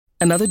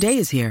Another day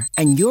is here,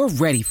 and you're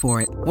ready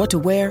for it. What to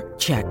wear?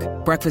 Check.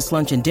 Breakfast,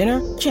 lunch, and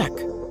dinner? Check.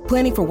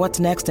 Planning for what's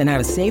next and how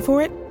to save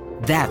for it?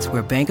 That's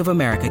where Bank of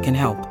America can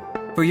help.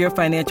 For your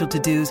financial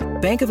to-dos,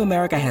 Bank of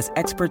America has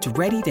experts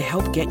ready to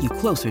help get you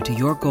closer to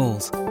your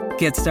goals.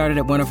 Get started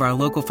at one of our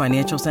local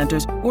financial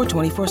centers or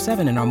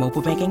 24/7 in our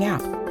mobile banking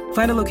app.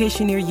 Find a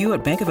location near you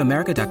at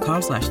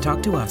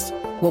bankofamerica.com/talktous.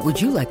 What would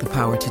you like the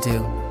power to do?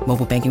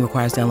 Mobile banking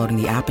requires downloading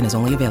the app and is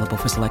only available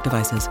for select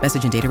devices.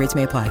 Message and data rates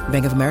may apply.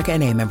 Bank of America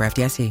N.A., member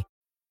FDIC.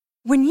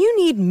 When you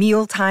need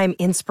mealtime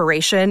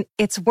inspiration,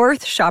 it's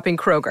worth shopping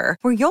Kroger,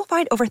 where you'll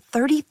find over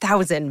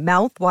 30,000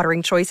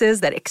 mouth-watering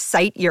choices that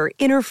excite your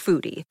inner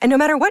foodie. And no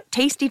matter what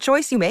tasty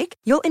choice you make,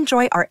 you'll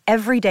enjoy our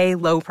everyday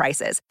low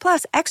prices,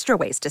 plus extra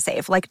ways to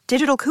save, like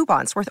digital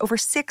coupons worth over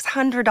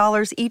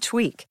 $600 each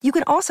week. You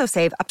can also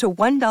save up to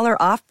 $1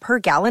 off per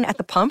gallon at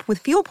the pump with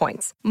fuel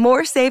points.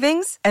 More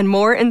savings and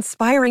more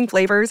inspiring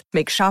flavors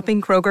make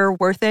shopping Kroger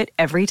worth it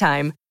every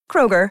time.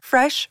 Kroger,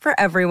 fresh for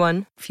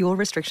everyone. Fuel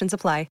restrictions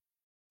apply.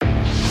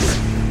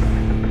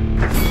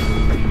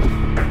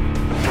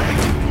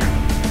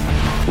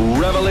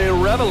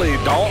 Reveille,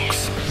 reveille,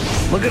 donks.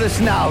 Look at us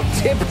now,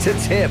 tip to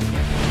tip.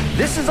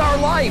 This is our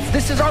life.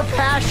 This is our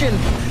passion.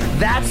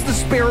 That's the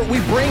spirit we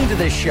bring to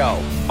this show.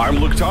 I'm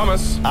Luke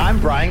Thomas. I'm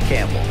Brian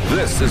Campbell.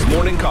 This is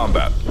Morning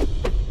Combat.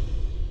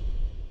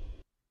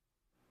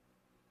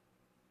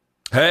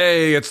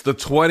 Hey, it's the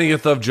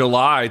 20th of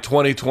July,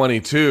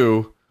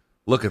 2022.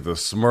 Look at the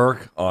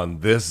smirk on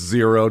this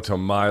zero to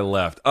my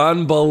left.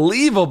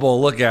 Unbelievable.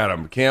 Look at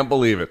him. Can't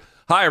believe it.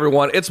 Hi,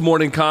 everyone. It's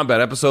Morning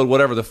Combat, episode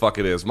whatever the fuck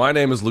it is. My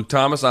name is Luke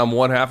Thomas. I'm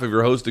one half of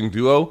your hosting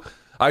duo.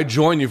 I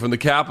join you from the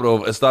capital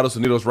of Estados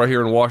Unidos right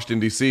here in Washington,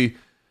 D.C.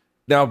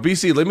 Now,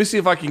 BC, let me see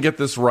if I can get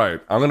this right.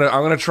 I'm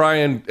gonna try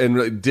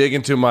and dig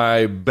into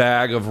my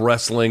bag of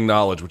wrestling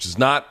knowledge, which is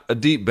not a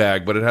deep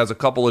bag, but it has a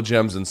couple of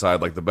gems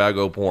inside, like the bag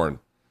o' porn.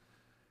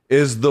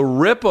 Is the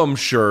Rip 'em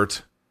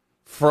shirt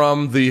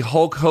from the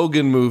Hulk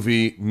Hogan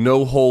movie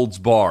No Holds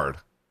Barred?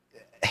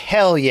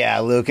 Hell yeah,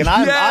 Luke. And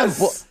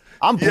Yes!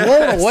 I'm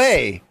blown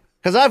away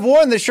because I've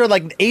worn this shirt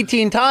like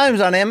 18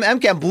 times on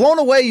MK. I'm blown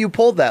away you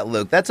pulled that,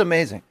 Luke. That's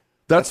amazing.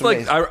 That's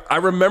like, amazing. I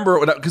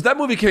remember, because that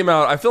movie came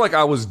out, I feel like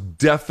I was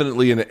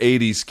definitely an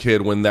 80s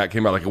kid when that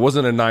came out. Like, it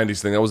wasn't a 90s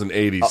thing, that was an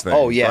 80s thing.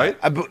 Oh, yeah. Right?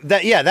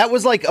 That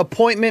was like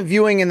appointment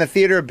viewing in the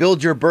theater,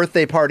 build your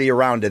birthday party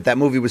around it. That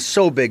movie was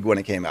so big when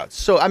it came out.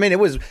 So, I mean,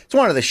 it's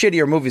one of the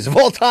shittier movies of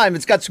all time.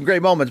 It's got some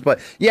great moments. But,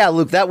 yeah,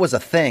 Luke, that was a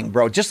thing,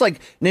 bro. Just like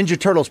Ninja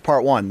Turtles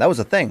Part 1. That was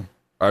a thing.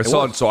 I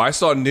saw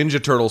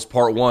Ninja Turtles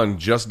Part 1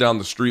 just down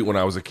the street when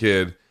I was a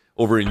kid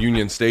over in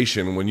Union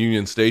Station, when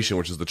Union Station,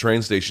 which is the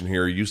train station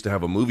here, used to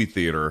have a movie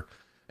theater,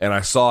 and I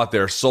saw it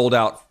there sold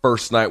out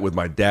first night with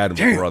my dad and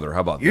my brother.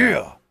 How about that?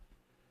 Yeah.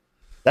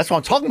 That's what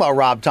I'm talking about,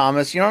 Rob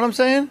Thomas. You know what I'm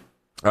saying?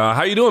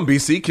 How you doing,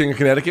 BC, King of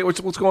Connecticut?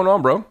 What's going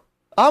on, bro?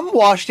 I'm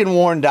washed and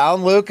worn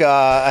down, Luke.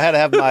 I had to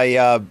have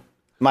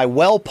my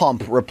well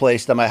pump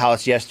replaced on my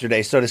house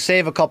yesterday. So to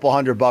save a couple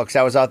 $100,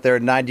 I was out there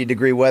in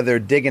 90-degree weather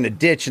digging a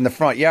ditch in the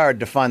front yard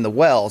to find the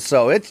well.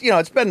 So it's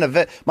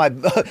been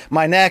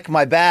my neck,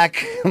 my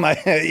back,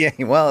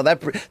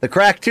 the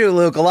crack too,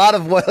 Luke. A lot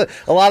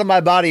of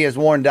my body is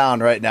worn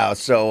down right now.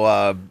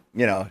 So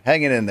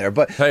hanging in there.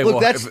 But hey,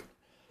 look, that's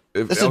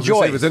a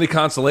joy. If it's any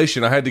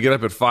consolation, I had to get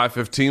up at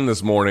 5:15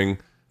 this morning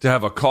to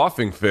have a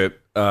coughing fit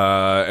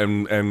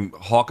and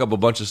hawk up a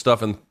bunch of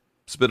stuff and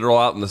spit it all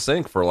out in the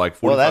sink for like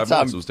 45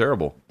 minutes. It was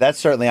terrible. That's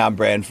certainly on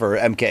brand for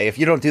MK. If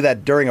you don't do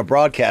that during a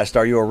broadcast,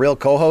 are you a real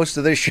co-host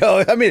of this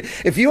show? I mean,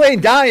 if you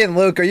ain't dying,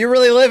 Luke, are you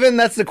really living?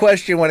 That's the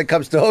question when it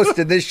comes to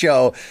hosting this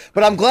show.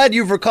 But I'm glad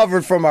you've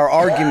recovered from our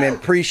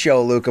argument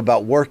pre-show, Luke,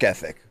 about work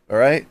ethic, all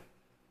right?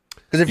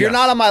 Because if you're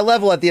not on my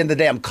level at the end of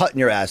the day, I'm cutting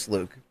your ass,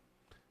 Luke.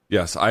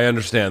 Yes, I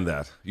understand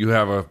that. You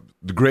have a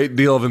great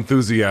deal of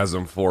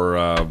enthusiasm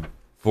for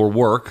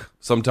work.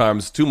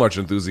 Sometimes too much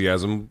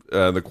enthusiasm.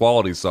 The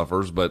quality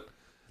suffers, but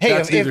hey,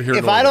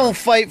 if I don't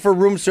fight for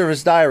Room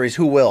Service Diaries,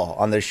 who will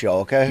on this show,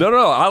 okay? No,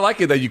 I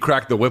like it that you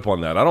cracked the whip on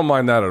that. I don't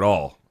mind that at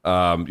all.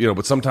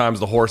 But sometimes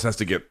the horse has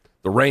to get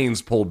the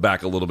reins pulled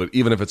back a little bit,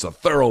 even if it's a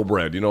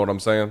thoroughbred. You know what I'm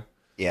saying?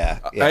 Yeah.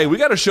 Hey, we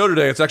got a show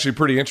today. It's actually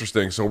pretty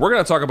interesting. So we're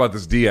going to talk about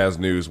this Diaz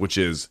news, which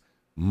is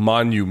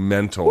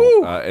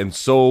monumental and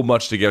so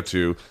much to get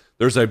to.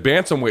 There's a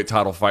bantamweight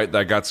title fight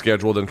that got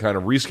scheduled and kind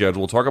of rescheduled.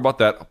 We'll talk about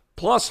that.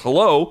 Plus,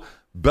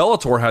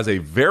 Bellator has a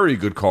very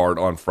good card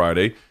on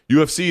Friday.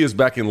 UFC is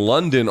back in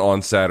London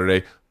on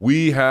Saturday.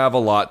 We have a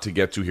lot to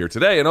get to here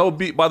today. And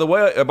by the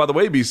way,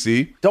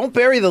 BC, don't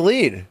bury the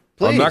lead.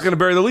 Please. I'm not going to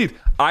bury the lead.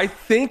 I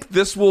think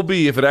this will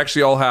be, if it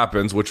actually all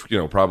happens, which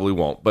probably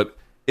won't, but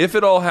if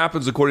it all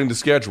happens according to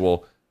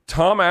schedule,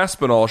 Tom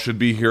Aspinall should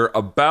be here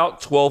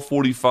about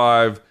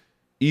 12:45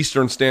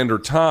 Eastern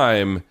Standard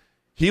Time.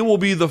 He will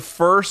be the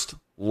first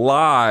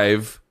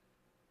live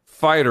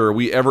fighter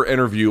we ever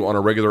interview on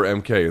a regular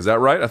MK. Is that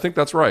right? I think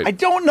that's right. I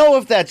don't know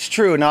if that's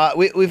true. No,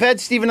 we've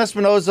had Steven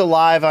Espinoza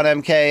live on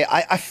MK.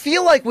 I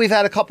feel like we've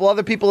had a couple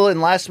other people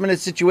in last-minute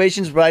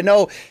situations, but I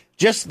know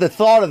Just the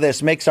thought of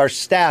this makes our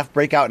staff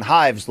break out in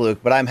hives,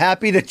 Luke, but I'm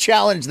happy to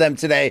challenge them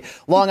today.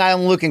 Long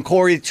Island Luke and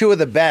Corey, two of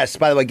the best.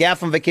 By the way,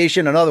 Gaff on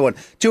vacation, another one.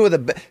 Two of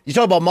the you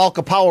talk about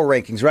Malka power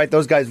rankings, right?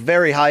 Those guys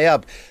very high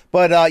up.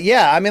 But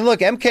yeah, I mean,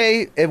 look,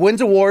 MK, it wins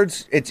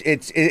awards.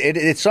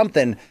 It's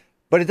something,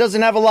 but it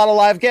doesn't have a lot of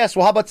live guests.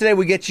 Well, how about today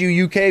we get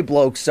you UK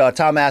blokes,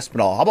 Tom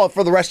Aspinall? How about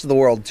for the rest of the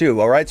world too?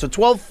 All right, so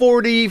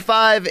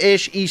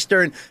 12:45-ish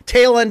Eastern,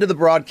 tail end of the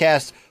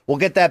broadcast. We'll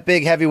get that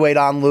big heavyweight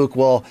on, Luke.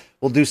 We'll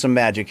do some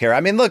magic here.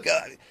 I mean, look,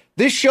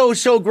 this show is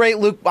so great,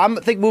 Luke. I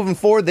think moving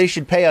forward, they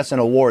should pay us in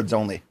awards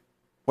only.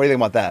 What do you think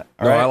about that?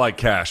 All right? I like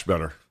cash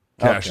better.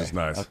 Cash is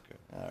nice. Okay.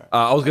 Right.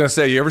 I was going to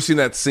say, you ever seen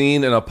that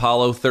scene in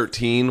Apollo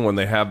 13 when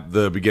they have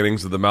the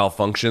beginnings of the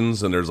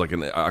malfunctions and there's like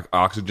an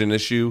oxygen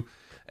issue?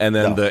 And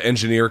then the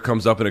engineer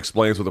comes up and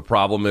explains what the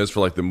problem is for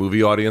like the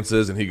movie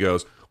audiences. And he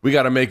goes, we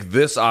got to make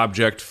this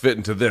object fit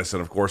into this.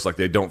 And of course, like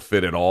they don't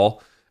fit at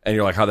all. And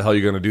you're like, how the hell are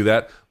you going to do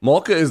that?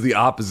 Malka is the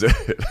opposite.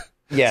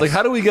 Yes. It's like,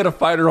 how do we get a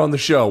fighter on the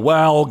show?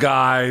 Well,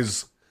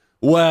 guys,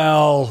 there's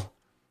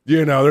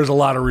a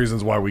lot of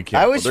reasons why we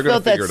can't. I always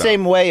felt that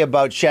same way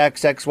about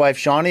Shaq's ex-wife,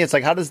 Shawnee. It's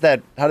like, how does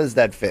that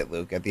fit,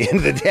 Luke, at the end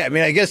of the day? I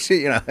mean, I guess,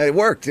 it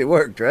worked,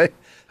 right?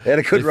 They had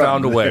a good run.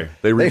 Found a way.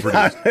 They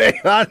reproduced. They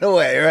found a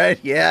way, right?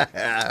 Yeah.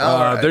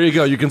 Right. There you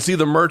go. You can see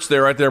the merch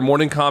there right there,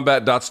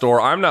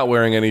 morningcombat.store. I'm not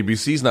wearing any.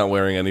 BC's not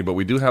wearing any, but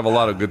we do have a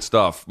lot of good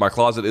stuff. My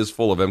closet is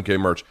full of MK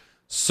merch.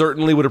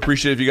 Certainly would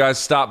appreciate if you guys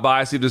stop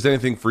by, see if there's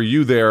anything for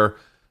you there.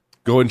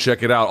 Go and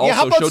check it out.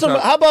 Also,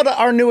 how about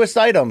our newest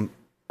item,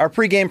 our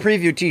pregame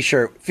preview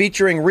T-shirt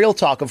featuring Real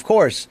Talk, of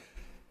course,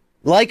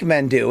 like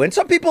men do. And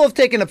some people have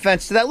taken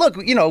offense to that. Look,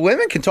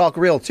 women can talk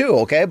real too,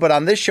 okay? But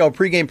on this show,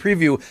 pregame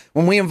preview,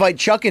 when we invite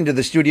Chuck into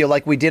the studio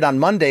like we did on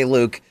Monday,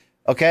 Luke,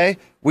 okay,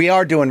 we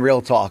are doing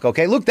Real Talk,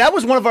 okay? Luke, that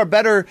was one of our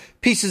better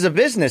pieces of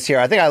business here.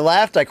 I think I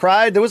laughed, I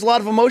cried. There was a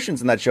lot of emotions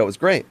in that show. It was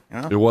great.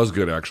 It was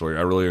good, actually.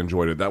 I really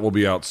enjoyed it. That will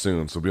be out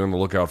soon, so be on the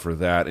lookout for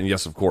that. And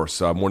yes, of course,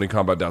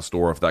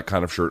 morningcombat.store if that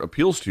kind of shirt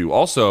appeals to you.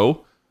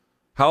 Also,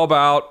 how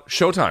about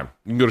Showtime?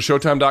 You can go to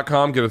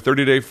Showtime.com, get a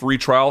 30-day free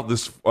trial.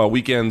 This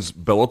weekend's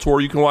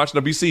Bellator you can watch.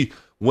 Now, BC,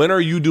 when are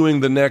you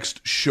doing the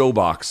next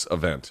Showbox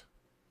event?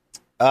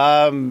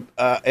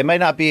 It might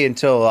not be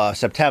until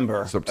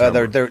September.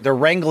 They're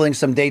wrangling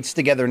some dates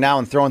together now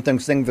and throwing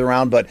things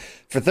around. But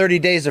for 30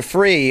 days of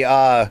free,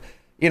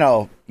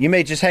 you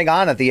may just hang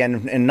on at the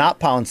end and not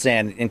pound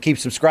sand and keep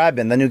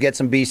subscribing. Then you'll get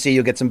some BC,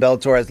 you'll get some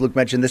Bellator, as Luke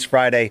mentioned this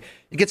Friday.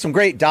 You get some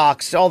great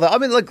docs.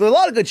 Look, a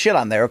lot of good shit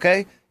on there.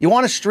 Okay, you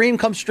want to stream?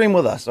 Come stream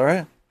with us. All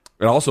right.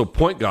 And also,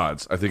 Point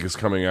Gods, I think, is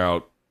coming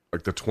out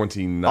like the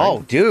 29th.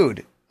 Oh,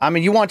 dude. I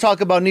mean, you want to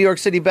talk about New York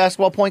City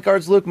basketball point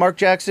guards, Luke, Mark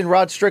Jackson,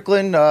 Rod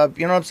Strickland, you know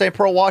what I'm saying,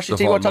 Pearl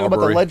Washington. You want to talk about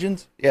the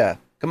legends? Yeah,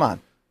 come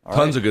on.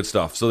 Tons of good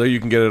stuff. So there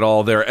you can get it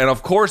all there. And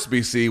of course,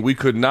 BC, we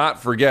could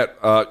not forget,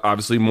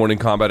 obviously,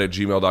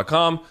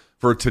 morningcombat@gmail.com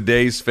for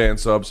today's fan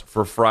subs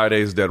for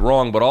Friday's Dead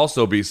Wrong. But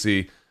also,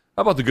 BC,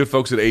 how about the good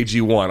folks at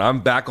AG1? I'm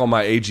back on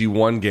my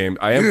AG1 game.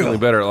 I am feeling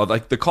better.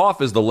 Like, the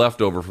cough is the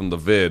leftover from the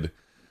vid.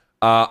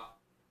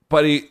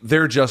 Buddy,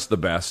 they're just the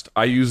best.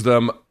 I use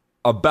them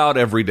about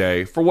every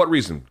day. For what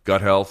reason?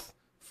 Gut health,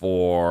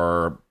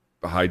 for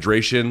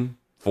hydration,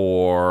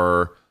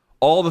 for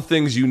all the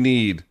things you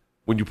need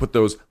when you put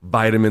those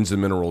vitamins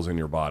and minerals in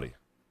your body.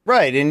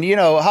 Right, and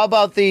how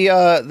about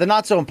the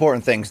not so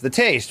important things? The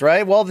taste,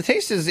 right? Well, the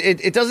taste is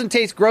it doesn't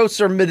taste gross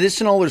or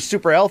medicinal or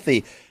super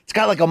healthy. It's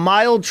got like a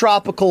mild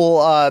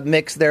tropical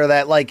mix there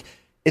that like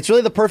it's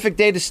really the perfect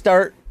way to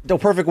start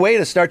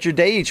your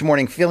day each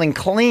morning feeling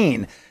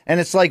clean. And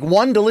it's like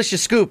one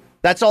delicious scoop.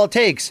 That's all it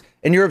takes.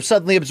 And you're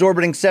suddenly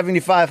absorbing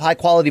 75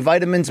 high-quality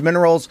vitamins,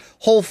 minerals,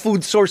 whole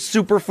food source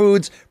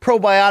superfoods,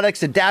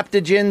 probiotics,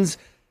 adaptogens.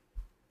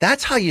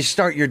 That's how you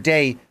start your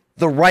day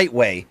the right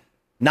way.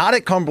 Not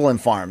at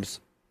Cumberland Farms.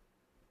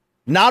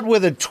 Not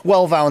with a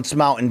 12-ounce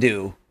Mountain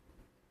Dew.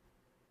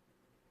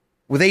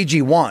 With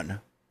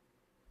AG1.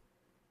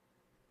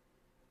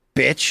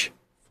 Bitch.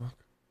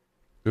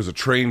 There's a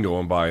train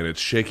going by and it's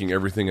shaking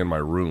everything in my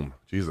room.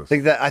 Jesus.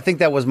 I think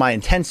that was my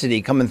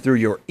intensity coming through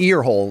your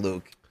ear hole,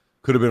 Luke.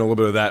 Could have been a little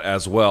bit of that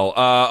as well.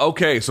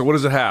 Okay, so what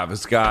does it have?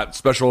 It's got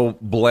special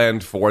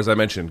blend for, as I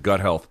mentioned,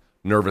 gut health,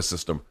 nervous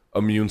system,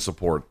 immune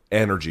support,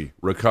 energy,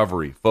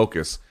 recovery,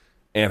 focus,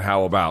 and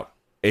how about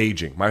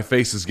aging? My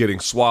face is getting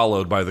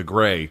swallowed by the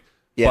gray,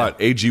 but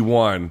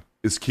AG1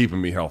 is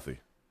keeping me healthy.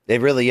 It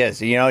really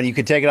is. You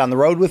can take it on the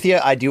road with you.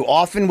 I do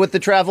often with the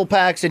travel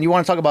packs, and you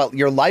want to talk about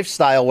your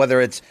lifestyle, whether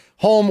it's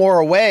home or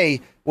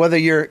away, whether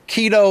you're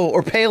keto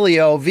or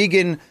paleo,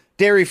 vegan,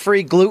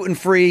 dairy-free,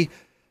 gluten-free.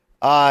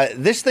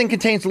 This thing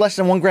contains less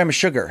than 1 gram of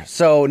sugar.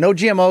 So no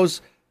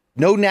GMOs,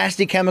 no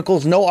nasty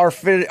chemicals, no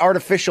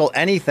artificial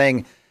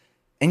anything.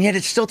 And yet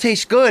it still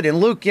tastes good. And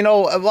Luke, a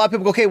lot of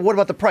people go, okay, what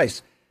about the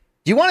price?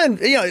 Do you want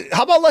to,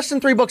 how about less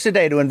than $3 a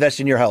day to invest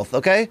in your health?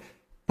 Okay.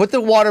 Put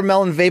the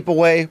watermelon vape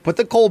away. Put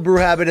the cold brew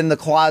habit in the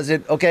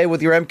closet. Okay.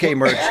 With your MK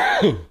merch.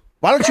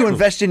 Why don't you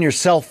invest in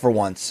yourself for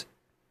once?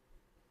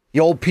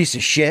 You old piece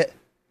of shit.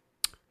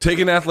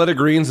 Taking Athletic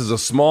Greens is a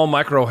small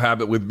micro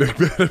habit with big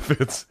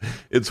benefits.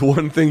 It's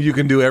one thing you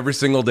can do every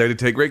single day to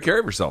take great care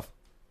of yourself.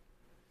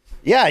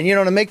 Yeah, and,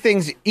 to make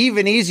things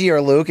even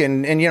easier, Luke,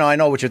 and I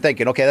know what you're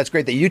thinking. Okay, that's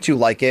great that you two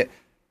like it.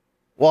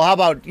 Well, how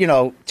about,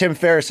 Tim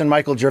Ferriss and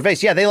Michael Gervais?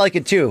 Yeah, they like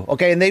it too,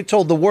 okay? And they've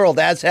told the world,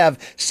 as have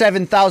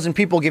 7,000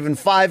 people given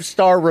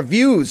 5-star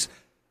reviews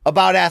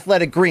about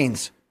Athletic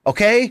Greens,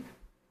 okay?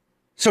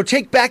 So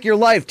take back your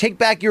life, take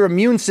back your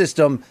immune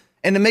system,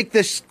 and to make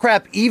this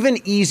crap even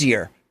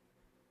easier,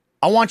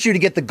 I want you to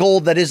get the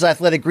gold that is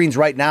Athletic Greens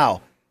right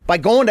now by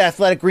going to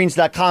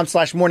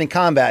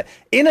athleticgreens.com/morningcombat.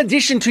 In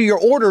addition to your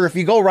order, if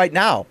you go right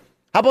now,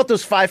 how about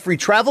those 5 free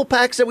travel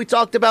packs that we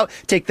talked about?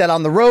 Take that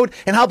on the road.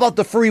 And how about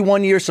the free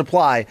 1-year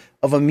supply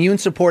of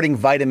immune-supporting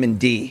vitamin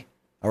D?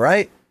 All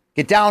right?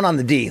 Get down on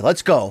the D.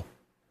 Let's go.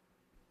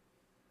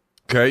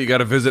 Okay, you got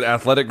to visit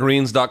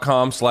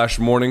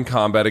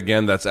athleticgreens.com/morningcombat.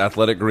 Again, that's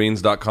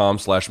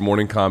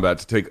athleticgreens.com/morningcombat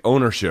to take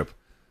ownership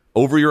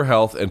over your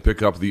health and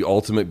pick up the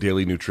ultimate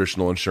daily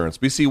nutritional insurance.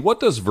 BC, what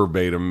does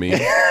verbatim mean?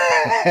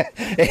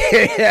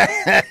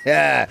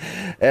 Yeah.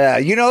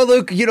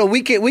 Luke,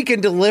 we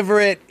can deliver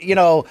it,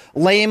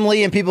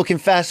 lamely and people can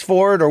fast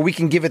forward, or we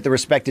can give it the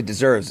respect it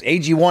deserves.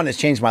 AG1 has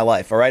changed my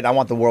life, all right? I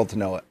want the world to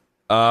know it.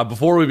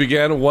 Before we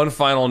begin, one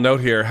final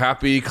note here.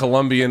 Happy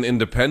Colombian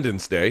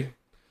Independence Day.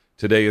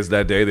 Today is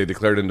that day. They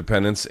declared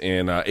independence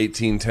in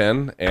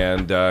 1810,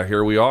 and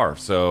here we are.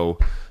 So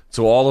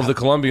all of the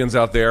Colombians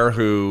out there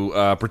who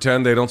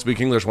pretend they don't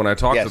speak English when I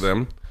talk to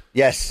them,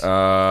 yes.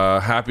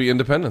 Happy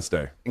Independence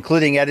Day.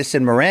 Including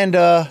Edison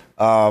Miranda.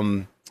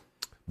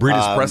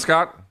 Breedis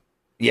Prescott.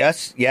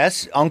 Yes.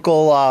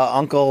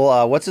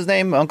 Uncle, what's his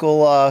name?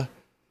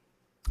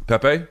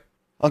 Pepe.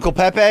 Uncle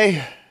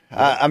Pepe.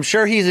 I'm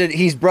sure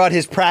he's brought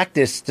his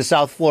practice to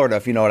South Florida,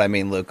 if you know what I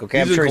mean, Luke.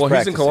 Okay, he's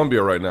in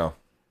Colombia right now.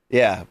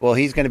 Yeah, well,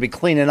 he's going to be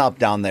cleaning up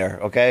down there,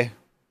 okay?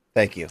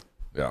 Thank you.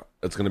 Yeah,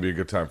 it's going to be a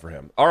good time for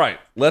him. All right,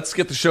 let's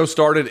get the show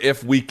started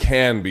if we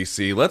can,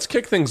 BC. Let's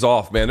kick things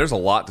off, man. There's a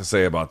lot to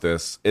say about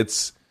this.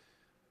 It's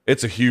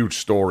a huge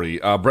story.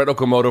 Brett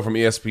Okamoto from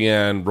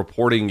ESPN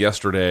reporting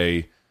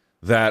yesterday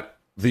that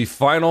the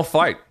final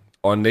fight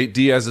on Nate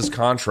Diaz's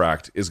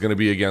contract is going to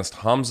be against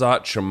Khamzat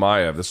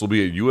Chimaev. This will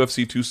be at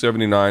UFC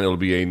 279. It'll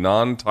be a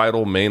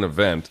non-title main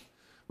event,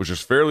 which is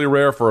fairly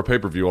rare for a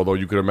pay-per-view, although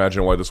you could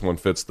imagine why this one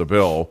fits the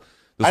bill.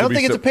 I don't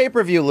think it's a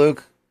pay-per-view,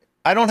 Luke.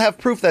 I don't have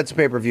proof that's a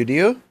pay-per-view. Do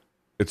you?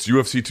 It's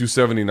UFC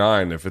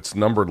 279. If it's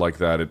numbered like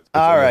that, it's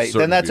all right.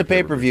 Then that's a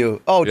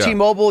pay-per-view. Oh, yeah.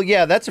 T-Mobile,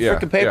 yeah, that's a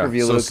freaking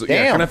pay-per-view, Luke. So,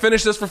 damn. Can I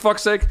finish this for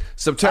fuck's sake?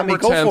 September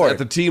 10th at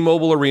the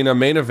T-Mobile Arena,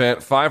 main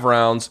event, 5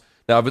 rounds.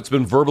 Now, if it's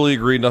been verbally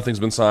agreed,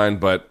 nothing's been signed,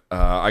 but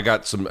I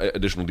got some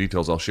additional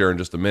details I'll share in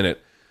just a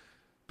minute.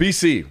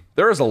 BC,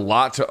 there is a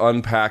lot to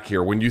unpack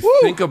here. When you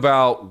think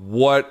about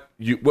what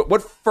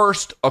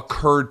first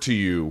occurred to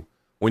you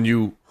when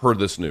you heard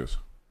this news?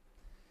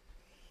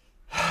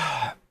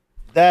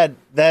 That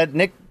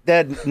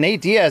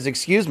Nate Diaz,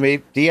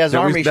 Diaz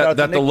Army shot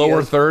that the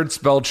lower third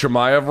spelled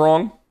Chimaev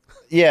wrong?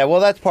 Yeah,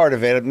 well, that's part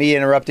of it. Me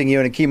interrupting you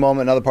in a key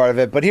moment, another part of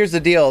it. But here's the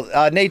deal: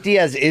 Nate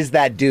Diaz is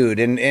that dude,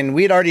 and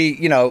we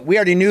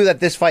already knew that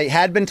this fight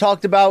had been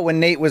talked about when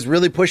Nate was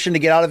really pushing to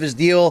get out of his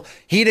deal.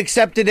 He'd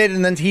accepted it,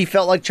 and then he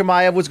felt like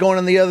Chimaev was going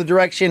in the other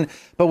direction.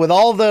 But with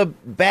all the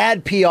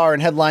bad PR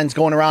and headlines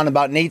going around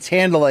about Nate's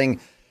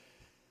handling,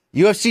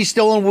 UFC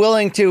still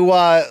unwilling to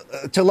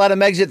let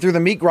him exit through the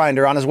meat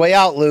grinder on his way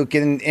out, Luke.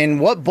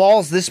 And what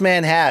balls this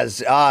man has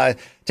to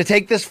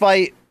take this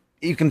fight.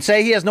 You can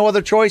say he has no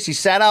other choice. He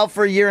sat out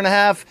for a year and a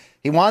half.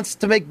 He wants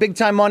to make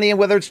big-time money, and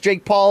whether it's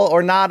Jake Paul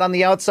or not on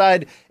the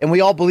outside, and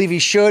we all believe he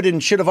should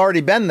and should have already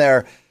been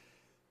there.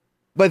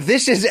 But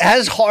this is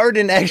as hard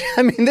and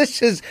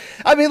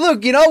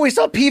look, we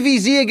saw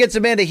PVZ against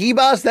Amanda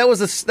Hebos. That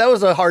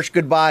was a harsh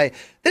goodbye.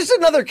 This is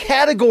another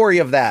category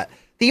of that.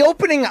 The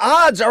opening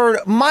odds are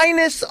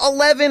minus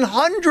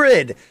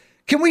 1,100.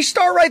 Can we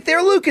start right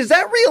there, Luke? Is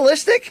that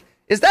realistic?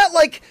 Is that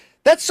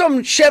that's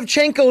some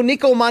Shevchenko,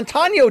 Nico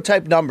Montano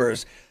type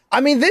numbers?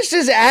 This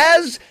is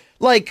as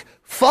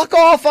fuck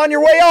off on your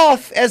way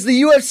off as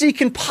the UFC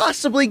can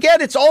possibly get.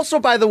 It's also,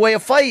 by the way, a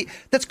fight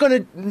that's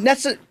going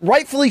to,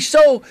 rightfully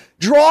so,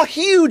 draw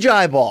huge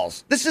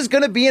eyeballs. This is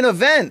going to be an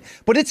event,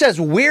 but it's as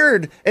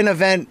weird an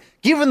event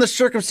given the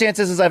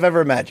circumstances as I've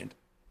ever imagined.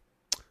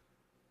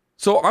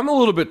 So I'm a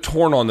little bit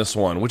torn on this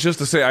one, which is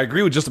to say I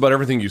agree with just about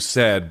everything you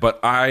said, but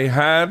I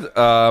had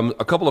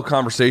a couple of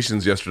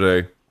conversations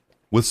yesterday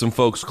with some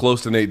folks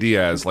close to Nate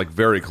Diaz,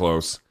 very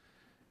close.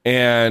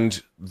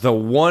 And the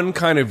one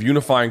kind of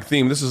unifying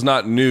theme, this is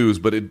not news,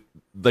 but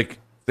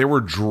they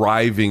were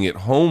driving it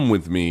home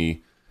with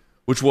me,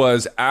 which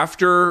was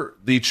after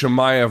the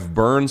Chimaev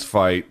Burns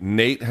fight,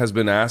 Nate has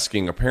been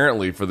asking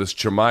apparently for this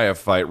Chimaev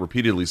fight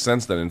repeatedly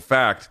since then. In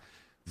fact,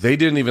 they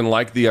didn't even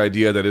like the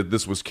idea that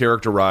this was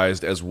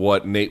characterized as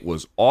what Nate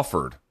was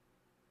offered.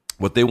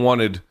 What they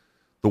wanted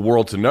the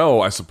world to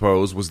know, I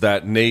suppose, was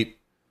that Nate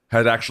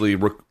had actually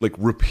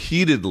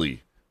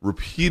repeatedly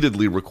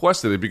repeatedly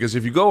requested it, because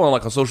if you go on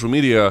like on social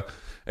media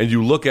and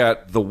you look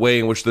at the way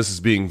in which this is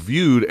being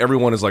viewed,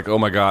 everyone is like, oh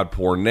my God,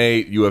 poor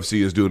Nate.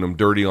 UFC is doing him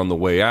dirty on the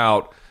way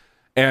out.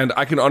 And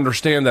I can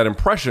understand that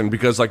impression,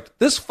 because like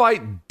this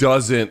fight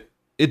doesn't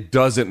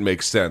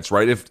make sense,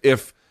 right?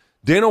 If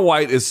Dana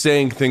White is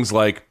saying things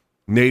like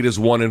Nate is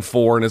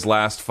 1-4 in his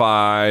last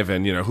 5,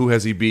 and who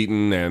has he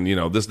beaten, and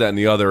this, that, and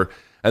the other,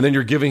 and then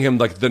you're giving him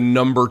like the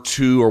number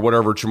 2 or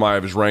whatever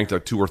Chimaev is ranked,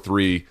 like 2 or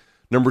 3,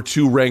 number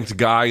 2 ranked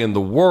guy in the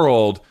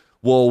world.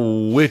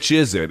 Well, which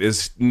is it?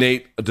 Is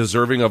Nate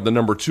deserving of the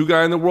number 2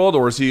 guy in the world,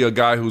 or is he a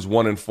guy who's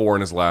 1-4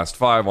 in his last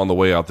 5 on the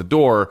way out the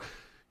door?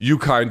 You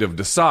kind of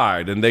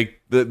decide, and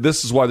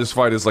this is why this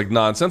fight is like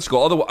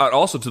nonsensical. Although,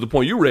 also to the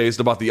point you raised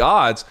about the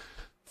odds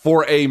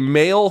for a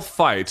male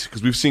fight,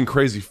 because we've seen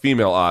crazy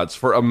female odds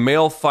for a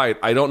male fight.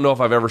 I don't know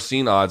if I've ever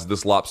seen odds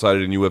this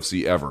lopsided in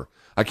UFC ever.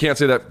 I can't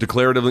say that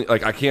declaratively.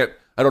 Like I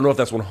don't know if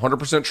that's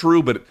 100%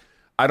 true, but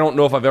I don't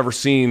know if I've ever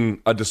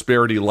seen a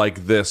disparity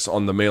like this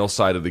on the male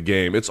side of the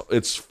game.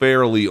 It's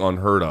fairly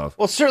unheard of.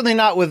 Well, certainly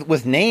not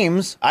with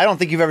names. I don't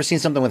think you've ever seen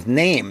something with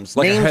names.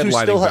 Like names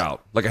a headlining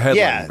bout. Like a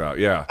headlining bout,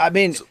 yeah. I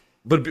mean...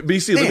 But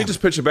BC, let me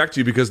just pitch it back to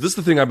you, because this is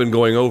the thing I've been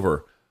going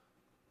over.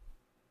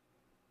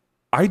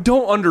 I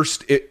don't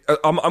understand.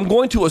 I'm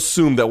going to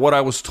assume that what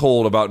I was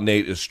told about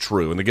Nate is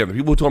true. And again, the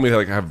people who told me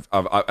that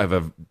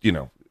I've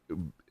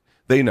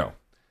they know.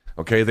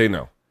 Okay, they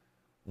know.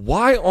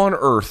 Why on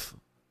earth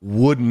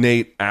would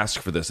Nate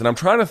ask for this? And I'm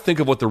trying to think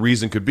of what the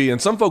reason could be.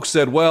 And some folks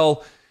said,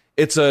 well,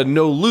 it's a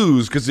no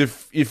lose, because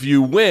if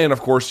you win, of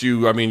course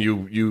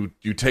you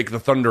take the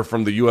thunder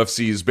from the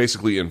UFC's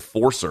basically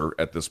enforcer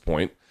at this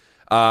point.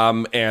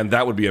 And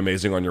that would be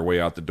amazing on your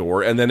way out the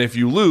door. And then if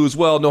you lose,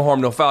 well, no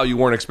harm, no foul. You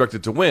weren't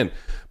expected to win.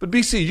 But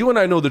BC, you and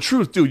I know the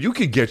truth, dude. You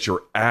could get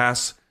your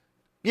ass.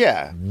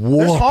 Yeah,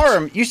 there's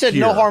harm. You said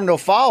here. No harm, no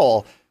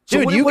foul.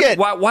 Dude, so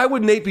why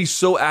would Nate be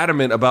so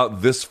adamant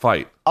about this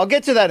fight? I'll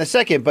get to that in a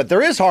second, but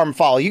there is harm,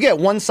 foul. You get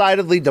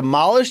one-sidedly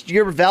demolished,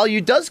 your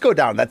value does go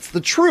down. That's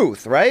the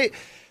truth, right?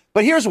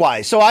 But here's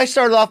why. So I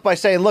started off by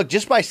saying, look,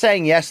 just by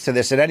saying yes to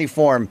this in any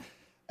form,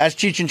 as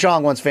Cheech and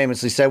Chong once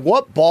famously said,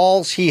 what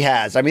balls he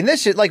has. I mean,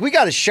 this is like, we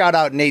got to shout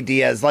out Nate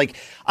Diaz. Like,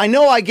 I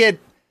know I get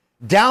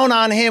down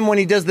on him when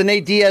he does the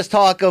Nate Diaz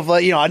talk of,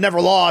 I never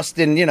lost,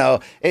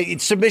 and,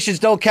 submissions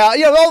don't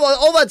count.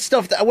 All that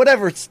stuff,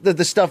 whatever,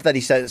 the stuff that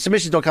he says.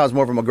 Submissions don't count is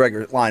more of a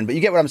McGregor line, but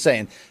you get what I'm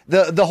saying.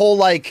 The whole,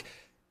 like,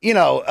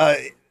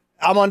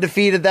 I'm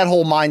undefeated, that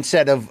whole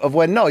mindset of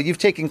when, no, you've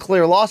taken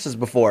clear losses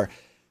before.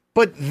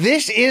 But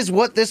this is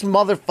what this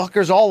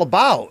motherfucker's all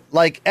about.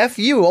 Like, F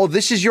you. Oh,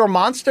 this is your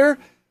monster?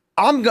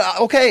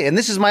 Okay, and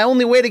this is my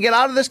only way to get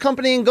out of this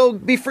company and go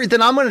be free,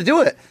 then I'm going to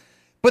do it.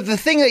 But the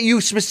thing that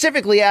you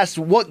specifically asked,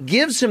 what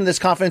gives him this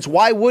confidence?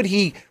 Why would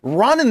he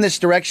run in this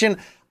direction?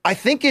 I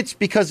think it's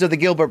because of the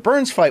Gilbert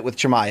Burns fight with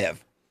Chimaev,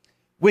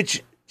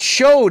 which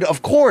showed,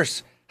 of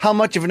course, how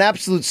much of an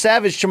absolute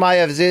savage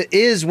Chimaev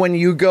is when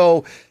you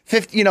go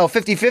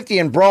 50-50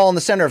 and brawl in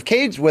the center of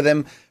cage with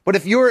him. But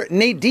if you're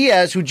Nate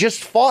Diaz, who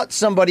just fought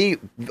somebody,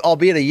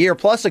 albeit a year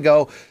plus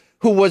ago,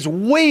 who was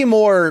way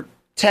more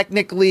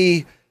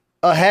technically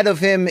ahead of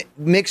him,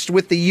 mixed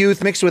with the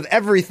youth, mixed with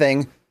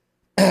everything,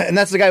 and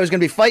that's the guy who's going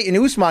to be fighting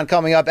Usman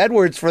coming up,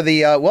 Edwards, for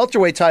the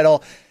welterweight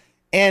title.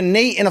 And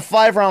Nate, in a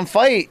 5-round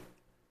fight,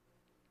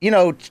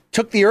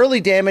 took the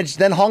early damage,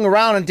 then hung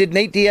around and did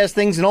Nate Diaz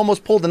things and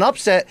almost pulled an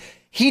upset.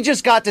 He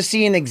just got to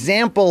see an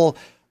example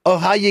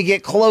of how you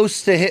get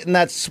close to hitting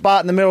that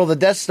spot in the middle of the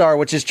Death Star,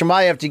 which is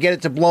Chimaev, to get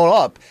it to blow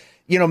up.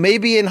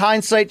 Maybe in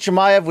hindsight,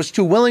 Chimaev was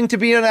too willing to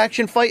be in an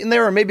action fight in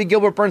there, or maybe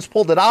Gilbert Burns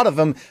pulled it out of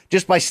him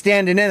just by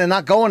standing in and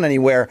not going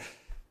anywhere.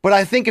 But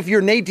I think if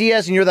you're Nate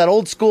Diaz and you're that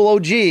old school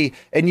OG,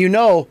 and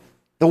the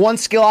one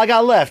skill I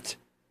got left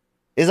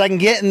is I can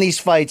get in these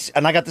fights,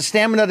 and I got the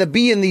stamina to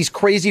be in these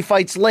crazy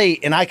fights late,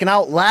 and I can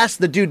outlast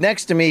the dude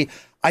next to me.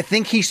 I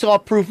think he saw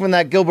proof in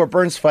that Gilbert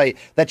Burns fight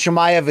that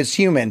Chimaev is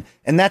human,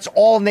 and that's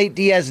all Nate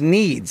Diaz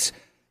needs.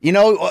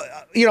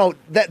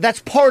 That's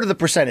part of the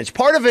percentage.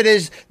 Part of it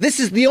is, this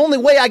is the only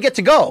way I get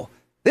to go.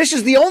 This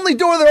is the only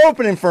door they're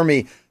opening for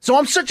me. So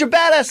I'm such a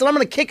badass that I'm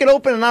going to kick it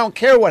open and I don't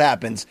care what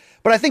happens.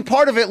 But I think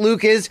part of it,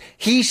 Luke, is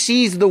he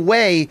sees the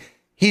way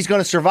he's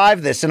going to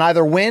survive this and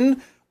either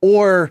win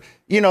or,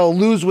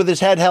 lose with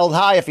his head held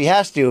high if he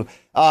has to.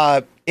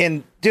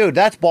 And dude,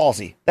 that's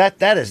ballsy.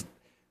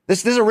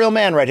 This is a real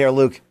man right here,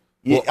 Luke.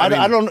 Well,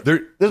 I don't.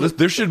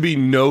 There should be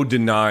no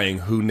denying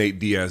who Nate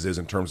Diaz is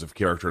in terms of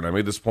character. And I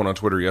made this point on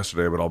Twitter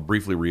yesterday, but I'll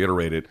briefly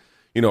reiterate it.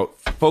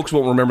 Folks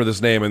won't remember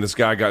this name, and this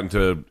guy got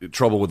into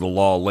trouble with the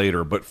law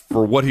later. But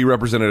for what he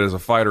represented as a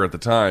fighter at the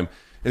time,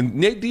 in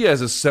Nate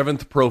Diaz's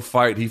 7th pro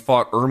fight, he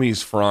fought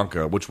Hermes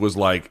Franca, which was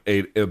like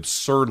an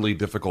absurdly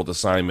difficult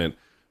assignment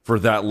for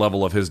that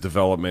level of his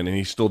development, and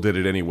he still did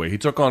it anyway. He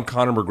took on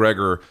Conor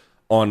McGregor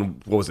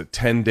on,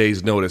 10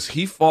 days' notice.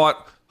 He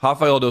fought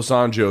Rafael dos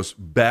Anjos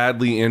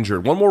badly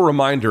injured. One more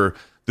reminder,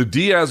 the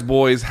Diaz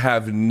boys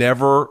have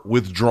never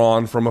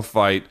withdrawn from a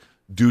fight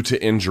due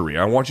to injury.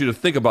 I want you to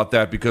think about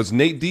that, because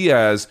Nate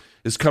Diaz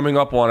is coming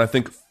up on, I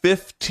think,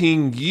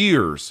 15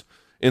 years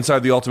inside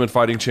the Ultimate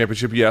Fighting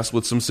Championship, yes,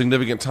 with some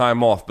significant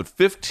time off, but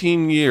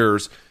 15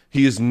 years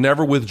he is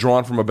never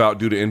withdrawn from a bout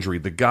due to injury.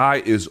 The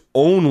guy is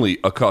only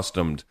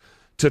accustomed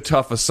to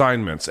tough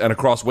assignments and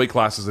across weight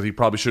classes that he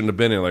probably shouldn't have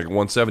been in, like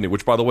 170,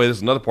 which, by the way,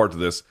 there's another part to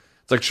this.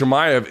 It's like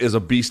Chimaev is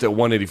a beast at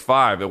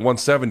 185. At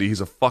 170,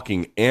 he's a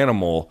fucking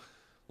animal.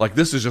 Like,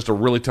 this is just a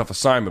really tough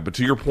assignment. But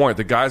to your point,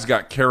 the guy's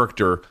got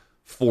character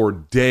for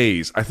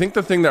days. I think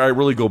the thing that I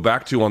really go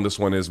back to on this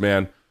one is,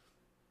 man,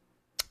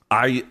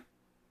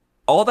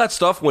 all that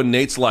stuff when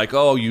Nate's like,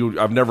 oh,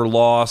 I've never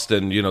lost,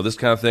 and this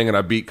kind of thing, and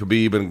I beat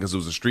Khabib because it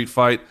was a street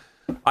fight.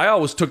 I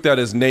always took that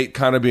as Nate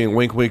kind of being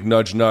wink, wink,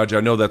 nudge, nudge. I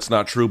know that's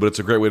not true, but it's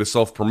a great way to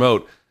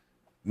self-promote.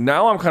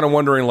 Now I'm kind of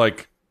wondering,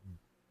 like,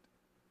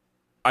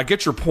 I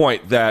get your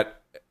point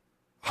that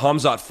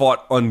Khamzat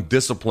fought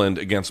undisciplined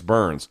against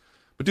Burns.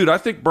 But, dude, I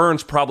think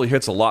Burns probably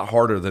hits a lot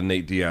harder than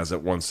Nate Diaz at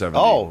 170.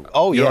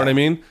 Oh, yeah. You know what I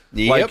mean?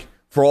 Yep. Like,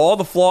 for all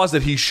the flaws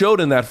that he showed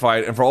in that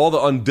fight and for all the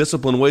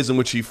undisciplined ways in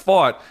which he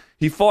fought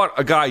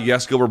a guy,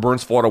 yes, Gilbert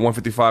Burns fought at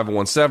 155 and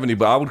 170,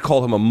 but I would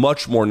call him a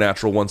much more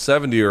natural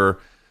 170er.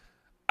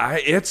 I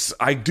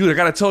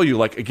got to tell you,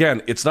 like,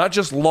 again, it's not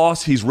just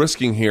loss he's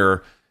risking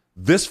here.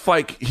 This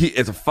fight,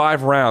 it's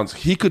 5 rounds.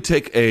 He could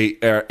take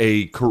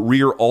a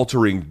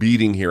career-altering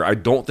beating here. I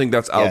don't think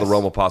that's out of the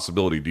realm of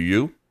possibility. Do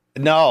you?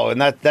 No, and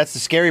that's the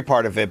scary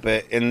part of it.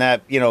 But in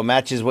that,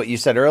 matches what you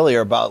said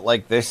earlier about,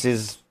 like, this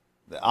is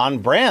on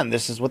brand.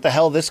 This is what the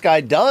hell this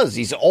guy does.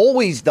 He's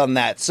always done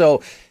that.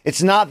 So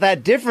it's not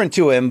that different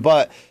to him.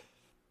 But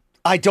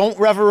I don't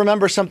ever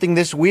remember something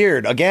this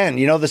weird. Again,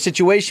 the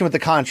situation with the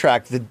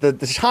contract,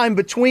 the time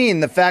between,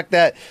 the fact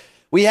that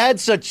we had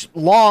such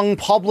long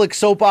public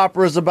soap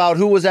operas about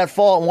who was at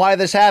fault and why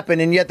this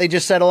happened, and yet they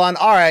just settle on,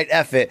 all right,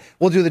 F it.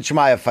 We'll do the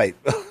Chimaev fight.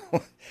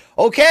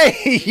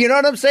 Okay, you know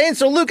what I'm saying?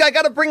 So, Luke, I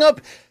got to bring up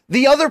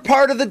the other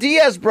part of the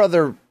Diaz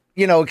brother,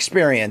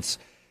 experience.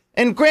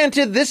 And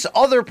granted, this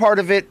other part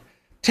of it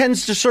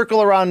tends to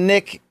circle around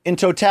Nick in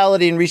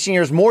totality in recent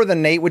years more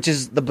than Nate, which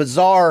is the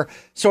bizarre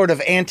sort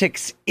of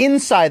antics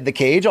inside the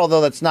cage,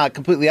 although that's not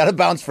completely out of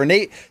bounds for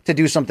Nate to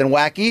do something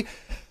wacky.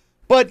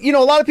 But, a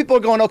lot of people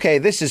are going, okay,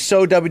 this is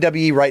so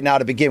WWE right now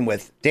to begin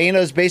with.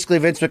 Dana's basically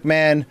Vince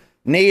McMahon.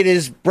 Nate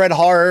is Bret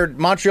Hart,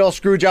 Montreal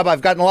Screwjob.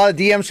 I've gotten a lot of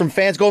DMs from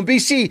fans going,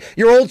 BC,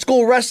 your old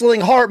school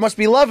wrestling heart must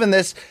be loving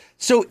this.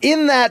 So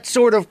in that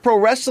sort of pro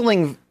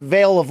wrestling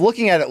veil of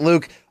looking at it,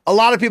 Luke, a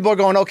lot of people are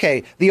going,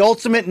 okay, the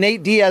ultimate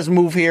Nate Diaz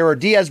move here, or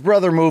Diaz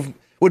brother move,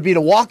 would be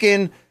to walk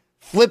in,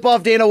 flip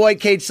off Dana White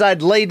cage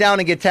side, lay down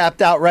and get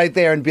tapped out right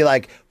there and be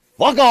like,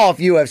 fuck off,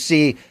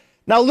 UFC.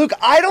 Now, Luke,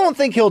 I don't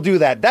think he'll do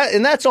that.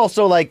 And that's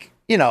also like,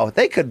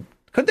 couldn't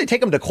they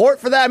take him to court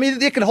for that? I mean,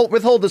 they could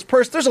withhold his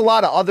purse. There's a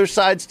lot of other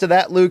sides to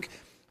that, Luke,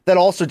 that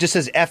also just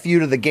says F you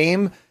to the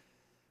game.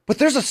 But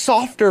there's a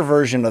softer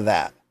version of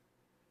that.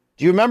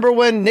 Do you remember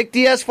when Nick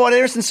Diaz fought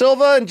Anderson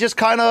Silva and just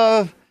kind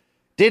of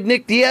did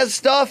Nick Diaz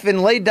stuff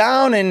and laid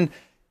down and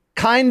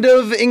kind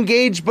of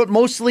engaged, but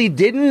mostly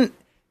didn't?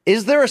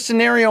 Is there a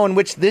scenario in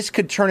which this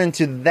could turn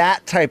into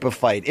that type of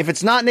fight? If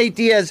it's not Nate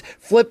Diaz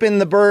flipping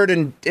the bird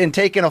and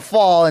taking a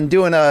fall and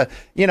doing a,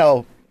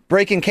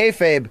 breaking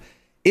kayfabe,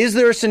 is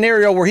there a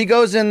scenario where he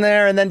goes in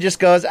there and then just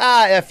goes,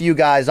 F you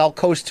guys, I'll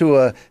coast to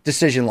a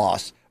decision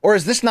loss? Or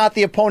is this not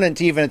the opponent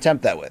to even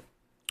attempt that with?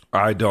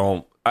 I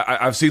don't.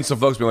 I've seen some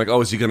folks be like,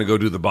 oh, is he going to go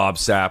do the Bob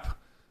Sapp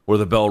where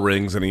the bell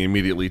rings and he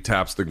immediately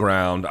taps the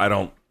ground? I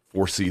don't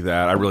foresee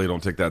that. I really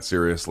don't take that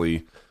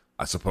seriously.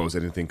 I suppose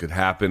anything could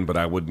happen, but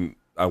I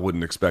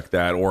wouldn't expect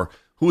that. Or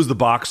who was the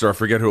boxer? I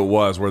forget who it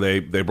was, where they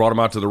brought him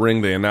out to the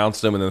ring, they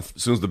announced him, and then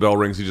as soon as the bell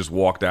rings, he just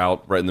walked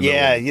out right in the middle.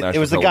 Yeah, it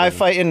was the guy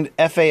fighting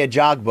F.A.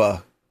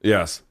 Ajagba.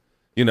 Yes.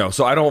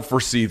 So I don't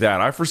foresee that.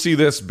 I foresee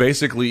this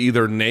basically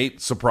either Nate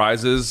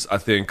surprises, I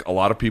think, a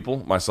lot of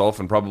people, myself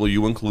and probably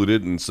you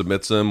included, and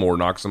submits him or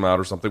knocks him out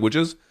or something, which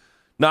is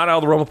not out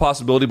of the realm of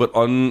possibility, but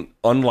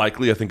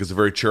unlikely, I think is a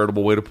very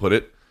charitable way to put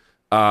it.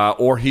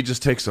 Or he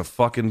just takes a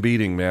fucking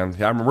beating, man.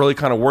 I'm really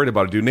kind of worried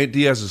about it, dude. Nate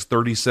Diaz is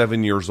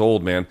 37 years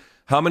old, man.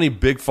 How many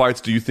big fights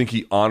do you think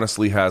he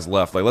honestly has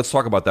left? Like, let's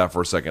talk about that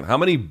for a second. How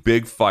many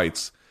big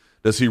fights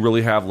does he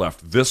really have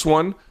left? This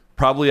one,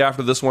 probably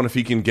after this one, if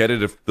he can get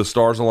it, if the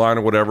stars align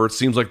or whatever. It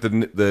seems like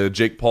the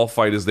Jake Paul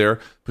fight is there.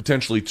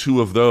 Potentially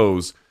 2 of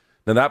those.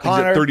 Now, that he's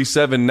at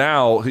 37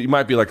 now. He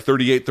might be like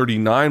 38,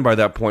 39 by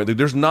that point.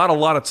 There's not a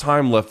lot of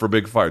time left for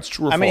big fights.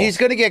 True or false? I mean, he's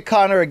going to get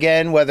Conor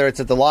again, whether it's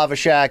at the Lava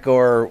Shack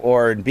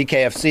or in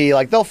BKFC.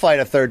 Like, they'll fight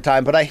a third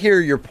time, but I hear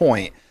your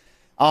point.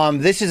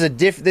 This is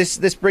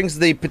this brings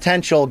the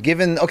potential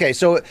given. Okay,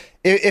 so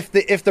if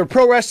the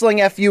pro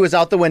wrestling FU is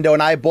out the window,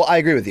 and I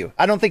agree with you.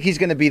 I don't think he's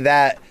going to be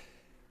that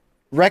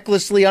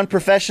recklessly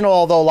unprofessional,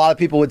 although a lot of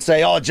people would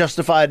say, oh,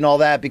 justified and all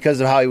that because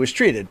of how he was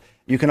treated.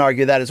 You can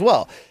argue that as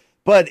well.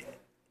 But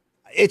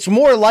it's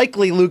more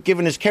likely, Luke,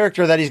 given his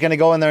character, that he's going to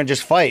go in there and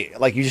just fight,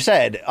 like you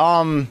said.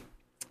 I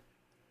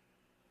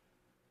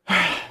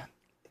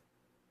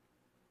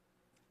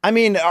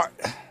mean,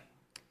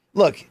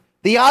 look,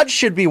 the odds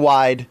should be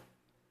wide.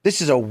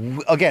 this is,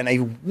 again, a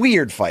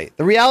weird fight.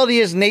 The reality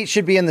is Nate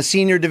should be in the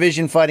senior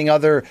division fighting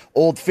other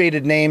old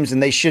faded names,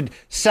 and they should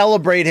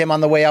celebrate him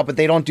on the way out, but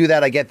they don't do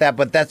that. I get that,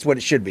 but that's what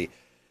it should be.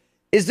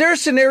 Is there a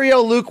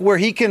scenario, Luke, where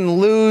he can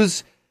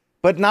lose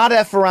but not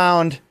F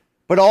around,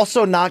 but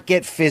also not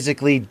get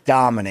physically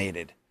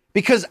dominated?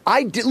 Because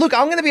look,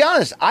 I'm going to be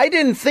honest. I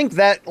didn't think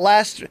that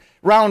last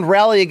round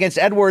rally against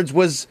Edwards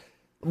was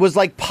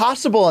like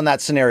possible in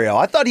that scenario.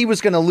 I thought he was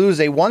going to lose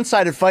a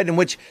one-sided fight in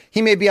which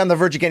he may be on the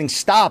verge of getting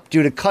stopped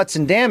due to cuts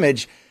and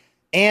damage.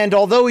 And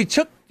although he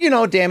took,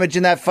 damage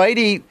in that fight,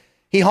 he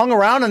hung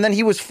around and then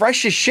he was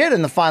fresh as shit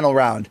in the final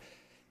round.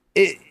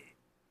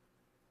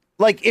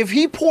 If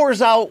he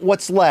pours out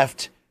what's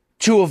left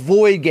to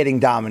avoid getting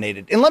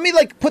dominated, and let me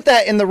put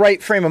that in the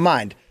right frame of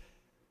mind.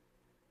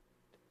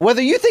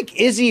 Whether you think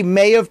Izzy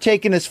may have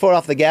taken his foot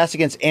off the gas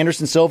against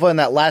Anderson Silva in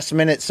that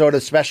last-minute sort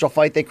of special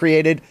fight they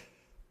created,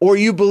 or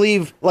you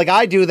believe, like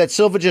I do, that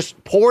Silva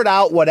just poured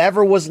out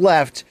whatever was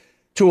left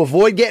to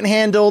avoid getting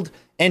handled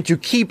and to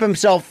keep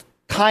himself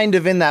kind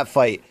of in that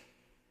fight.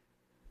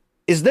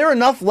 Is there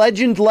enough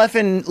legend left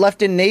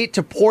in Nate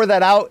to pour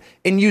that out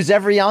and use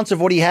every ounce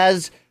of what he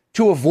has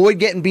to avoid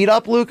getting beat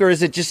up, Luke? Or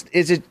is it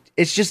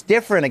it's just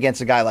different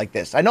against a guy like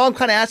this? I know I'm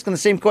kind of asking the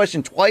same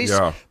question twice,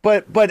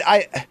 but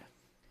I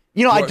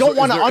don't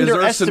want to underestimate. Is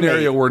there a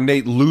scenario where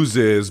Nate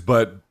loses,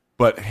 but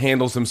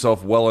handles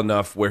himself well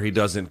enough where he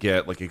doesn't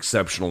get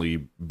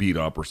exceptionally beat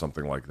up or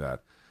something like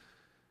that?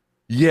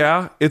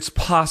 Yeah, it's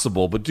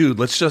possible. But dude,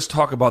 let's just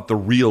talk about the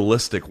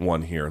realistic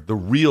one here. The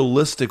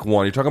realistic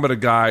one. You're talking about a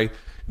guy.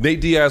 Nate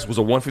Diaz was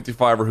a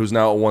 155er who's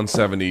now at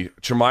 170.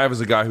 Chimaev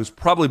is a guy who's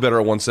probably better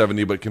at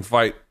 170, but can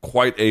fight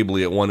quite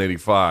ably at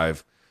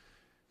 185.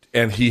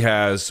 And he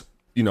has,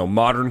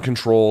 modern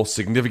control,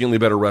 significantly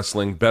better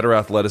wrestling, better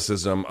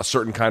athleticism, a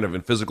certain kind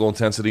of physical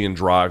intensity and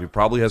drive. He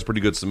probably has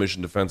pretty good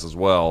submission defense as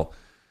well.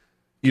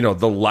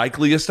 The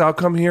likeliest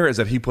outcome here is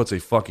that he puts a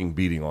fucking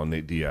beating on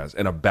Nate Diaz,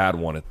 and a bad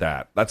one at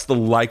that. That's the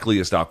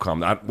likeliest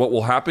outcome. What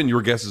will happen,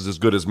 your guess is as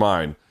good as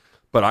mine.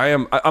 But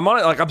I'm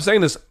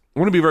saying this, I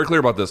want to be very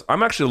clear about this.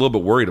 I'm actually a little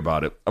bit worried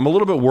about it. I'm a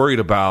little bit worried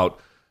about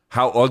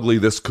how ugly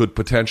this could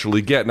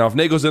potentially get. Now, if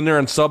Nate goes in there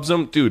and subs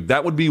him, dude,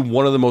 that would be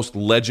one of the most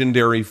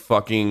legendary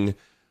fucking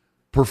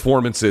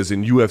performances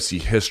in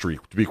UFC history,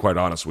 to be quite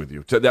honest with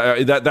you.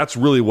 That's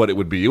really what it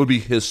would be. It would be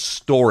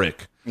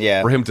historic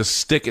for him to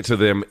stick it to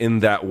them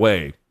in that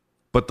way.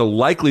 But the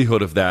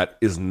likelihood of that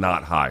is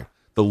not high.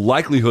 The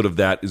likelihood of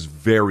that is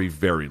very,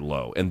 very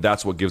low. And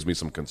that's what gives me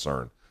some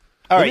concern.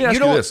 All Let right, me ask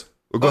you this.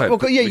 Go ahead.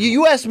 Okay,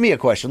 you asked me a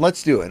question.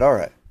 Let's do it. All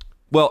right.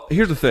 Well,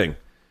 here's the thing.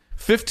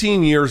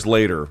 15 years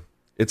later,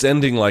 it's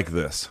ending like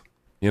this,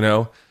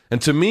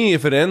 And to me,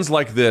 if it ends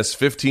like this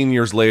 15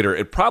 years later,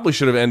 it probably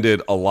should have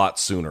ended a lot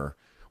sooner,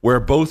 where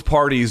both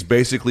parties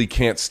basically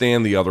can't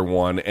stand the other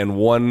one,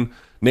 and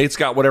Nate's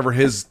got whatever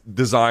his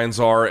designs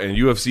are, and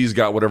UFC's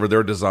got whatever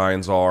their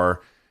designs are,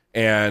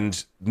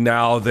 and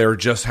now they're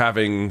just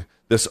having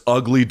this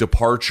ugly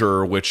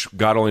departure, which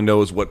God only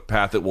knows what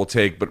path it will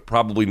take, but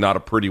probably not a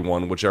pretty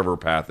one, whichever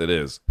path it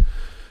is.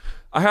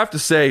 I have to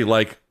say,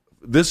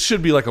 this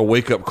should be a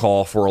wake-up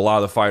call for a lot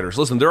of the fighters.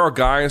 Listen, there are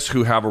guys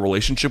who have a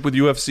relationship with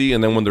UFC,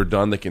 and then when they're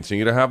done, they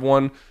continue to have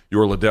one.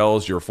 Your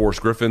Liddells, your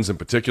Forrest Griffins in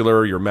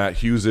particular, your Matt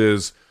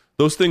Hugheses.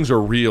 Those things are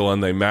real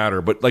and they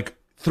matter. But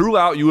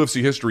throughout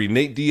UFC history,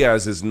 Nate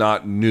Diaz is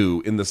not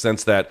new in the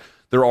sense that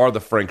there are the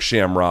Frank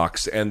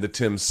Shamrocks and the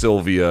Tim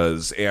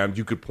Sylvias, and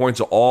you could point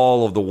to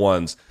all of the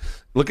ones.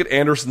 Look at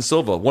Anderson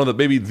Silva, one of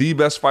maybe the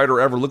best fighter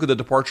ever. Look at the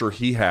departure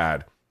he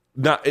had.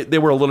 They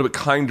were a little bit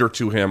kinder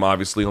to him,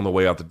 obviously, on the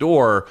way out the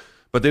door,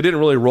 but they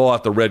didn't really roll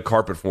out the red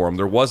carpet for him.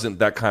 There wasn't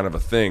that kind of a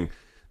thing.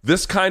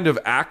 This kind of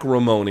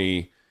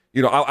acrimony,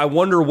 I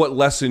wonder what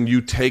lesson you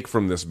take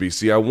from this,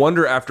 BC. I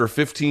wonder, after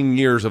 15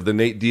 years of the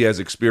Nate Diaz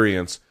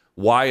experience,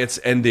 why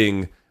it's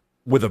ending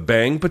with a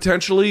bang,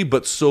 potentially,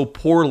 but so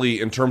poorly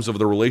in terms of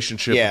the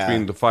relationship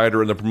between the fighter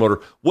and the promoter.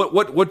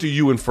 What do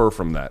you infer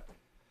from that?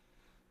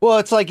 Well,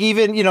 it's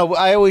even,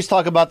 I always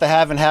talk about the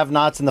have and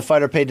have-nots in the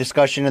fighter pay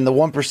discussion, and the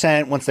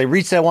 1%, once they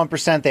reach that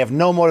 1%, they have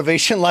no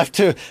motivation left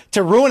to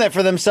ruin it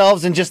for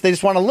themselves, and they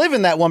just want to live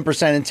in that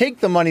 1% and take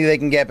the money they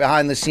can get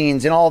behind the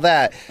scenes and all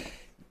that.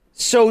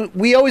 So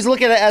we always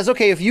look at it as,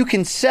 okay, if you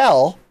can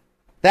sell,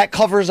 that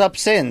covers up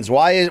sins.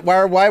 Why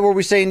were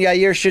we saying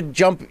Yair should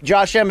jump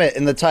Josh Emmett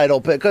in the title?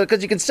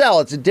 Because you can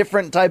sell. It's a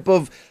different type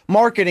of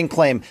marketing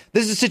claim.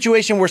 This is a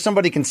situation where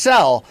somebody can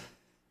sell,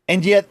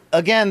 and yet,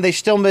 again, they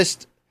still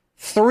missed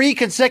 3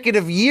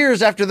 consecutive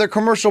years after their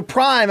commercial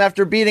prime,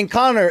 after beating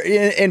Conor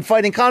and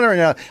fighting Conor in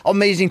an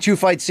amazing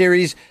 2-fight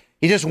series.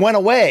 He just went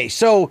away.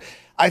 So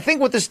I think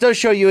what this does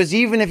show you is,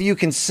 even if you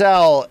can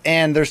sell,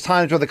 and there's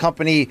times where the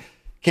company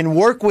can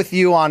work with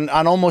you on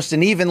almost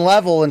an even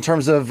level in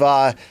terms of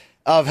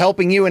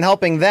helping you and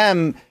helping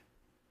them,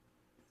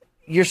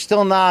 you're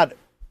still not,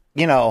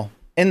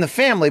 in the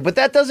family. But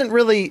that doesn't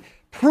really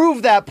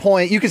prove that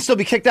point. You can still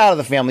be kicked out of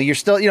the family. You're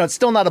still, it's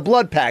still not a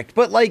blood pact.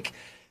 But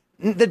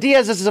the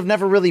Diaz's have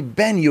never really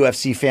been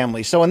UFC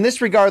family. So in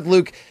this regard,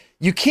 Luke,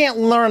 you can't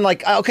learn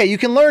you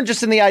can learn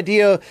just in the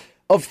idea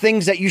of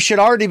things that you should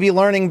already be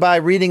learning by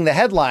reading the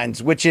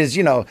headlines, which is,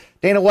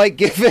 Dana White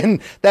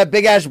giving that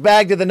big ass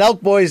bag to the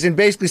Nelk boys and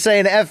basically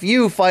saying F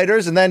you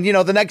fighters. And then,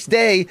 the next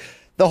day,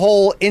 the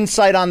whole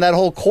insight on that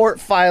whole court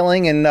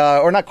filing and,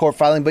 or not court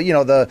filing, but,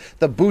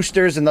 the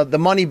boosters and the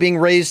money being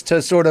raised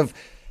to sort of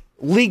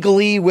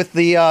legally with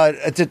the,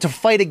 to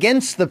fight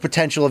against the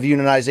potential of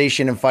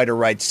unionization and fighter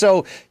rights.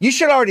 So you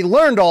should already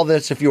learned all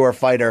this if you were a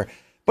fighter.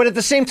 But at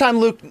the same time,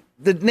 Luke,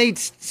 the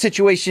Nate's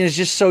situation is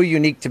just so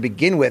unique to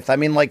begin with. I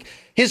mean, like,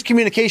 his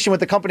communication with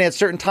the company at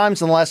certain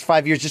times in the last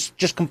 5 years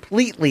just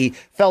completely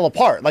fell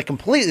apart, like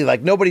completely,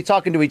 like nobody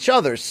talking to each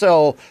other.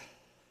 So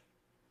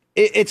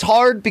it's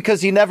hard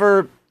because it's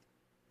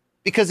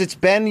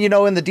been,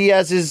 in the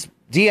Diaz's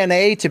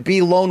DNA to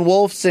be lone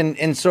wolves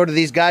and sort of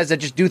these guys that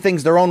just do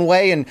things their own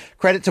way, and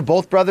credit to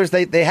both brothers,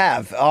 they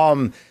have.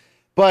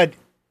 But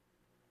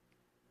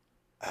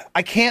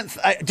I can't,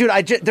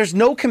 there's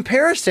no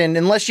comparison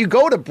unless you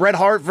go to Bret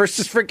Hart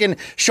versus freaking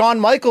Shawn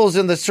Michaels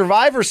in the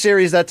Survivor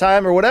Series that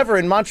time or whatever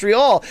in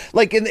Montreal.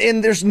 Like,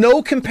 and there's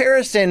no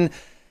comparison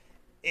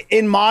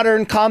in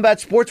modern combat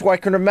sports where I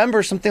can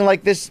remember something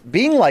like this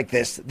being like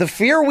this. The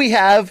fear we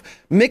have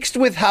mixed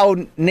with how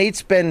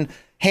Nate's been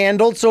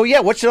handled. So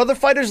yeah, what should other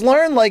fighters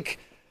learn? Like,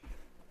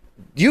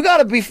 you got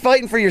to be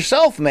fighting for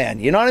yourself,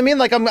 man. You know what I mean?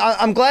 Like,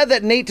 I'm glad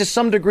that Nate to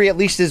some degree at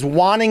least is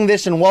wanting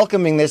this and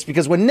welcoming this,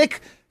 because when Nick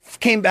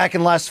came back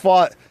and last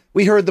fought,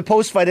 we heard the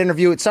post-fight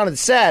interview. It sounded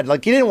sad,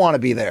 like he didn't want to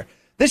be there.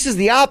 This is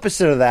the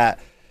opposite of that.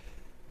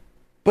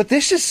 But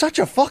this is such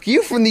a fuck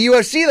you from the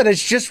UFC that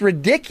it's just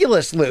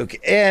ridiculous, Luke.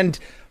 And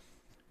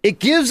it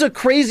gives a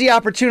crazy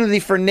opportunity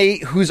for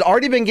Nate, who's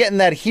already been getting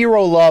that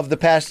hero love the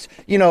past,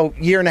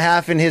 year and a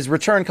half in his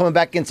return coming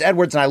back against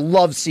Edwards, and I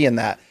love seeing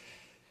that.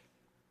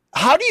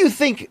 How do you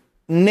think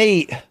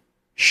Nate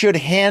should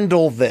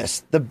handle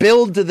this, the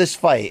build to this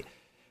fight?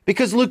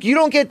 Because, Luke, you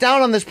don't get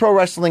down on this pro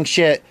wrestling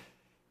shit.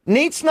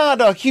 Nate's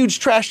not a huge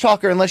trash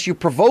talker unless you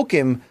provoke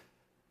him,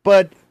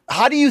 but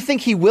how do you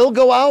think he will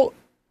go out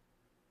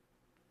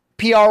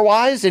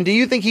PR-wise, and do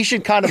you think he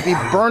should kind of be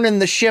burning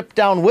the ship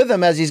down with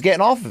him as he's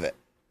getting off of it?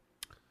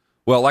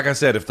 Well, like I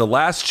said, if the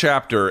last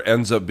chapter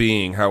ends up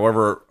being,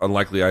 however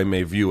unlikely I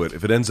may view it,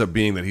 if it ends up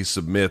being that he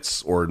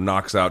submits or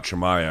knocks out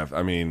Chimaev,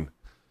 I mean,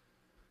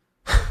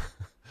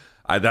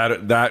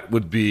 that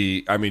would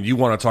be, I mean, you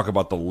want to talk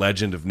about the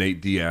legend of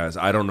Nate Diaz.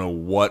 I don't know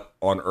what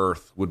on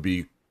earth would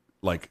be,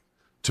 like,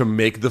 to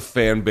make the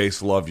fan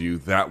base love you.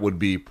 That would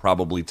be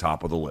probably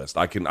top of the list.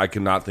 I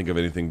cannot think of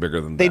anything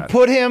bigger than that.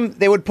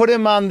 They would put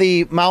him on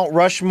the Mount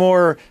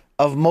Rushmore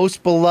of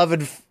most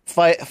beloved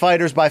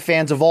fighters by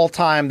fans of all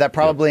time. That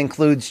probably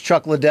includes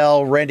Chuck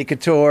Liddell, Randy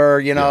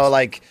Couture,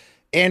 like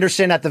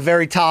Anderson at the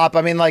very top.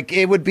 I mean, like,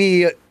 it would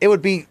be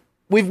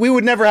we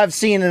would never have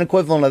seen an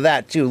equivalent of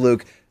that too,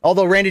 Luke.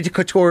 Although Randy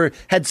Couture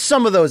had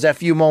some of those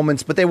FU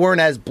moments, but they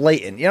weren't as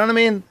blatant. You know what I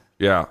mean?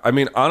 Yeah. I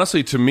mean,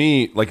 honestly, to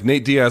me, like,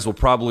 Nate Diaz will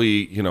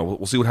probably,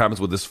 we'll see what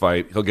happens with this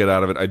fight. He'll get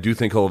out of it. I do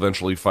think he'll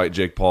eventually fight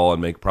Jake Paul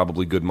and make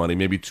probably good money.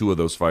 Maybe two of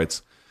those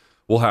fights.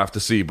 We'll have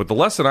to see. But the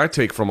lesson I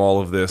take from all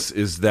of this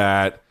is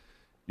that,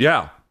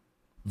 yeah,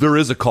 there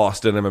is a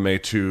cost in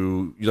MMA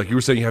to, like you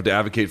were saying, you have to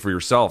advocate for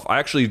yourself.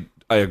 I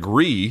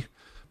agree,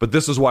 but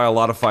this is why a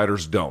lot of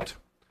fighters don't.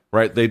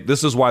 Right?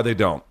 This is why they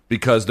don't,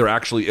 because there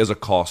actually is a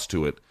cost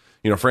to it.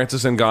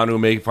 Francis Ngannou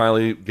may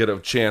finally get a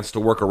chance to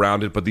work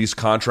around it, but these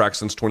contracts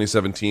since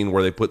 2017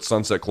 where they put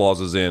sunset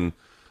clauses in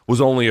was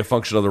only a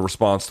function of the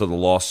response to the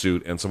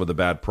lawsuit and some of the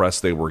bad press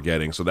they were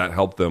getting, so that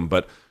helped them.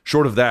 But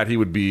short of that, he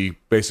would be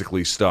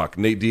basically stuck.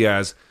 Nate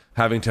Diaz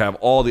having to have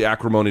all the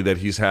acrimony that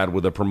he's had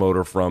with a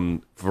promoter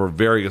for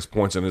various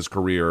points in his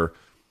career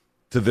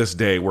to this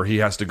day, where he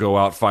has to go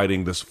out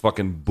fighting this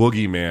fucking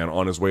boogeyman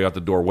on his way out the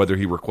door, whether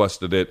he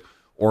requested it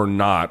or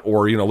not.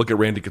 Or, look at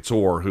Randy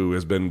Couture, who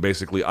has been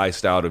basically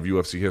iced out of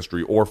UFC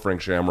history, or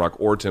Frank Shamrock,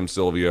 or Tim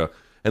Sylvia,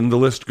 and the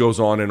list goes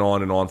on and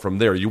on and on from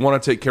there. You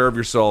want to take care of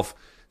yourself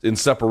in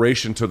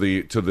separation to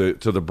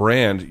the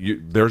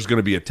brand. There's going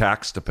to be a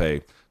tax to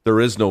pay. There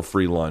is no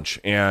free lunch.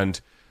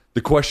 And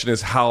the question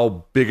is,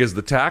 how big is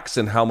the tax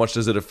and how much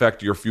does it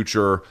affect your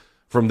future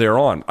from there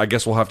on? I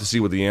guess we'll have to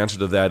see what the answer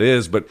to that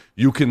is, but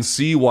you can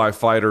see why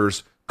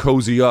fighters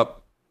cozy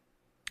up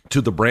to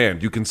the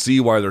brand. You can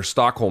see why there's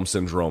Stockholm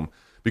Syndrome,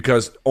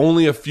 because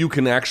only a few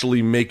can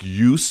actually make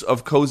use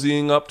of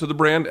cozying up to the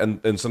brand,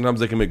 and sometimes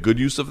they can make good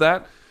use of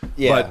that.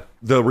 Yeah. But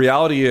the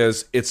reality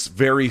is it's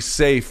very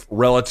safe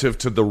relative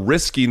to the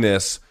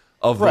riskiness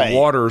of the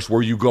waters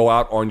where you go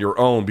out on your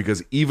own,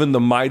 because even the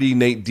mighty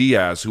Nate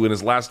Diaz, who in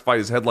his last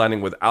fight is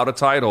headlining without a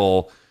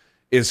title,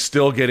 is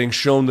still getting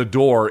shown the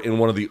door in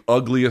one of the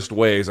ugliest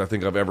ways I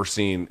think I've ever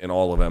seen in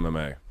all of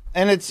MMA.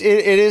 And it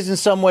is in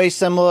some ways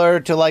similar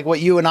to like what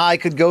you and I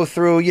could go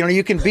through.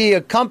 You can be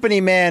a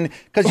company man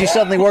because you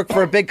suddenly work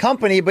for a big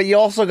company, but you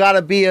also got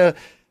to be a,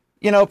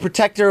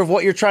 protector of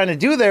what you're trying to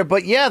do there.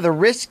 But yeah, the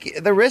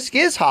risk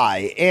is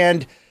high,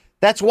 and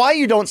that's why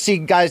you don't see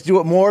guys do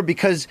it more.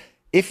 Because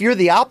if you're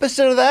the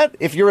opposite of that,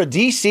 if you're a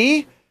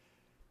DC,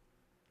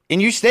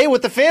 and you stay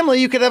with the family,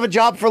 you could have a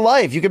job for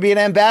life. You could be an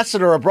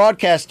ambassador, a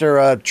broadcaster,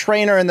 a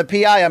trainer in the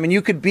PI. I mean,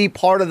 you could be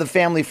part of the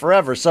family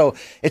forever. So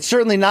it's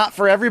certainly not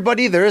for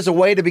everybody. There is a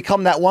way to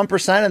become that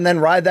 1% and then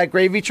ride that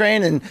gravy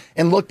train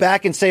and look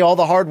back and say all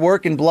the hard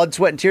work and blood,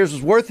 sweat, and tears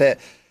was worth it.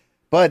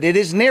 But it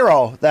is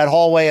narrow, that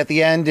hallway at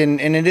the end, and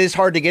it is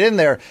hard to get in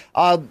there.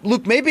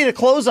 Luke, maybe to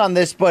close on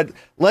this, but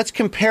let's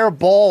compare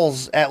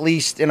balls, at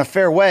least in a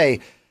fair way.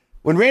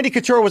 When Randy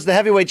Couture was the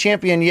heavyweight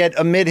champion, yet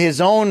amid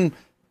his own,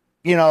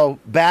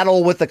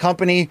 battle with the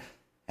company,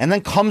 and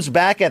then comes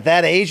back at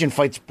that age and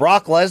fights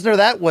Brock Lesnar,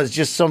 that was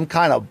just some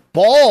kind of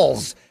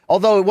balls.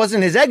 Although it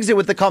wasn't his exit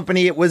with the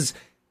company,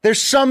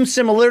 there's some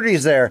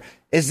similarities there.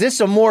 Is this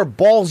a more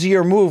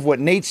ballsier move, what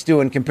Nate's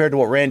doing, compared to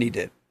what Randy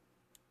did?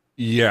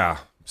 Yeah.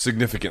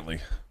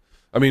 Significantly.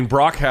 I mean,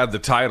 Brock had the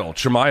title.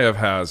 Chimaev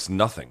has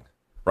nothing,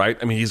 right?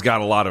 I mean, he's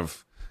got a lot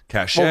of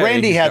cachet. Well,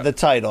 Randy had the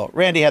title.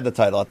 Randy had the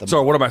title at the moment.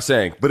 Sorry, what am I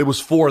saying? But it was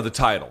for the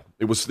title.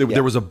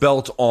 There was a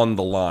belt on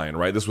the line,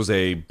 right? This was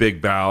a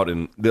big bout,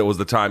 and that was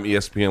the time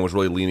ESPN was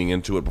really leaning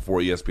into it before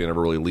ESPN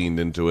ever really leaned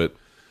into it.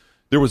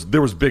 There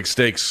was big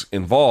stakes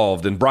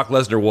involved, and Brock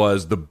Lesnar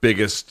was the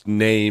biggest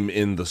name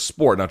in the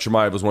sport. Now,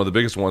 Chimaev was one of the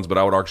biggest ones, but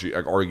I would actually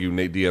argue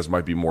Nate Diaz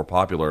might be more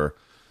popular.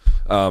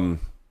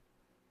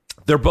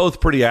 They're both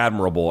pretty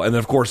admirable. And then,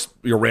 of course,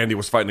 Randy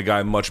was fighting a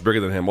guy much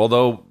bigger than him.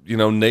 Although,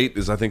 Nate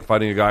is, I think,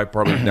 fighting a guy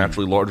probably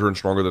naturally larger and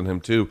stronger than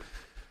him, too.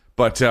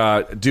 But,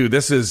 dude,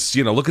 this is,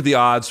 look at the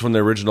odds from the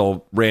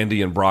original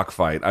Randy and Brock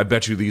fight. I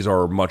bet you these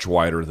are much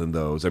wider than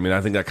those. I mean,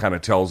 I think that kind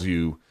of tells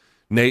you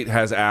Nate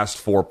has asked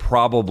for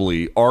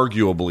probably,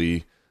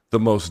 arguably, the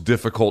most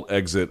difficult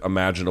exit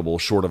imaginable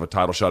short of a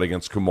title shot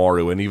against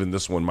Kamaru. And even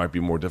this one might be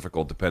more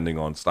difficult depending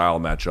on style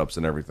matchups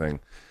and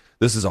everything.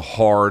 This is a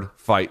hard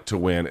fight to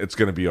win. It's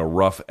going to be a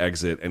rough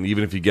exit. And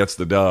even if he gets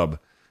the dub,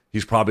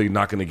 he's probably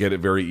not going to get it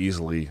very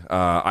easily.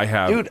 I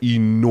have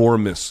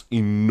enormous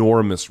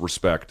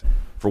respect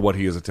for what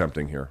he is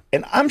attempting here.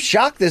 And I'm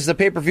shocked this is a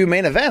pay-per-view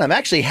main event. I'm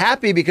actually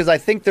happy because I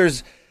think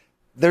there's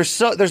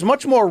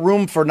much more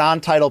room for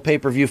non-title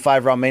pay-per-view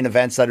 5-round main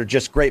events that are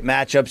just great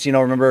matchups.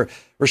 Remember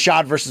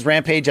Rashad versus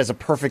Rampage as a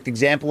perfect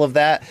example of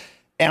that.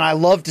 And I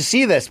love to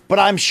see this, but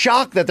I'm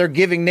shocked that they're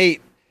giving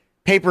Nate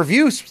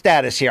pay-per-view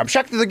status here. I'm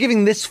shocked that they're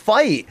giving this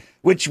fight,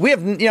 which we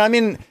have,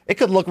 it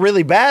could look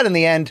really bad in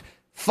the end,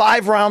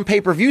 5-round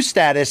pay-per-view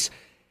status.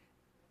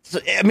 So,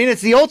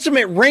 it's the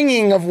ultimate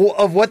ringing of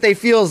what they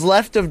feel is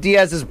left of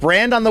Diaz's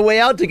brand on the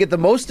way out to get the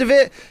most of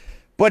it.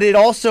 But it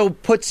also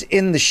puts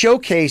in the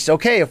showcase,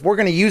 okay, if we're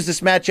going to use this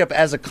matchup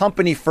as a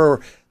company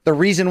for the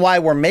reason why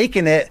we're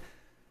making it,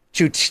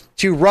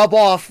 to rub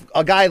off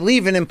a guy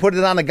leaving and put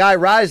it on a guy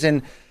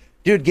rising.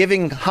 Dude,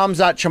 giving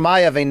Khamzat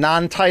Chimaev a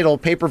non-title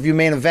pay-per-view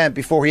main event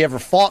before he ever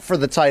fought for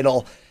the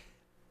title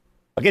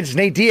against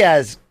Nate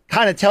Diaz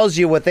kind of tells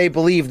you what they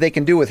believe they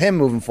can do with him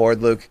moving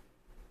forward, Luke.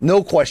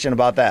 No question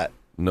about that.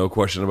 No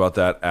question about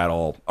that at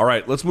all. All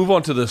right, let's move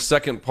on to the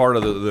second part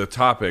of the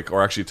topic,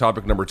 or actually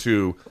topic number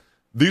 2.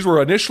 These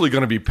were initially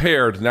going to be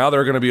paired. Now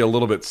they're going to be a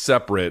little bit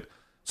separate.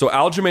 So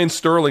Aljamain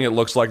Sterling, it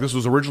looks like, this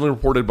was originally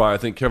reported by, I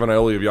think, Kevin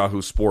Iole of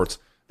Yahoo Sports.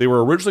 They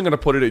were originally going to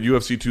put it at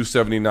UFC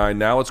 279.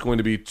 Now it's going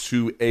to be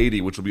 280,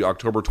 which will be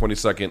October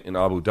 22nd in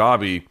Abu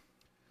Dhabi.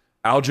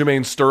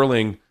 Aljamain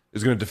Sterling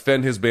is going to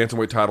defend his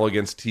bantamweight title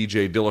against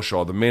TJ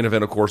Dillashaw. The main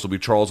event, of course, will be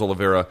Charles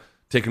Oliveira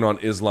taking on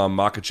Islam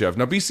Makhachev.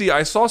 Now, BC,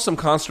 I saw some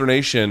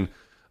consternation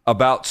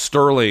about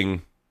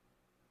Sterling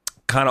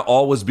kind of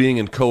always being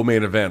in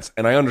co-main events,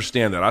 and I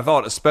understand that. I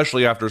thought,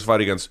 especially after his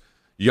fight against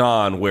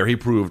Jan, where he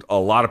proved a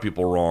lot of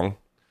people wrong,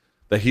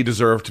 that he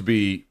deserved to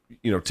be,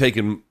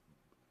 taken,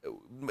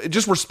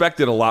 just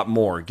respected a lot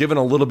more, given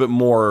a little bit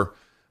more,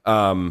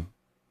 not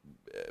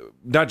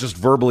just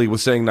verbally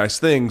with saying nice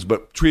things,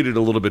 but treated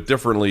a little bit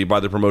differently by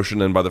the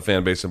promotion and by the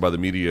fan base and by the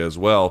media as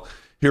well.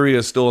 Here he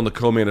is still in the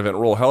co-main event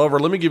role. However,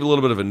 let me give you a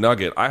little bit of a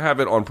nugget. I have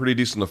it on pretty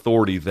decent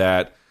authority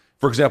that,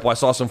 for example, I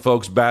saw some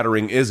folks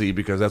battering Izzy,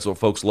 because that's what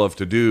folks love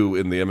to do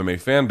in the MMA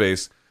fan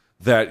base,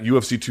 that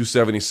UFC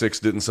 276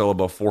 didn't sell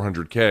above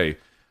 400K.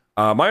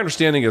 My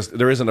understanding is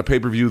there isn't a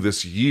pay-per-view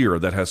this year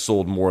that has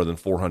sold more than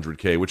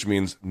 400K, which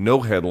means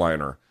no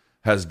headliner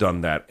has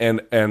done that.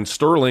 And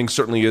Sterling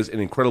certainly is an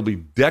incredibly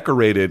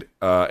decorated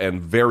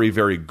and very,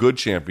 very good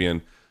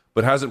champion,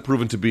 but hasn't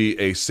proven to be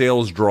a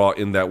sales draw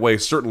in that way.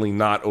 Certainly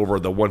not over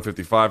the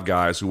 155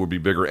 guys who would be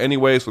bigger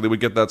anyway, so they would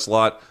get that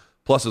slot.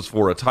 Plus it's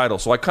for a title.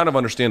 So I kind of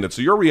understand it.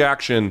 So your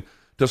reaction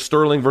to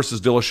Sterling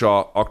versus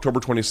Dillashaw, October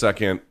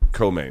 22nd,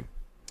 co-main.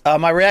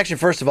 My reaction,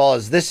 first of all,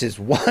 is this is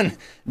one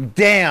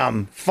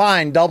damn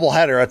fine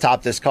doubleheader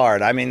atop this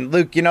card. I mean,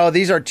 Luke,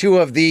 these are two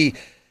of the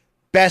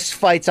best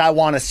fights I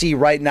want to see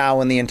right now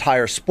in the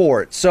entire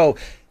sport. So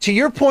to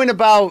your point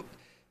about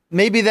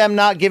maybe them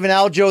not giving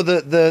Aljo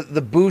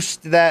the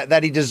boost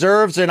that he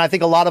deserves, and I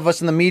think a lot of us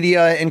in the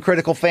media and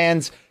critical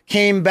fans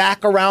came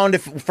back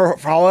around for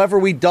however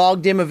we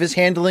dogged him of his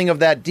handling of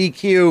that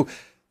DQ,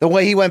 the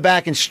way he went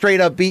back and straight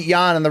up beat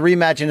Jan in the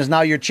rematch and is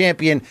now your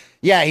champion.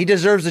 Yeah, he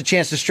deserves a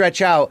chance to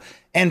stretch out.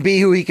 and be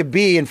who he could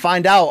be and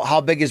find out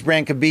how big his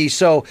brand could be.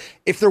 So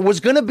if there was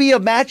going to be a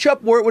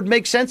matchup where it would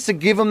make sense to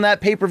give him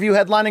that pay-per-view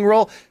headlining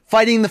role,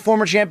 fighting the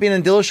former champion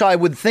in Dillashaw, I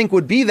would think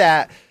would be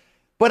that.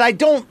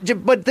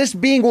 But this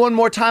being one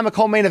more time a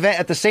co-main event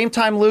at the same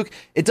time, Luke,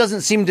 it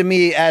doesn't seem to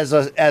me as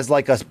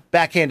like a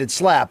backhanded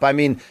slap. I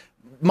mean,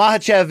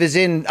 Makhachev is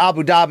in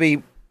Abu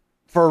Dhabi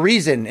for a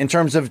reason in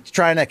terms of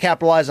trying to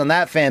capitalize on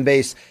that fan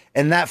base,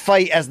 and that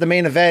fight as the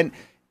main event,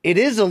 it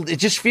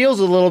just feels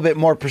a little bit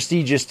more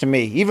prestigious to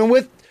me. Even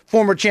with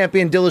former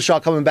champion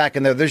Dillashaw coming back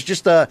in there,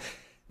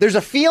 there's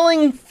a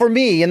feeling for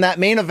me in that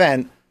main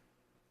event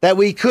that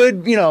we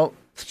could,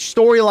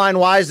 storyline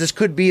wise, this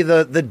could be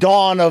the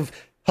dawn of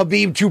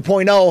Khabib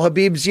 2.0,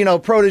 Khabib's,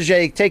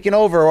 protege taking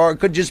over, or it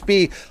could just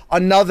be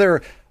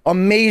another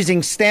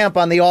amazing stamp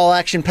on the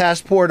all-action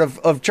passport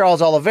of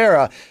Charles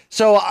Oliveira.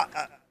 So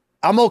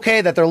I'm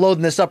okay that they're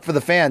loading this up for the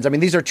fans. I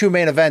mean, these are two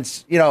main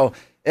events,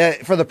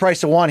 for the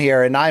price of one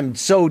here, and I'm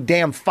so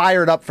damn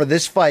fired up for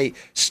this fight,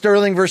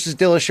 Sterling versus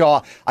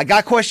Dillashaw. I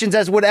got questions,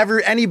 as would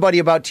anybody,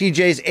 about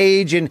TJ's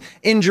age and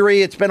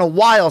injury. It's been a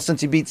while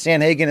since he beat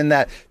Sandhagen in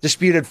that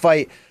disputed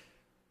fight.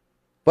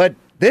 But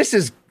this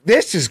is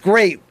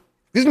great.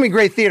 This is going to be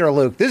great theater,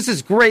 Luke. This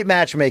is great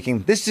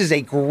matchmaking. This is a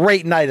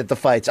great night at the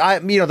fights.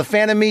 The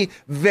fan of me,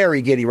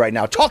 very giddy right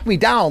now. Talk me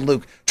down,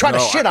 Luke. Try to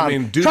shit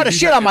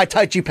on my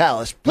Taichi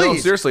Palace, please. No,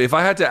 seriously, if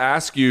I had to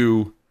ask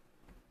you,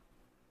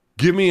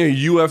 give me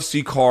a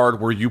UFC card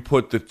where you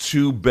put the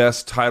two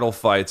best title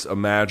fights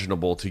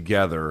imaginable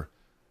together,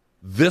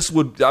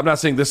 I'm not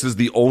saying this is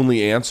the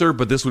only answer,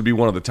 but this would be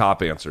one of the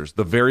top answers.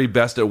 The very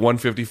best at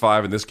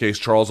 155, in this case,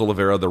 Charles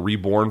Oliveira, the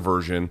reborn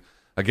version,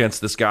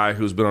 against this guy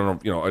who's been on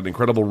an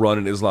incredible run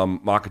in Islam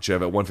Makhachev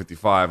at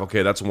 155.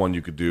 Okay, that's one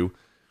you could do.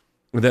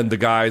 And then the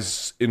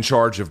guys in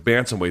charge of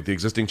bantamweight, the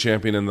existing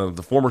champion and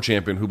the former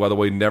champion, who, by the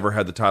way, never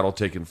had the title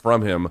taken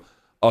from him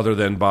other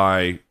than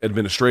by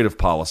administrative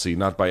policy,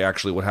 not by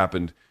actually what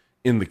happened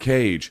in the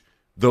cage.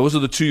 Those are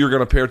the two you're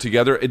going to pair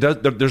together.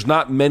 There's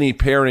not many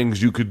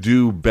pairings you could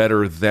do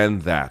better than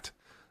that.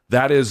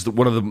 That is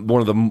one of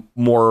the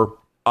more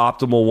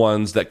optimal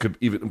ones that could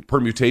even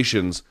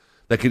permutations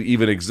that could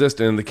even exist.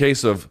 And in the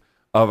case of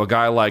a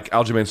guy like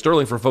Aljamain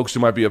Sterling, for folks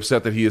who might be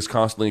upset that he is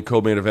constantly in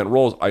co-main event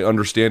roles, I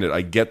understand it.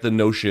 I get the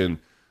notion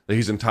that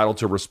he's entitled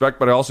to respect,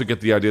 but I also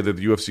get the idea that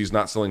the UFC is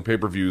not selling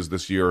pay-per-views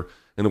this year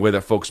in the way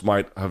that folks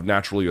might have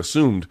naturally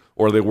assumed,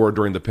 or they were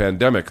during the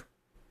pandemic,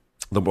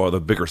 the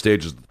bigger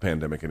stages of the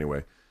pandemic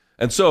anyway.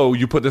 And so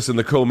you put this in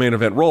the co-main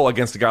event role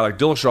against a guy like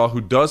Dillashaw,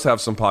 who does have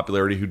some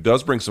popularity, who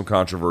does bring some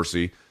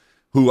controversy,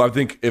 who I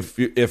think if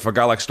a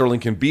guy like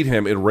Sterling can beat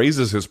him, it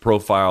raises his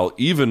profile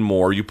even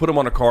more. You put him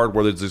on a card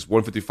where there's this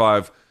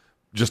 155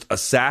 just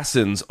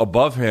assassins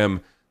above him.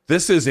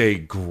 This is a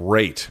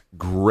great,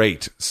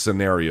 great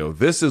scenario.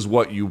 This is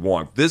what you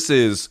want. This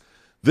is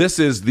the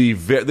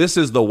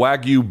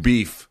Wagyu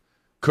beef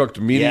cooked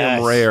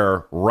medium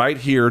rare right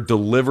here,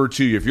 delivered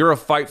to you. If you're a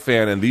fight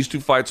fan and these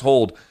two fights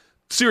hold,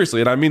 seriously,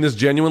 and I mean this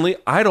genuinely,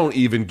 I don't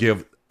even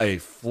give a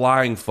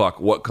flying fuck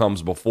what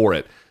comes before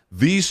it.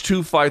 These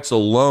two fights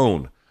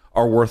alone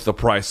are worth the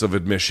price of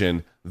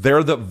admission.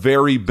 They're the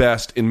very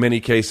best in many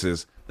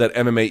cases that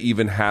MMA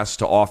even has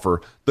to offer.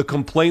 The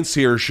complaints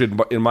here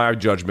should, in my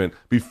judgment,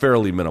 be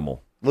fairly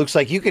minimal. Looks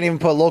like you can even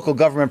put local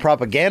government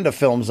propaganda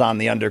films on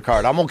the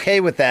undercard. I'm okay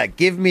with that.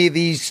 Give me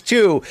these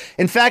two.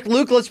 In fact,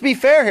 Luke, let's be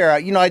fair here.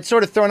 I'd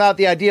sort of thrown out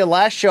the idea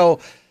last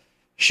show.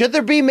 Should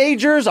there be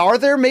majors? Are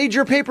there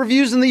major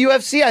pay-per-views in the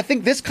UFC? I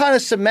think this kind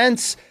of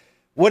cements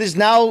what is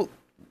now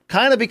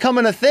kind of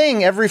becoming a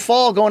thing every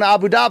fall going to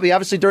Abu Dhabi.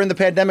 Obviously, during the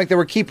pandemic, there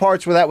were key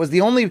parts where that was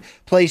the only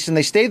place, and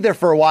they stayed there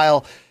for a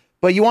while.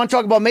 But you want to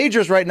talk about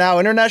majors right now.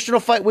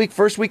 International Fight Week,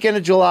 first weekend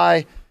of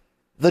July.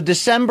 The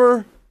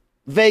December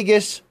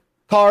Vegas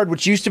card,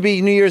 which used to be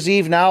New Year's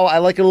Eve. Now I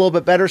like it a little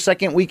bit better.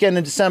 Second weekend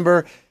in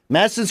December.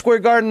 Madison Square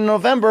Garden in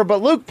November.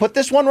 But Luke, put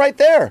this one right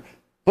there.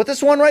 Put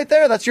this one right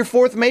there. That's your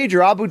fourth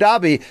major, Abu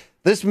Dhabi.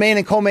 This main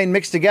and co-main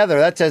mixed together.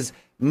 That's as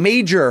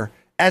major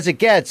as it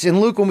gets. And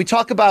Luke, when we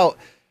talk about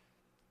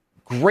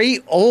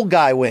great old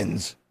guy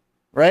wins,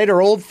 right?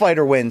 Or old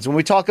fighter wins. When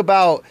we talk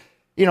about,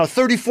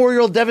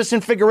 34-year-old Davison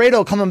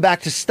Figueiredo coming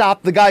back to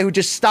stop the guy who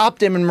just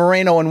stopped him in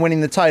Moreno and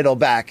winning the title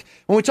back.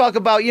 When we talk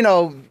about,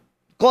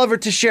 Glover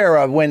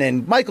Teixeira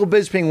winning, Michael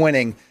Bisping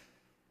winning.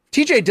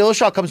 TJ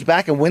Dillashaw comes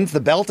back and wins the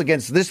belt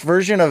against this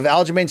version of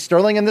Aljamain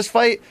Sterling in this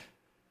fight.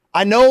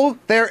 I know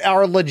there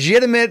are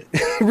legitimate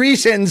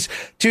reasons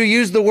to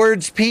use the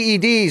words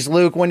PEDs,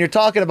 Luke, when you're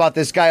talking about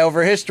this guy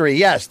over history.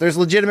 Yes, there's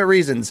legitimate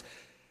reasons.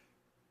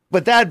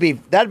 But that'd be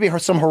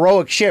some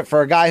heroic shit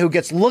for a guy who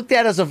gets looked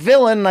at as a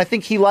villain, and I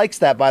think he likes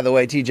that, by the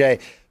way,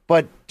 TJ.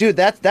 But, dude,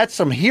 that's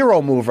some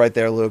hero move right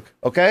there, Luke,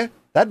 okay?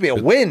 That'd be a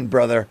win,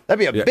 brother.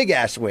 That'd be a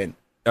big-ass win.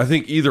 I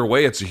think either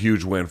way it's a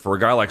huge win. For a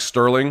guy like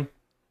Sterling,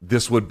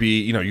 this would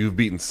be, you've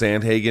beaten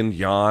Sandhagen,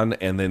 Jan,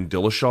 and then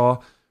Dillashaw.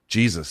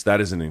 Jesus,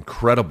 that is an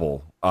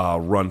incredible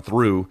run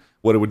through,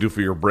 what it would do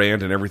for your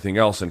brand and everything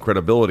else and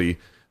credibility.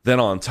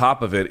 Then on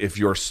top of it, if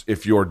you're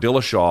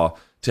Dillashaw,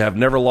 to have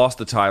never lost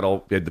the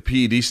title, you had the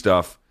PED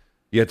stuff,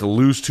 You have to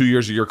lose 2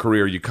 years of your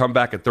career. You come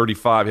back at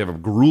 35, you have a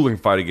grueling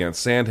fight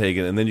against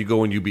Sandhagen, and then you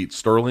go and you beat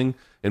Sterling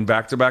in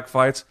back-to-back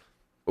fights.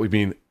 We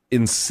mean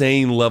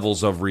insane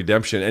levels of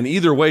redemption. And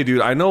either way, dude,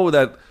 I know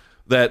that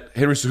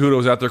Henry Cejudo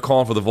is out there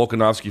calling for the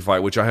Volkanovski fight,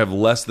 which I have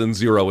less than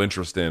zero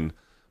interest in.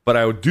 But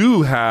I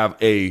do have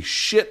a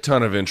shit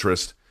ton of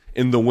interest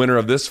in the winner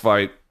of this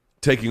fight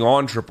taking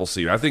on Triple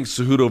C. I think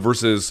Cejudo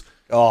versus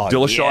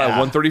Dillashaw at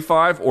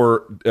 135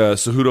 or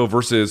Cejudo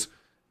versus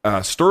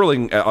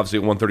Sterling, obviously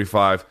at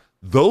 135.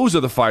 Those are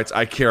the fights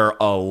I care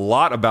a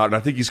lot about, and I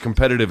think he's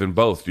competitive in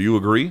both. Do you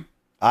agree?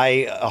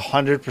 I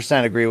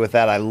 100% agree with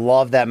that. I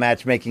love that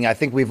matchmaking. I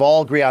think we've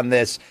all agree on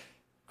this.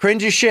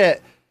 Cringe as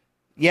shit.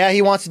 Yeah,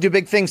 he wants to do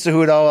big things,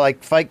 Cejudo,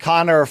 like fight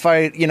Conor or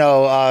fight,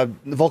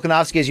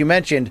 Volkanovski, as you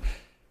mentioned.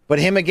 But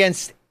him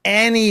against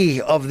any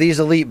of these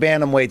elite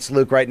bantamweights,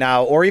 Luke, right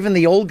now, or even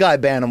the old guy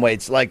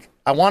bantamweights, like,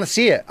 I want to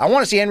see it. I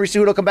want to see Henry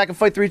Cejudo come back and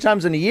fight 3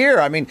 times in a year.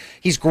 I mean,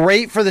 he's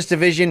great for this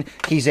division.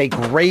 He's a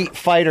great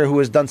fighter who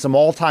has done some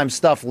all-time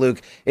stuff,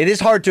 Luke. It is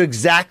hard to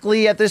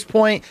exactly at this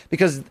point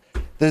because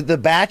the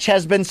batch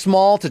has been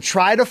small to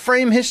try to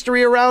frame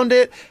history around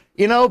it,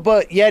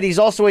 but yet he's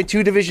also a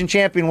 2-division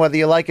champion, whether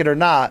you like it or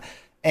not.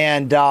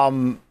 And,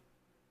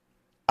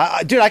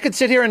 dude, I could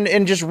sit here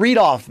and just read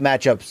off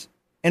matchups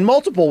in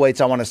multiple weights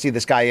I want to see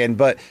this guy in,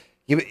 but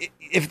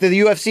if the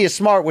UFC is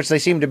smart, which they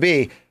seem to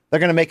be, they're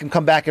going to make him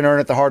come back and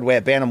earn it the hard way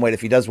at bantamweight if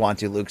he does want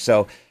to, Luke.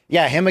 So,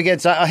 yeah, him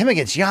against Jan.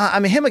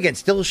 Him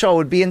against Dillashaw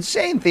would be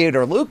insane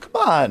theater, Luke.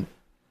 Come on.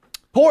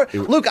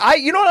 Luke,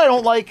 you know what I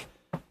don't like?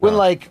 When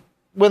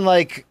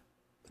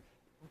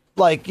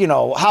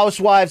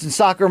housewives and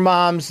soccer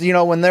moms,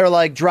 when they're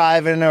like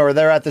driving or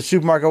they're at the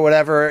supermarket or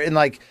whatever, and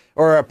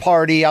or a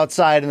party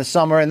outside in the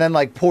summer, and then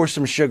Pour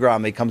Some Sugar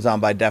on Me comes on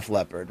by Def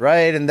Leppard,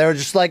 right? And they're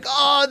just like,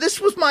 oh, this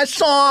was my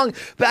song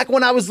back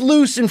when I was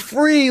loose and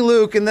free,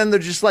 Luke. And then they're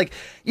just like,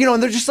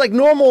 and they're just like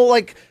normal,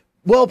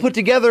 well put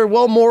together,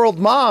 well-moraled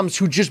moms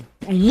who just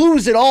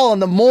lose it all in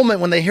the moment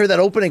when they hear that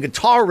opening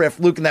guitar riff,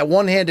 Luke, and that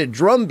one-handed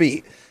drum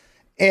beat.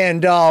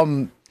 And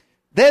then,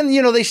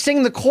 they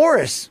sing the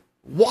chorus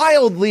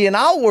wildly and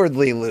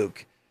outwardly,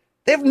 Luke.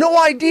 They have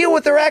no idea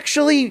what they're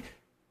actually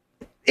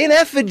in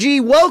effigy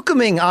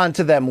welcoming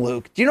onto them,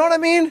 Luke. Do you know what I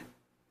mean?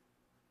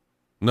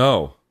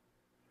 No.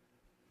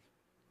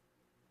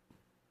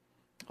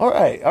 All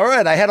right.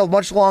 I had a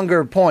much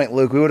longer point,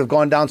 Luke. We would have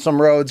gone down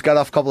some roads, got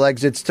off a couple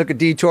exits, took a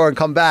detour, and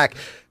come back.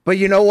 But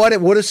you know what?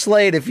 It would have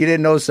slayed if you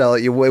didn't no-sell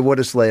it. It would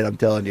have slayed. I'm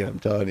telling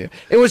you.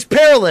 It was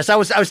perilous. I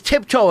was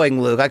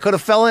tiptoeing, Luke. I could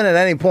have fell in at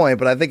any point,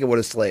 but I think it would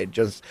have slayed.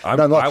 You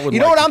know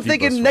what I'm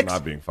thinking next?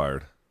 Not being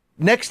fired.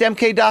 Next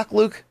MK doc,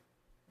 Luke.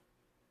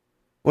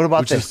 What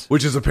about this?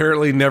 Which is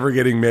apparently never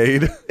getting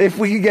made. If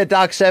we can get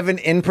Doc 7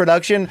 in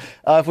production,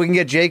 if we can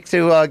get Jake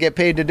to get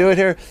paid to do it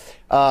here.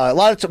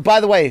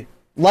 By the way,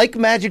 like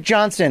Magic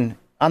Johnson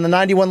on the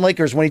 91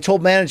 Lakers when he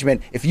told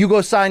management, if you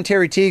go sign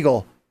Terry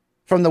Teagle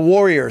from the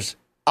Warriors,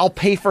 I'll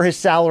pay for his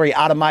salary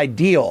out of my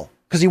deal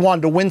because he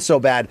wanted to win so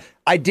bad.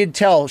 I did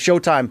tell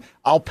Showtime,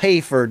 I'll pay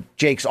for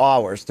Jake's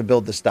hours to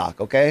build the stock,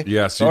 okay?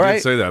 Yes, you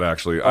did say that,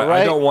 actually.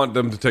 I don't want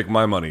them to take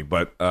my money,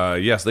 but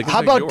yes, they can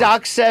How take about yours.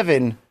 Doc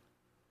 7?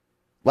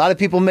 A lot of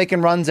people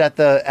making runs at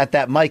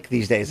that mic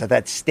these days, at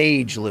that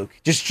stage, Luke.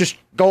 Just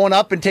going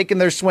up and taking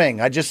their swing.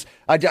 I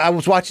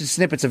was watching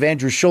snippets of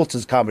Andrew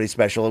Schultz's comedy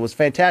special. It was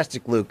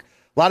fantastic, Luke.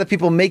 A lot of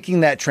people making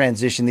that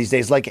transition these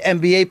days, like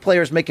NBA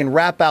players making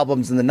rap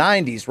albums in the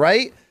 90s,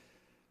 right?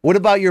 What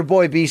about your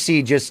boy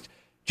BC just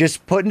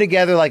putting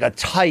together like a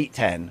tight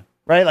 10,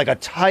 right? Like a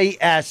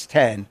tight-ass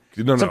 10.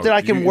 Something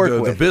I can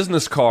work with. The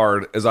business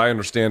card, as I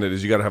understand it,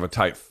 is you got to have a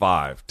tight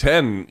 5.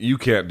 10, you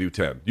can't do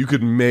 10. You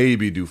could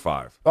maybe do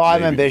 5. Oh,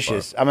 I'm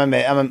ambitious.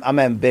 I'm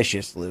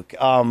ambitious, Luke.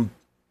 And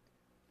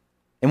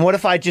what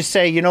if I just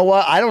say, you know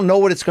what? I don't know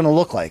what it's going to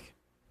look like.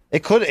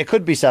 It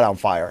could be set on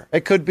fire.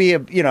 It could be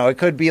it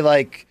could be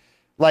like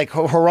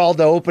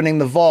Geraldo opening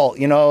the vault,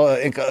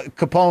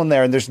 Capone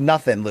there, and there's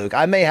nothing, Luke.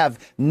 I may have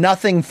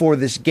nothing for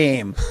this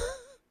game,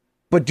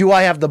 but do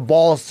I have the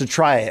balls to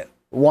try it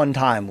one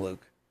time,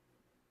 Luke?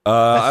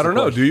 I don't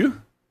know. Do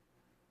you?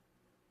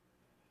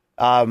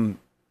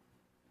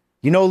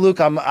 Luke,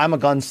 I'm a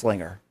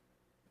gunslinger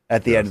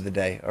at the end of the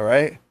day. All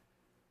right.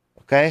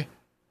 Okay.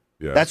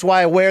 Yeah. That's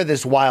why I wear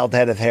this wild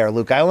head of hair,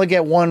 Luke. I only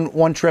get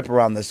one trip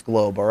around this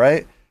globe. All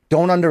right.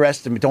 Don't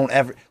underestimate. Don't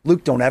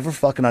ever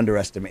fucking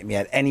underestimate me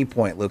at any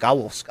point, Luke. I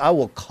will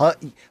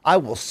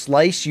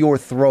slice your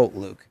throat,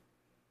 Luke.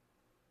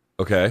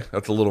 Okay.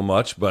 That's a little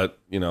much, but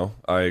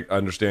I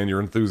understand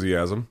your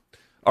enthusiasm.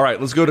 All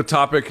right, let's go to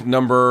topic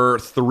number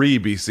 3,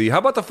 BC. How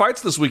about the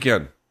fights this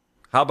weekend?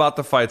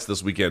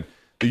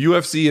 The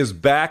UFC is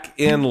back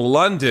in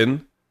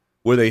London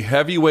with a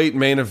heavyweight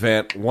main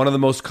event, one of the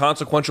most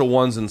consequential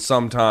ones in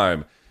some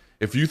time.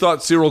 If you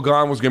thought Cyril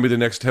Gane was going to be the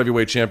next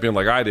heavyweight champion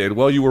like I did,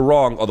 well, you were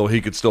wrong, although he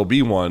could still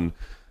be one.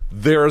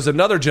 There's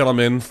another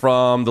gentleman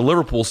from the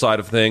Liverpool side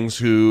of things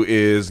who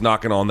is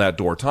knocking on that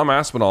door. Tom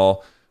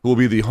Aspinall, who will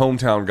be the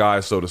hometown guy,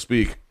 so to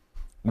speak,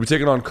 will be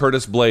taking on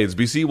Curtis Blades.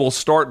 BC, we'll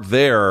start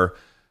there.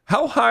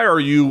 how high are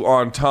you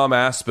on Tom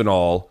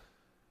Aspinall?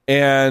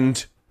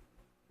 And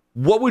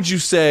what would you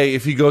say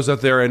if he goes out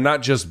there and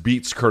not just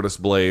beats Curtis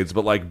Blades,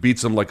 but like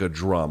beats him like a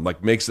drum,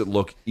 like makes it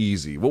look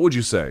easy? What would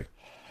you say?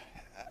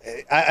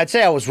 I'd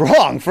say I was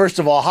wrong. First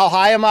of all, how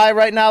high am I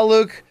right now,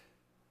 Luke?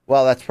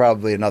 Well, that's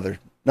probably another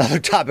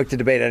topic to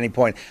debate at any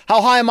point.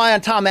 How high am I on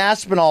Tom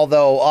Aspinall,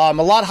 though? A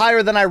lot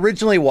higher than I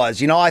originally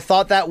was. You know, I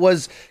thought that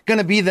was going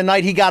to be the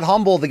night he got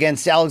humbled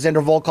against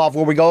Alexander Volkov,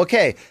 where we go,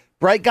 okay,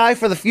 bright guy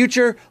for the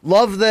future.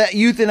 Love the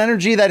youth and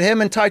energy that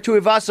him and Tai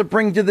Tuivasa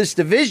bring to this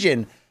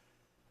division.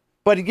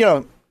 But, you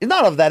know, he's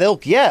not of that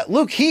ilk yet.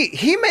 Luke,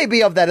 he may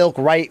be of that ilk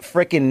right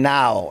frickin'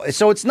 now.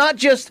 So it's not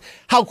just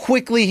how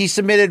quickly he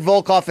submitted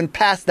Volkov and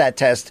passed that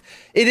test.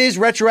 It is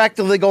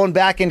retroactively going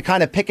back and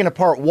kind of picking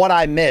apart what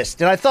I missed.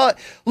 And I thought,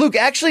 Luke,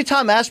 actually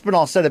Tom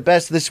Aspinall said it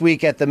best this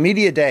week at the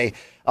media day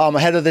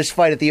ahead of this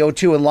fight at the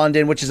O2 in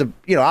London, which is a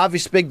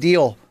obvious big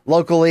deal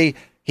locally.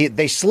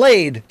 They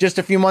slayed just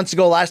a few months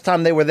ago, last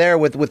time they were there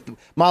with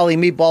Molly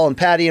Meatball and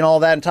Patty and all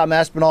that and Tom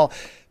Aspinall.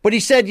 But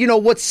he said,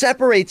 what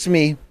separates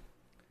me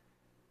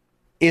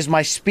is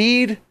my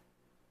speed,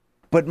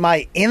 but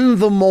my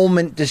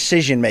in-the-moment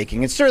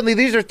decision-making. And certainly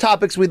these are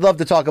topics we'd love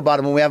to talk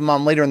about when we have them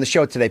on later in the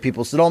show today,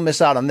 people, so don't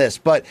miss out on this.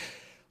 But,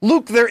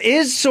 Luke, there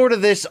is sort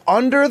of this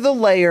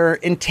under-the-layer,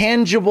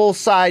 intangible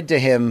side to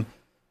him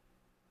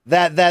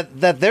that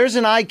there's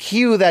an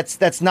IQ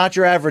that's not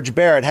your average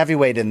bear at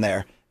heavyweight in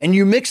there. And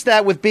you mix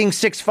that with being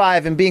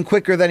 6'5" and being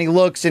quicker than he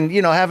looks and,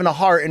 having a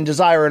heart and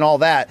desire and all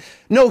that.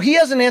 No, he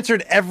hasn't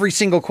answered every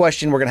single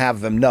question we're going to have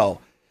of him, no.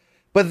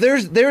 But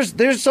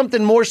there's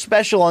something more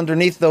special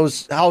underneath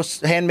those house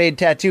handmade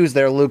tattoos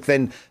there, Luke,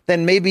 than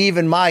maybe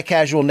even my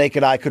casual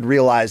naked eye could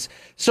realize.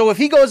 So if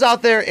he goes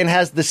out there and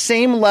has the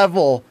same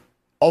level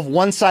of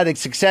one-sided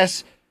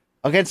success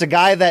against a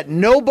guy that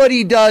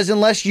nobody does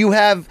unless you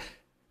have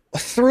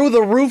through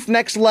the roof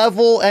next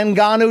level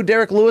Ngannou,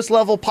 Derek Lewis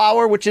level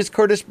power, which is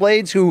Curtis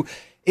Blades, who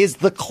is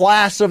the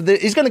class of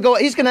he's going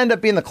to end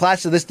up being the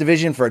class of this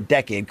division for a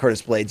decade,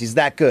 Curtis Blades. He's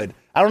that good.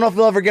 I don't know if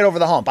he'll ever get over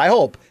the hump. I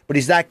hope, but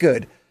he's that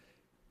good.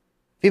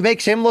 If he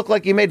makes him look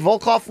like he made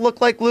Volkov look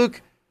like,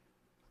 Luke,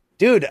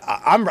 dude,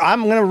 I'm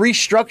going to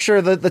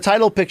restructure the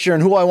title picture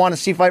and who I want to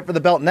see fight for the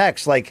belt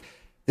next. Like,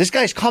 this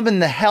guy's coming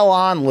the hell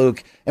on,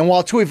 Luke. And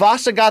while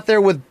Tuivasa got there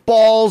with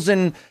balls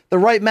and the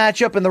right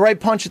matchup and the right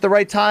punch at the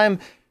right time,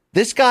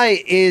 this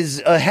guy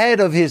is ahead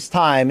of his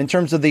time in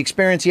terms of the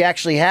experience he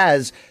actually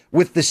has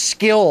with the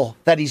skill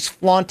that he's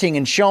flaunting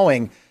and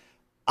showing.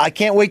 I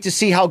can't wait to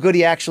see how good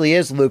he actually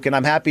is, Luke. And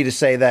I'm happy to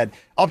say that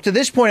up to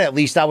this point, at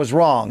least, I was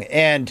wrong.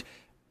 And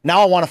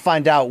now I want to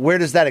find out, where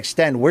does that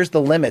extend? Where's the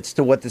limits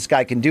to what this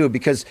guy can do?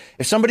 Because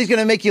if somebody's going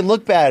to make you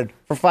look bad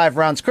for 5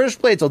 rounds, Curtis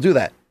Blades will do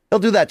that. He'll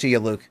do that to you,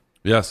 Luke.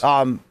 Yes.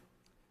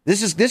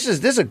 This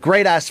is a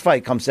great ass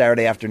fight come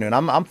Saturday afternoon.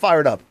 I'm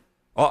fired up.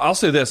 I'll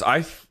say this: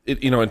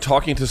 in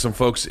talking to some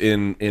folks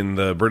in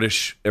the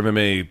British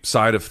MMA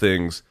side of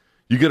things,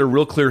 you get a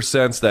real clear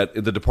sense that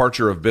the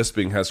departure of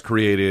Bisping has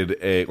created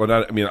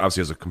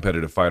obviously as a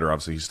competitive fighter,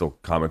 obviously he's still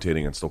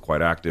commentating and still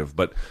quite active,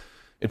 but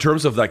in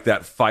terms of like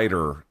that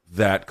fighter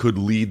that could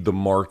lead the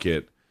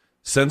market,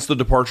 since the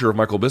departure of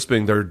Michael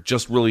Bisping, there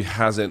just really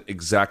hasn't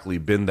exactly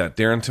been that.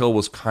 Darren Till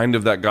was kind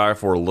of that guy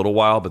for a little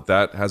while, but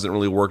that hasn't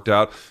really worked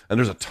out. And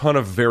there's a ton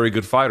of very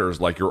good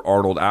fighters, like your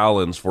Arnold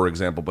Allens, for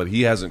example, but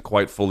he hasn't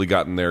quite fully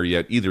gotten there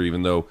yet either,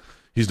 even though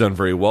he's done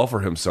very well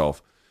for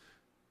himself.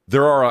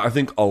 There are, I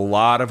think, a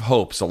lot of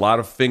hopes, a lot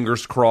of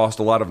fingers crossed,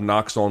 a lot of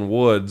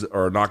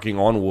knocking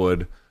on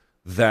wood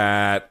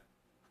that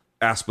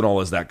Aspinall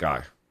is that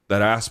guy.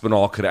 That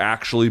Aspinall could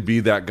actually be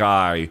that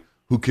guy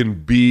who can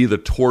be the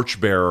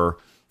torchbearer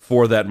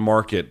for that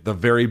market, the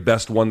very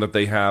best one that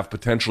they have,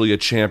 potentially a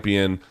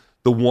champion,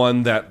 the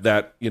one that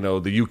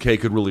the UK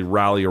could really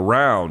rally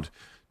around.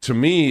 To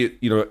me,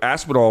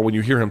 Aspinall, when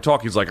you hear him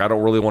talk, he's like, I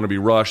don't really want to be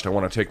rushed. I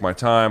want to take my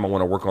time. I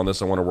want to work on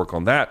this. I want to work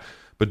on that.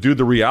 But dude,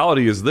 the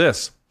reality is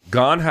this.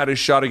 Gane had his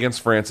shot against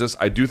Francis.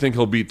 I do think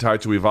he'll beat Tai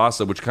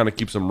Tuivasa, which kind of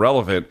keeps him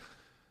relevant.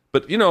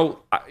 But,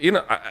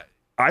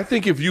 I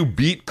think if you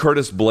beat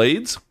Curtis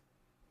Blades,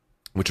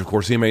 which of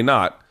course he may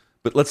not,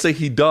 but let's say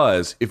he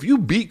does, if you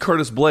beat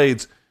Curtis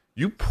Blades,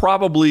 you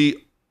probably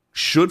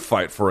should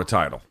fight for a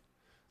title.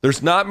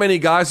 There's not many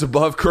guys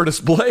above Curtis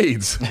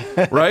Blades,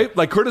 right?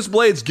 Like Curtis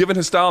Blades, given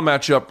his style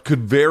matchup,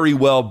 could very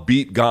well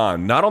beat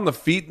Gane. Not on the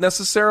feet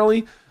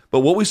necessarily, but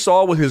what we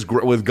saw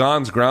with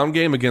Gane's ground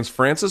game against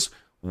Francis,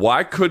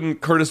 why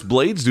couldn't Curtis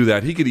Blades do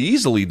that? He could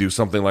easily do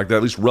something like that,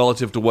 at least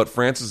relative to what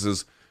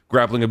Francis's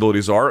grappling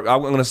abilities are.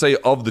 I'm going to say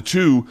of the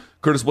two,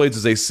 Curtis Blades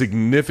is a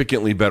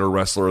significantly better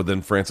wrestler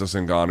than Francis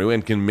Ngannou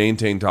and can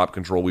maintain top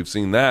control. We've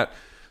seen that.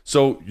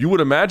 So you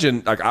would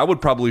imagine, like, I would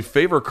probably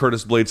favor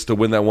Curtis Blades to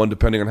win that one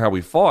depending on how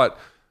he fought.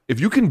 If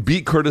you can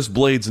beat Curtis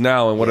Blades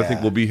now in what I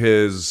think will be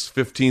his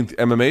 15th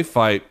MMA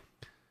fight,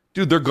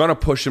 dude, they're going to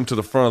push him to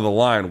the front of the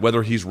line,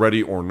 whether he's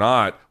ready or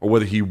not, or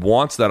whether he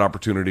wants that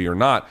opportunity or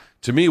not.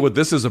 To me, what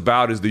this is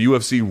about is the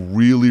UFC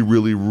really,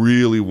 really,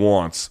 really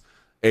wants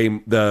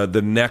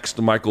the next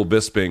Michael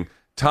Bisping.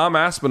 Tom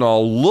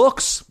Aspinall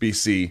looks,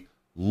 BC,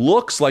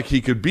 looks like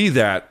he could be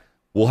that.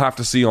 We'll have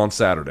to see on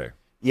Saturday.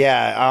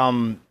 Yeah,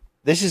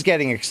 this is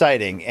getting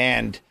exciting,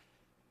 and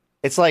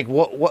it's like,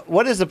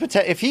 what is the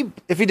potential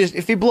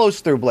if he blows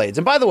through Blades?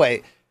 And by the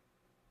way,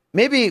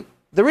 maybe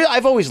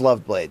I've always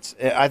loved Blades.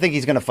 I think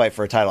he's going to fight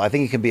for a title. I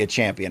think he can be a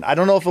champion. I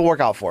don't know if it'll work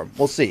out for him.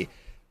 We'll see.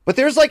 But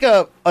there's like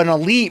an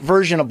elite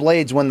version of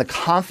Blades when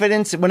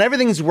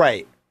everything's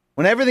right.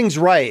 When everything's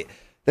right,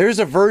 there's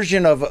a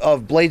version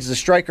of Blades the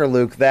striker,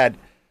 Luke, that,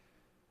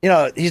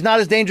 he's not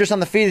as dangerous on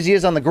the feet as he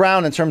is on the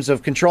ground in terms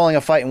of controlling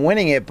a fight and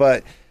winning it.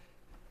 But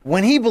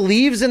when he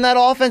believes in that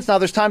offense, now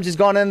there's times he's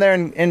gone in there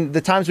and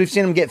the times we've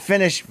seen him get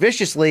finished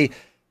viciously,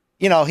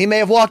 he may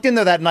have walked in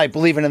there that night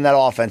believing in that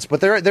offense.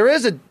 But there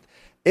is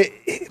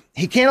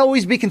he can't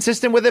always be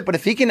consistent with it. But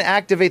if he can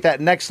activate that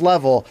next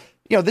level,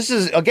 this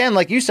is, again,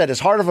 like you said, as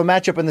hard of a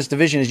matchup in this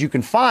division as you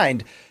can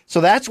find.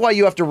 So that's why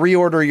you have to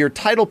reorder your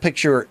title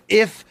picture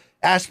if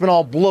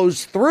Aspinall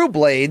blows through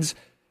Blades.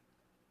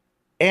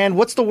 And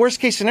what's the worst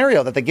case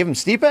scenario? That they give him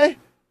Stipe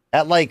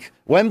at like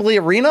Wembley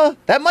Arena?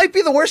 That might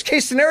be the worst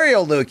case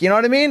scenario, Luke. You know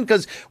what I mean?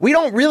 Because we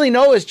don't really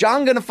know, is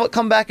John going to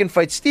come back and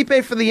fight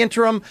Stipe for the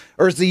interim?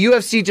 Or is the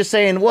UFC just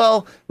saying,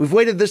 well, we've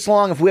waited this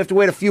long. If we have to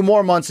wait a few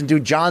more months and do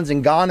Johns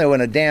and Ngannou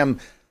in a damn,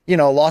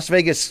 Las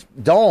Vegas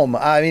dome.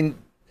 I mean,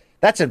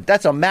 that's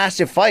a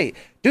massive fight.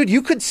 Dude,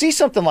 you could see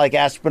something like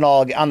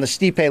Aspinall on the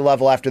Stipe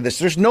level after this.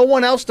 There's no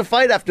one else to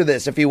fight after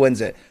this if he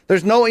wins it.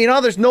 There's no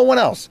one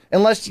else.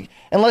 Unless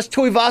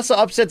Tuivasa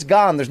upsets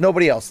Gane, there's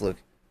nobody else, Luke.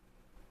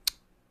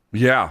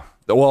 Yeah.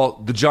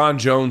 Well, the John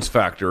Jones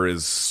factor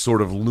is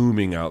sort of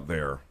looming out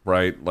there,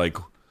 right? Like,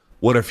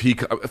 what if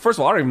first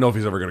of all, I don't even know if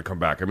he's ever going to come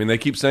back. I mean, they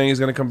keep saying he's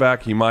going to come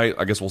back. He might.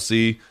 I guess we'll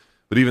see.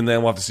 But even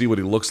then, we'll have to see what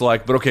he looks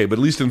like. But okay, but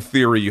at least in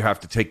theory, you have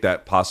to take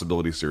that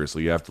possibility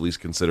seriously. You have to at least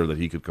consider that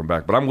he could come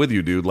back. But I'm with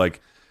you, dude. Like,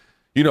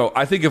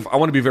 I think I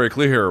want to be very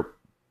clear here,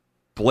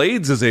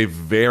 Blades is a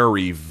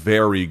very,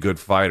 very good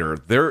fighter.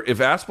 If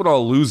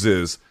Aspinall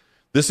loses,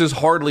 this is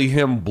hardly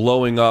him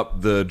blowing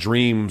up the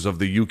dreams of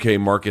the UK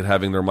market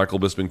having their Michael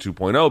Bisping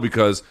 2.0,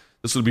 because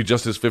this would be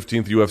just his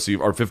 15th UFC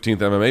or 15th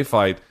MMA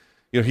fight.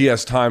 He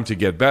has time to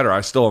get better.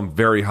 I still am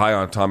very high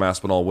on Tom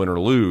Aspinall, win or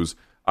lose.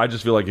 I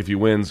just feel like if he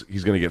wins,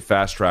 he's going to get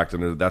fast-tracked,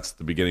 and that's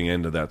the beginning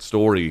end of that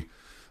story.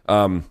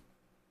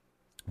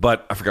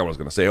 But I forgot what I was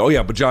going to say. Oh,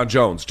 yeah, but John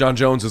Jones. John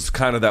Jones is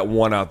kind of that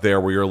one out there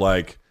where you're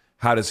like,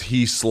 how does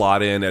he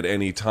slot in at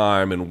any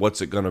time, and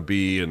what's it going to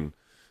be, and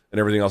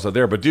everything else out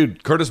there. But,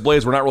 dude, Curtis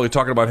Blades, we're not really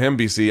talking about him,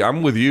 BC.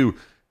 I'm with you.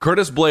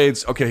 Curtis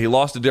Blades, okay, he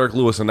lost to Derek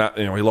Lewis, and that,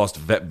 he lost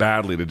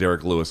badly to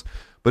Derek Lewis.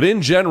 But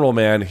in general,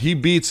 man, he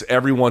beats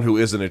everyone who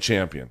isn't a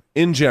champion.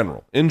 In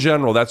general,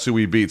 that's who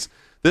he beats.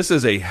 This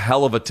is a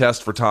hell of a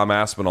test for Tom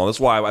Aspinall. That's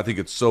why I think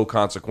it's so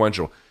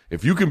consequential.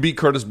 If you can beat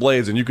Curtis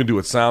Blades and you can do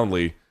it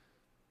soundly,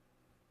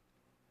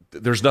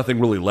 there's nothing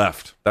really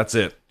left. That's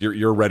it.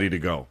 You're ready to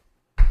go.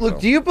 Look,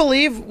 do you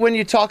believe when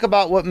you talk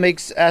about what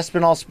makes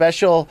Aspinall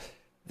special,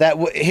 that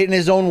in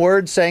his own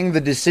words, saying the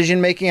decision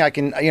making, I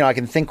can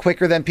think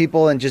quicker than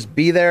people and just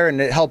be there,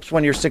 and it helps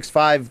when you're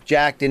 6'5",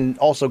 jacked, and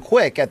also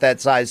quick at that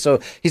size.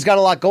 So he's got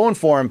a lot going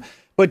for him.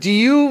 But do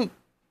you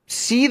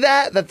see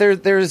that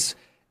there's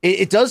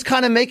it does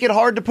kind of make it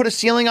hard to put a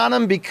ceiling on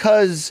him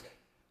because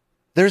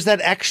there's that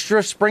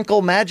extra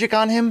sprinkle magic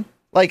on him?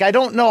 Like, I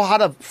don't know how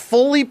to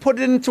fully put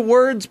it into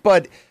words,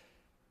 but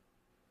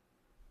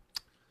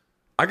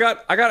I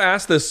got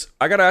asked this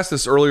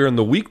earlier in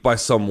the week by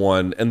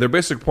someone, and their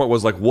basic point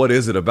was like, what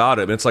is it about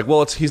him? And it's like,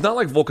 well, he's not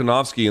like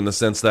Volkanovski in the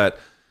sense that,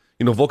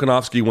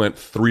 Volkanovski went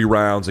 3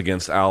 rounds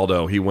against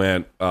Aldo. He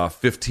went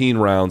 15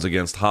 rounds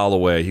against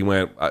Holloway. He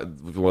went,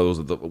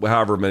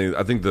 however many,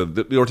 I think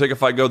the Ortega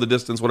fight go the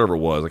distance, whatever it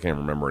was. I can't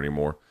remember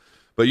anymore.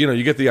 But,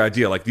 you get the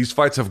idea. Like, these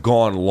fights have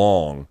gone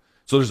long,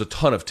 so there's a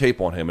ton of tape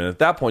on him. And at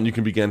that point, you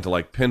can begin to,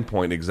 like,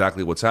 pinpoint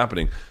exactly what's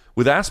happening.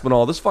 With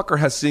Aspinall, this fucker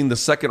has seen the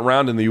second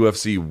round in the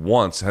UFC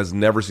once, has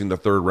never seen the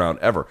third round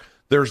ever.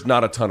 There's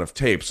not a ton of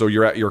tape. So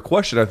your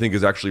question, I think,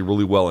 is actually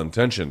really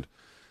well-intentioned.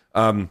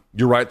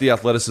 You're right, the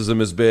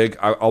athleticism is big.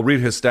 I'll read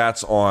his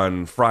stats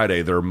on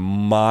Friday. They're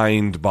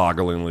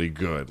mind-bogglingly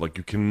good. Like,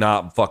 you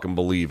cannot fucking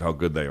believe how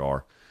good they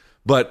are.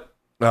 But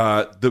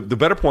the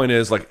better point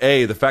is, like,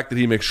 A, the fact that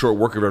he makes short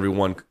work of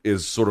everyone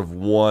is sort of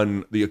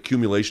the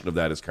accumulation of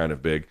that is kind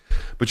of big.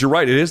 But you're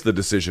right, it is the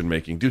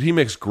decision-making. Dude, he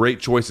makes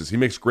great choices. He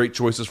makes great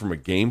choices from a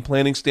game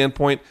planning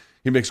standpoint.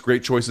 He makes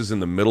great choices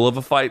in the middle of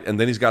a fight, and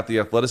then he's got the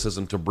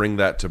athleticism to bring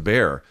that to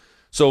bear.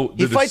 So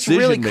the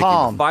decision-making, the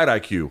fight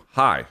IQ,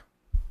 high.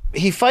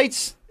 He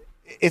fights,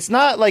 it's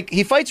not like,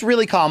 he fights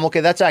really calm.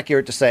 Okay, that's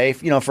accurate to say,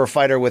 for a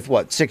fighter with,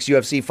 6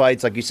 UFC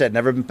fights, like you said,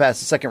 never been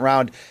past the second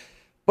round.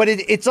 But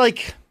it's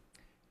like,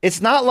 it's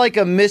not like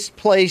a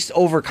misplaced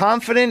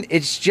overconfident.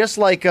 It's just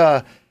like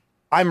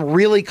I'm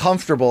really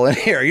comfortable in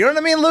here. You know what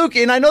I mean, Luke?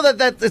 And I know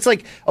that it's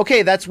like,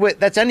 okay, that's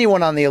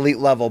anyone on the elite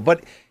level,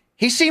 but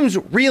he seems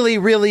really,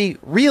 really,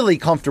 really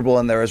comfortable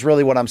in there is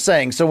really what I'm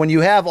saying. So when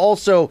you have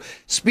also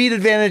speed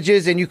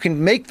advantages and you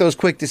can make those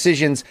quick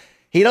decisions,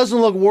 he doesn't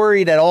look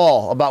worried at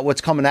all about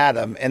what's coming at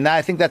him. And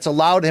I think that's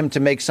allowed him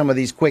to make some of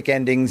these quick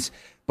endings.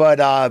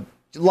 But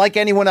like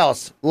anyone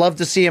else, love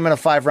to see him in a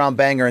 5-round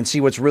banger and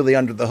see what's really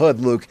under the hood,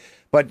 Luke.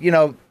 But,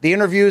 the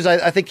interviews,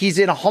 I think he's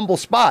in a humble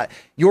spot.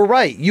 You're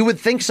right. You would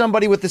think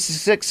somebody with the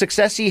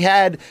success he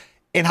had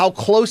and how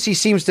close he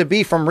seems to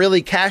be from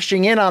really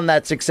cashing in on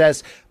that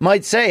success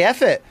might say,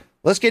 F it.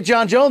 Let's get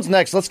John Jones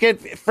next. Let's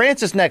get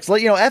Francis next.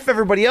 F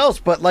everybody else.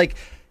 But,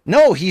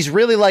 no, he's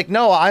really like,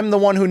 no, I'm the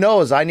one who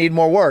knows. I need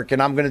more work,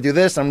 and I'm going to do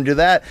this, I'm going to do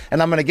that,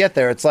 and I'm going to get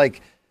there. It's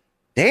like,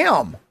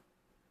 damn.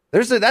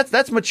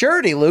 That's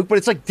maturity, Luke, but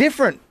it's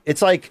different.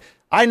 It's like,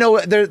 I know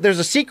there's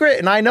a secret,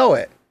 and I know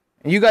it.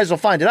 And you guys will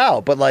find it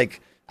out, but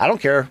I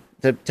don't care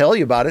to tell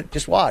you about it.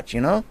 Just watch,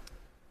 Also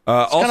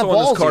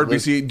on this card,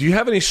 BC, do you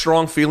have any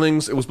strong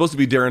feelings? It was supposed to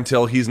be Darren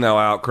Till. He's now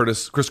out.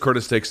 Chris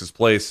Curtis takes his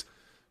place.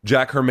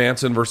 Jack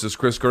Hermanson versus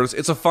Chris Curtis.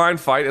 It's a fine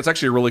fight. It's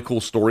actually a really cool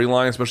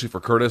storyline, especially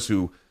for Curtis,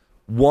 who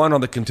won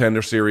on the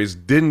Contender Series,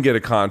 didn't get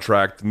a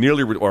contract,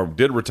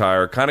 did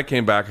retire, kind of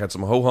came back, had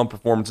some ho-hum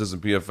performances in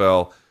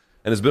PFL,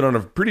 and has been on a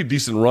pretty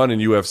decent run in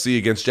UFC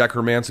against Jack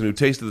Hermanson, who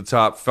tasted the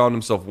top, found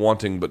himself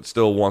wanting, but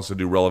still wants to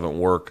do relevant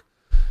work.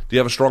 Do you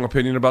have a strong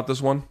opinion about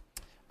this one?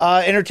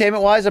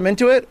 Entertainment-wise, I'm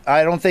into it.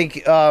 I don't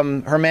think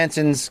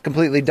Hermanson's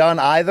completely done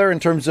either in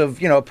terms of,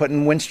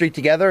 putting win streak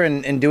together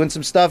and doing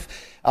some stuff.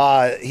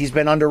 He's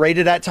been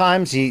underrated at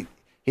times.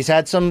 He's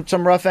had some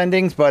rough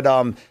endings,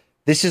 but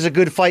this is a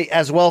good fight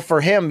as well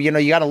for him. You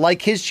got to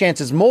like his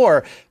chances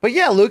more. But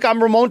yeah, Luke,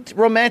 I'm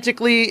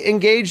romantically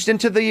engaged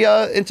into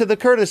the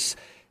Curtis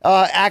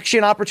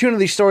action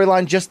opportunity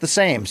storyline just the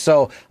same.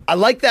 So I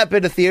like that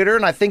bit of theater,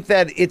 and I think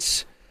that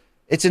it's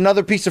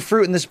another piece of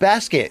fruit in this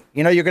basket.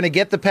 You're going to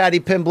get the Paddy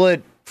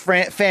Pimblett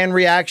fan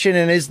reaction,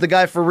 and is the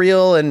guy for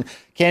real, and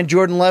can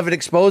Jordan Levitt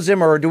expose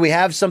him, or do we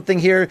have something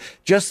here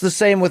just the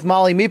same with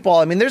Molly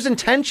Meatball? I mean, there's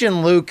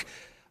intention, Luke,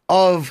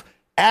 of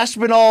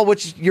Aspinall,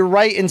 which you're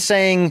right in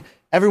saying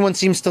everyone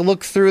seems to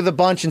look through the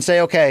bunch and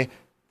say, okay,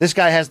 this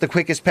guy has the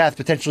quickest path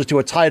potentially to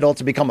a title,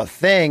 to become a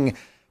thing.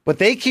 But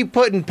they keep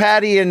putting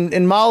Paddy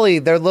and Molly,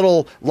 their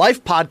little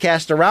life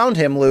podcast, around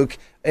him, Luke,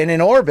 and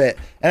in orbit.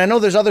 And I know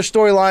there's other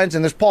storylines,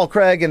 and there's Paul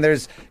Craig, and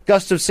there's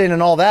Gustafsson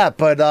and all that.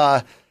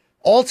 But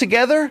all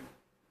together,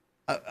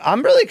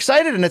 I'm really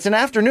excited, and it's an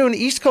afternoon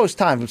East Coast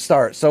time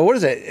start. So what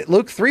is it,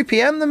 Luke, 3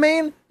 p.m. the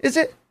main, is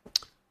it?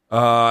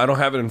 I don't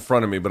have it in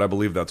front of me, but I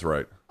believe that's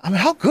right. I mean,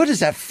 how good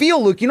does that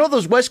feel, Luke?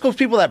 Those West Coast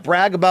people that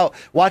brag about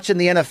watching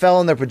the NFL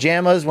in their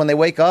pajamas when they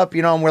wake up,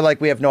 and we're like,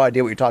 we have no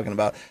idea what you're talking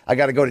about. I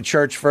got to go to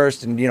church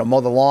first and,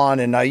 mow the lawn,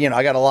 and,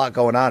 I got a lot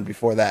going on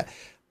before that.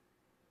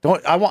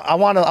 I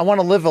want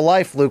to live a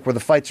life, Luke, where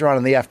the fights are on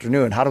in the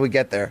afternoon. How do we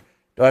get there?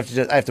 Do I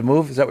have to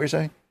move? Is that what you're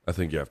saying? I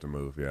think you have to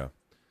move, yeah.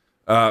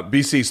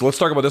 BC, so let's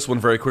talk about this one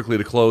very quickly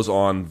to close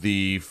on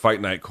the fight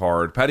night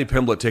card. Paddy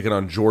Pimblett taking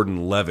on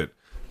Jordan Levitt.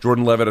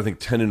 Jordan Levitt, I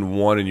think,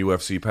 10-1 in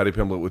UFC. Paddy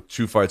Pimblett with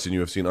 2 fights in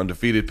UFC and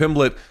undefeated.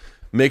 Pimblett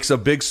makes a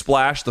big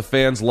splash. The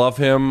fans love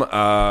him.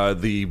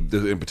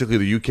 In particular,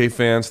 the UK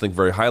fans think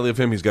very highly of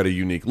him. He's got a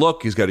unique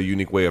look. He's got a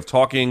unique way of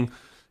talking.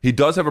 He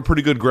does have a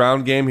pretty good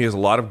ground game. He has a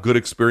lot of good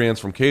experience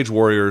from Cage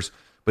Warriors,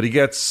 but he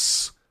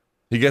gets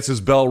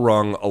his bell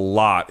rung a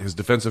lot. His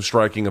defensive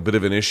striking, a bit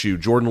of an issue.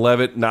 Jordan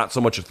Levitt, not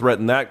so much a threat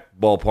in that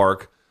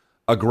ballpark.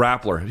 A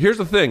grappler. Here's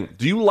the thing.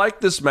 Do you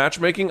like this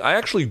matchmaking? I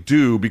actually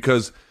do,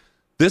 because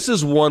this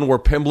is one where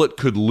Pimblett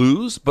could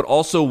lose, but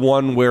also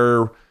one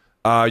where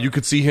you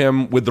could see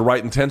him with the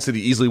right intensity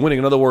easily winning.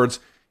 In other words,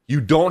 you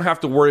don't have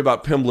to worry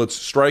about Pimblett's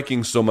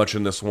striking so much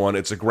in this one.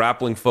 It's a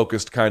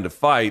grappling-focused kind of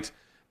fight,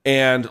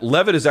 and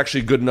Levitt is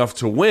actually good enough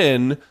to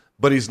win,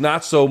 but he's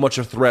not so much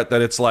a threat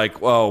that it's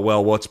like, oh,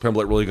 well, what's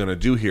Pimblett really going to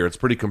do here? It's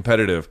pretty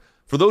competitive.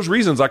 For those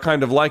reasons, I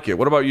kind of like it.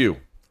 What about you?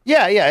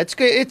 Yeah, it's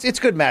good. It's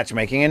good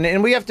matchmaking,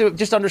 and we have to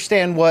just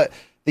understand what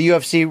the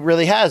UFC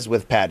really has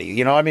with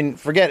Paddy.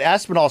 Forget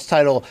Aspinall's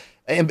title,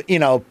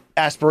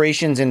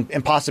 aspirations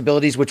and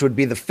possibilities, which would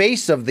be the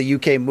face of the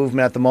UK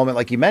movement at the moment,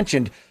 like you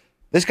mentioned.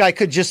 This guy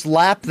could just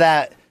lap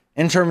that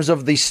in terms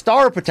of the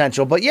star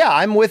potential. But yeah,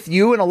 I'm with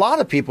you and a lot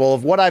of people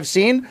of what I've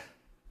seen.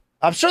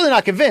 I'm certainly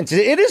not convinced.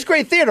 It is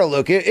great theater,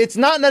 Luke. It's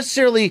not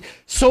necessarily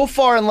so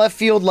far in left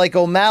field like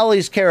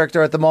O'Malley's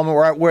character at the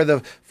moment, where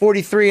the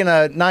 43 and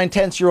a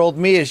 9/10-year-old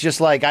me is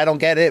just like, I don't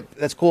get it.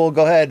 That's cool.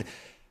 Go ahead.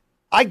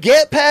 I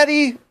get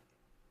Paddy.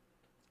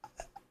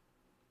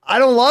 I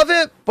don't love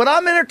it, but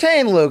I'm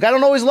entertained, Luke. I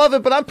don't always love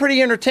it, but I'm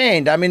pretty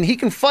entertained. I mean, he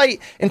can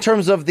fight in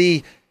terms of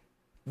the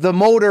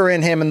motor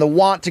in him and the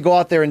want to go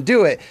out there and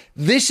do it.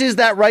 This is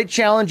that right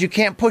challenge. You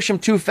can't push him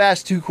too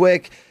fast, too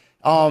quick.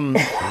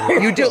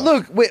 You do,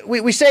 Luke.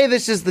 We say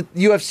this is the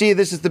UFC.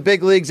 This is the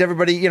big leagues.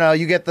 Everybody,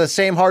 you get the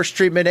same harsh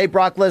treatment. Hey,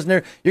 Brock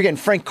Lesnar, you're getting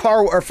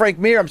Frank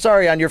Mir. I'm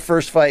sorry, on your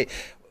first fight,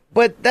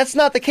 but that's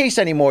not the case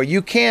anymore.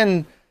 You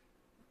can,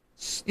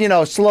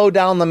 slow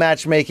down the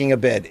matchmaking a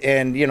bit.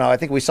 And, I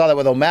think we saw that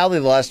with O'Malley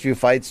the last few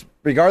fights,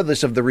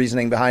 regardless of the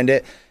reasoning behind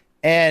it.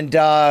 And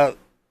the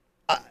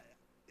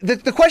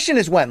question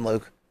is when,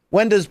 Luke?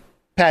 When does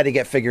Paddy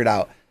get figured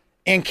out?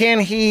 And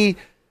can he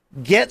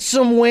get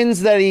some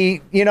wins that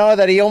he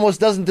almost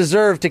doesn't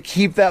deserve to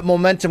keep that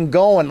momentum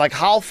going? Like,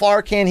 how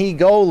far can he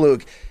go,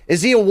 Luke?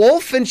 Is he a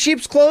wolf in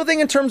sheep's clothing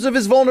in terms of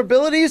his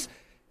vulnerabilities?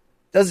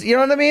 You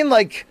know what I mean?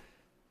 Like,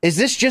 is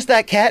this just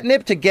that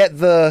catnip to get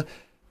the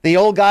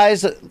old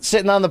guys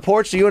sitting on the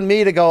porch, you and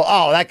me, to go,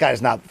 oh, that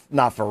guy's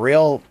not for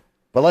real,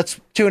 but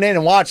let's tune in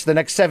and watch the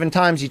next 7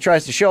 times he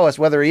tries to show us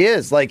whether he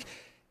is. Like,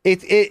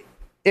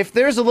 if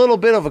there's a little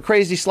bit of a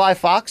crazy Sly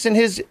Fox in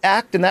his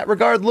act in that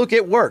regard, Luke,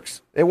 it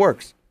works. It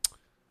works.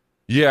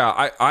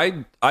 Yeah,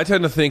 I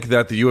tend to think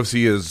that the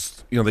UFC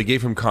is, they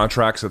gave him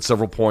contracts at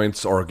several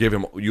points, or gave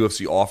him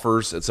UFC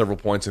offers at several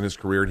points in his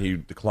career, and he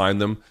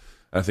declined them.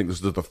 I think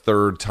this was the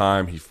 3rd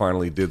time he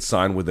finally did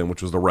sign with them,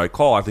 which was the right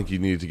call. I think he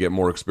needed to get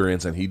more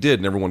experience, and he did,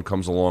 and everyone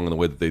comes along in the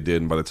way that they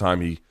did. And by the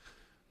time he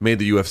made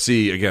the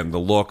UFC, again, the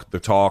look, the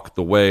talk,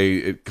 the way,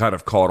 it kind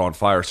of caught on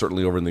fire,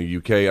 certainly over in the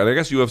UK. And I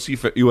guess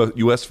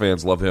US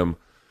fans love him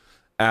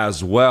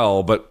as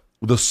well, but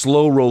the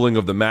slow rolling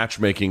of the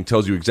matchmaking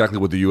tells you exactly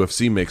what the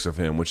UFC makes of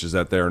him, which is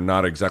that they're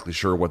not exactly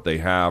sure what they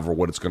have or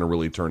what it's going to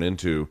really turn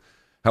into.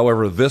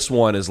 However, this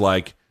one is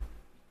like,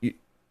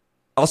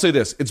 I'll say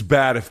this, it's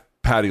bad if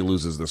Paddy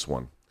loses this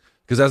one.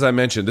 Because as I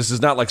mentioned, this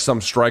is not like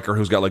some striker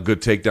who's got like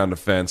good takedown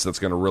defense that's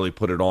going to really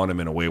put it on him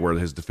in a way where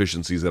his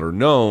deficiencies that are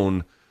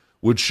known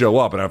would show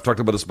up. And I've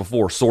talked about this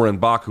before. Soren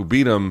Bach, who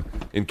beat him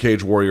in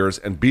Cage Warriors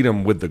and beat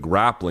him with the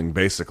grappling,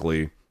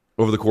 basically,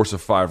 over the course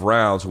of 5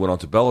 rounds, who went on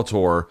to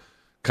Bellator,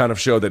 kind of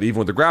showed that even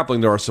with the grappling,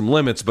 there are some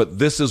limits, but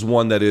this is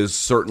one that is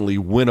certainly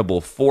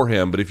winnable for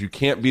him. But if you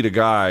can't beat a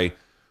guy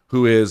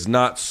who is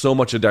not so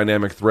much a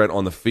dynamic threat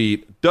on the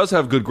feet, does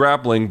have good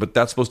grappling, but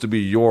that's supposed to be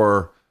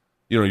your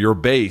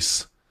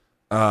base,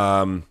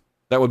 that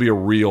would be a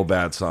real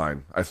bad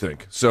sign, I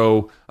think.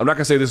 So I'm not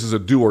going to say this is a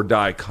do or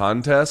die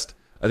contest.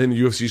 I think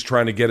the UFC is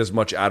trying to get as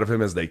much out of him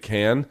as they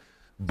can.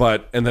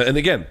 But, and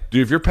again,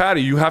 dude, if you're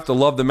Paddy, you have to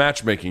love the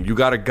matchmaking. You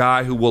got a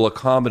guy who will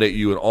accommodate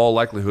you in all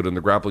likelihood in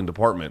the grappling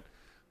department.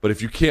 But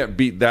if you can't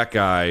beat that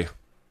guy,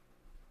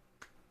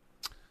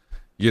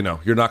 you're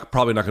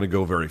probably not going to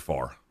go very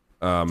far.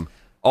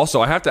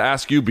 Also, I have to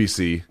ask you,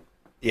 BC,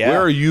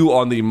 where are you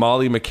on the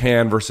Molly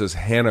McCann versus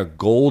Hannah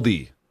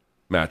Goldie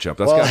matchup?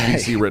 That's got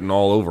BC written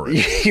all over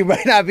it. You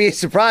might not be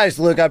surprised,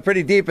 Luke. I'm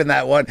pretty deep in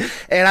that one.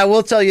 And I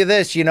will tell you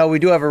this, we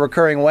do have a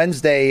recurring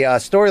Wednesday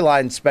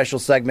storyline special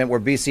segment where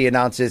BC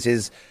announces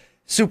his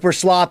super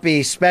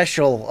sloppy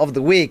special of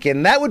the week.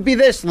 And that would be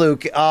this,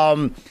 Luke.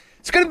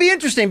 It's going to be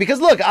interesting because,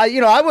 look,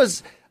 I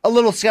was a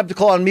little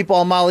skeptical on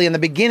Meatball Molly in the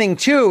beginning,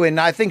 too, and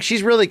I think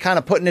she's really kind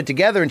of putting it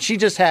together, and she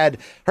just had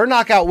her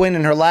knockout win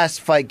in her last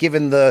fight,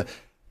 given the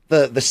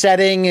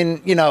setting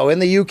and, in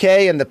the UK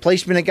and the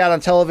placement it got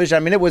on television. I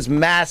mean, it was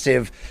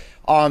massive.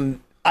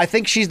 I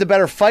think she's the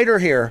better fighter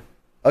here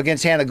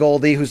against Hannah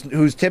Goldie,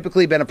 who's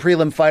typically been a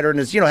prelim fighter and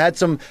has, had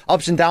some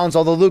ups and downs,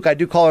 although, Luke, I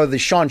do call her the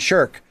Sean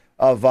Shirk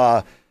of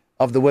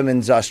the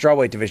women's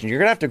strawweight division. You're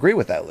going to have to agree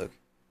with that, Luke.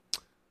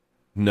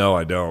 No,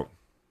 I don't.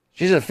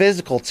 She's a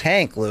physical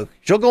tank, Luke.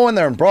 She'll go in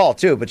there and brawl,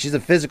 too, but she's a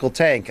physical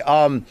tank.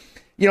 I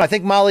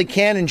think Molly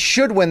can and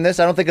should win this.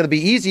 I don't think it'll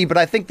be easy, but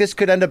I think this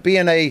could end up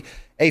being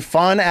a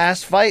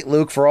fun-ass fight,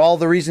 Luke, for all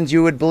the reasons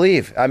you would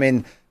believe. I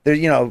mean,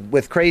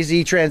 with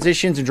crazy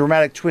transitions and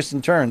dramatic twists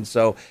and turns.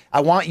 So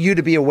I want you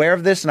to be aware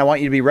of this, and I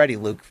want you to be ready,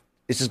 Luke.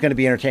 This is going to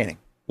be entertaining.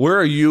 Where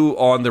are you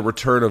on the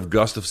return of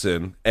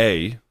Gustafsson,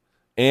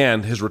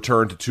 and his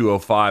return to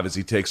 205 as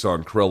he takes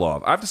on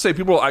Krylov? I have to say,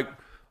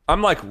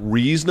 I'm like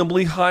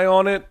reasonably high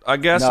on it, I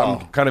guess. No,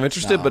 I'm kind of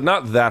interested, but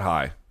not that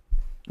high.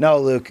 No,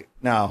 Luke,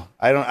 no.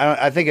 I don't.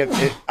 I think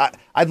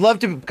I'd love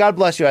to, God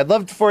bless you, I'd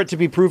love for it to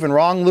be proven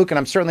wrong, Luke, and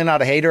I'm certainly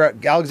not a hater.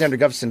 Alexander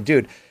Gustafsson,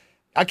 dude,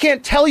 I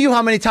can't tell you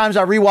how many times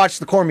I rewatched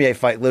the Cormier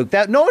fight, Luke.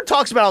 That no one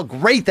talks about how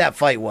great that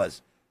fight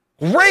was.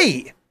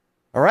 Great.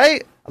 All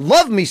right? I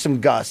love me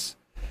some Gus.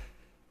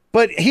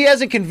 But he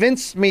hasn't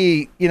convinced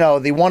me,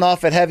 the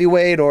one-off at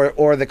heavyweight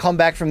or the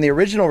comeback from the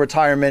original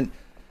retirement,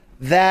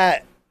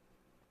 that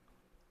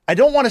I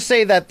don't want to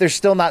say that there's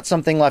still not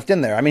something left in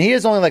there. I mean, he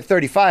is only like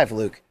 35,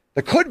 Luke.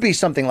 There could be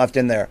something left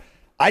in there.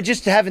 I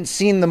just haven't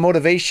seen the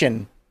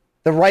motivation,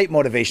 the right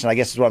motivation, I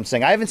guess is what I'm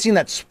saying. I haven't seen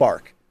that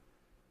spark.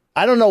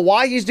 I don't know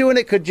why he's doing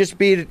it. Could just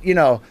be,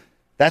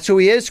 that's who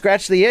he is,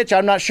 scratch the itch.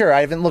 I'm not sure. I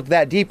haven't looked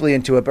that deeply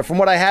into it. But from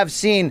what I have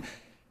seen,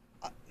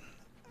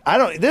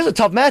 this is a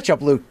tough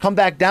matchup, Luke. Come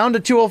back down to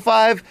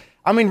 205.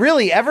 I mean,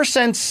 really, ever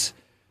since,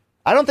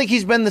 I don't think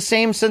he's been the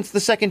same since the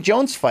second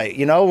Jones fight,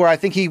 where I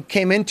think he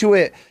came into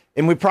it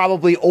and we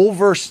probably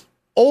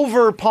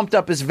over pumped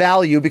up his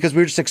value because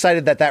we were just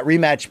excited that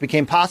rematch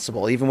became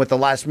possible, even with the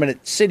last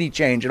minute city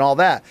change and all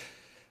that.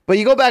 But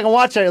you go back and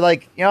watch it,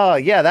 like,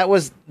 that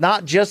was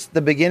not just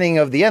the beginning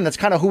of the end. That's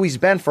kind of who he's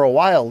been for a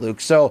while, Luke.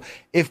 So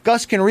if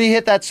Gus can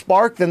re-hit that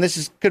spark, then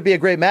could be a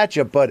great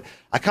matchup. But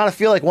I kind of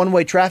feel like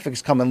one-way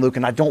traffic's coming, Luke,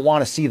 and I don't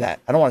want to see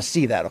that.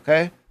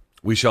 Okay?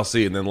 We shall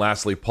see. And then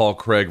lastly, Paul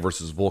Craig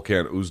versus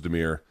Volkan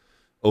Oezdemir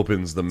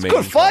opens the main. It's a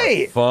good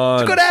fight. Fun.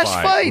 It's a good-ass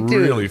fight,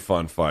 dude. Really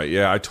fun fight.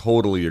 Yeah, I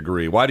totally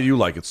agree. Why do you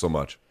like it so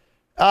much?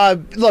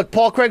 Look,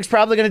 Paul Craig's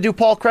probably going to do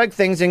Paul Craig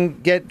things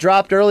and get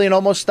dropped early and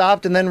almost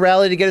stopped and then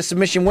rally to get a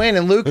submission win.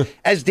 And Luke,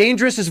 as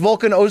dangerous as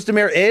Volkan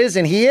Oezdemir is,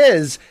 and he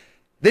is,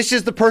 this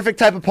is the perfect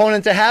type of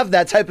opponent to have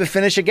that type of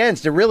finish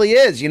against. It really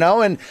is,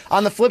 And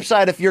on the flip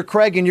side, if you're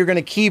Craig and you're going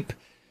to keep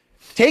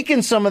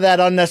taking some of that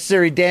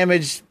unnecessary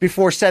damage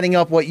before setting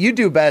up what you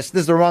do best,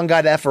 this is the wrong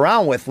guy to F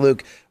around with,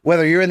 Luke.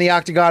 Whether you're in the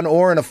octagon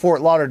or in a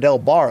Fort Lauderdale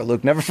bar,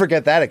 Luke, never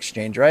forget that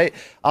exchange, right?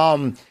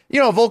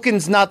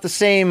 Volkan's not the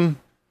same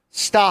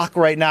stock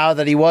right now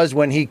that he was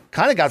when he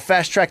kind of got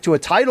fast-tracked to a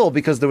title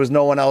because there was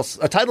no one else,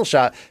 a title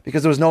shot,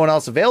 because there was no one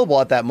else available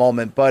at that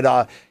moment.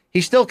 But he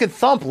still could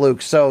thump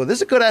Luke. So this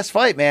is a good-ass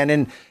fight, man.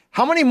 And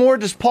how many more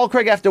does Paul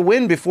Craig have to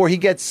win before he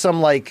gets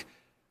some,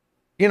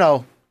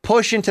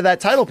 push into that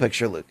title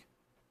picture, Luke?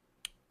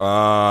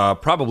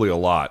 Probably a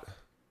lot.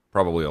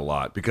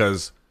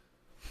 Because,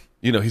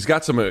 he's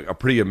got some a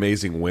pretty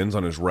amazing wins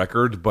on his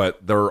record,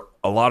 but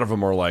a lot of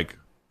them are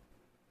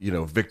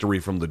victory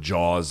from the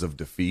jaws of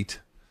defeat.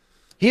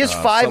 He is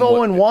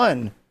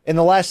 5-0-1 in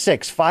the last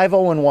 6.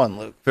 5-0-1,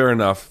 Luke. Fair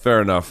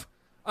enough.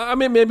 I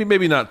mean,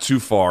 maybe not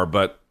too far,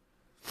 but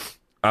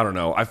I don't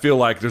know. I feel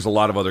like there's a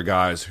lot of other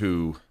guys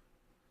who,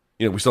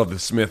 we still have the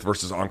Smith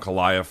versus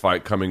Ankalaev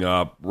fight coming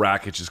up.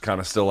 Rakic is kind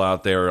of still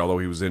out there, although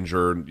he was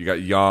injured. You got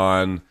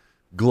Jan,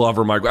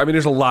 Glover, Mike. I mean,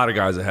 there's a lot of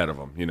guys ahead of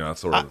him. That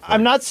sort of thing.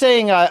 I'm not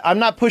saying I'm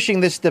not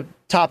pushing this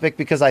topic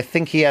because I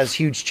think he has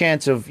huge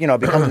chance of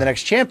becoming the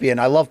next champion.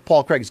 I love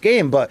Paul Craig's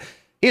game, but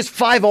he has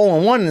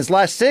 5-0-1 in his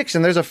last 6,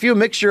 and there's a few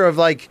mixture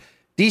of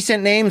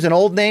decent names and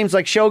old names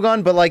like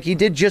Shogun, but he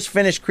did just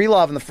finish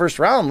Krylov in the first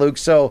round, Luke.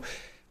 So,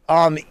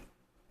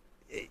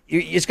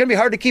 it's going to be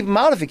hard to keep him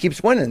out if he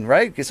keeps winning,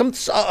 right?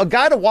 A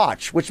guy to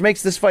watch, which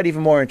makes this fight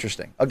even more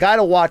interesting. A guy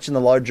to watch in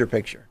the larger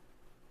picture.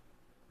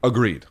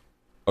 Agreed.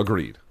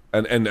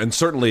 And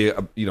certainly,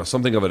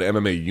 something of an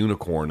MMA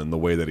unicorn in the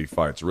way that he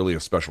fights. Really a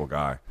special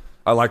guy.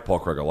 I like Paul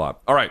Craig a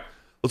lot. All right,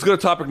 let's go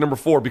to topic number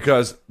 4,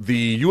 because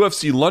the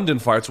UFC London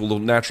fights will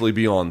naturally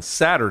be on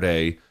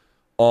Saturday.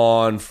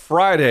 On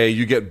Friday,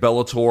 you get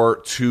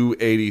Bellator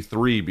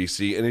 283,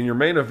 BC. And in your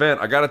main event,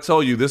 I got to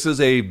tell you, this is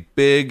a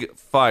big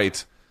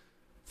fight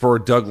for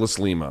Douglas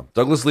Lima.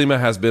 Douglas Lima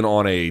has been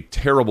on a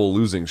terrible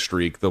losing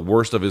streak, the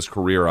worst of his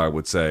career, I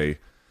would say.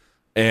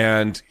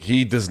 And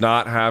he does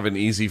not have an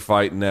easy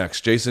fight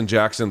next. Jason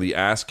Jackson, the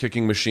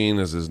ass-kicking machine,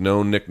 is his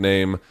known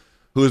nickname,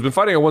 who has been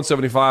fighting at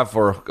 175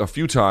 for a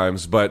few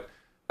times, but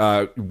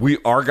our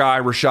guy,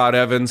 Rashad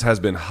Evans, has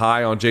been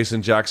high on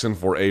Jason Jackson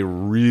for a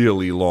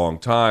really long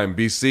time.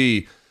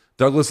 BC,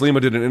 Douglas Lima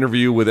did an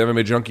interview with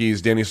MMA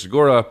Junkie's Danny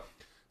Segura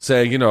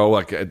saying,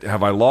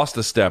 have I lost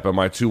a step? Am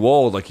I too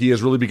old? He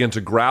has really begun to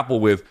grapple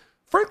with,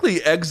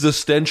 frankly,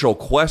 existential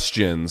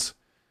questions.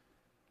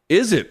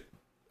 Is it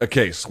a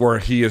case where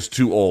he is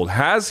too old?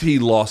 Has he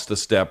lost a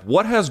step?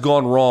 What has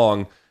gone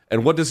wrong?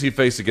 And what does he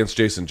face against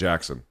Jason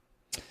Jackson?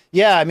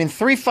 Yeah,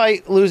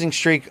 3-fight losing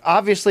streak,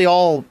 obviously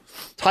all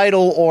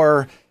title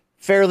or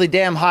fairly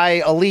damn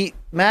high elite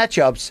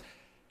matchups.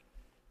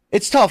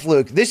 It's tough,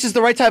 Luke. This is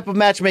the right type of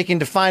matchmaking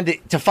to find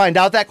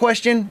out that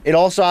question. It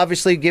also,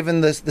 obviously,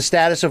 given the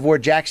status of where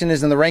Jackson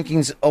is in the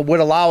rankings, would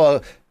allow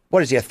a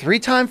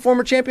 3-time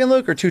former champion,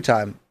 Luke, or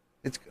 2-time?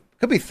 It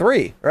could be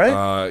 3,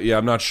 right? Yeah,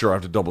 I'm not sure. I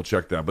have to double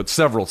check that, but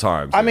several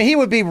times. I mean, he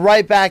would be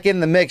right back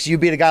in the mix. You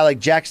beat a guy like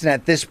Jackson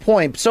at this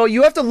point. So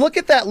you have to look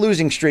at that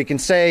losing streak and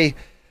say,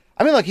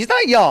 look, he's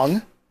not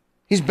young.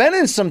 He's been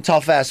in some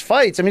tough-ass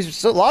fights.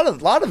 A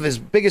lot of his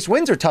biggest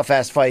wins are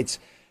tough-ass fights.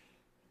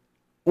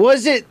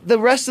 Was it the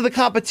rest of the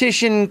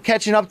competition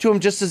catching up to him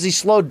just as he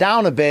slowed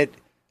down a bit?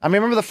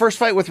 Remember the first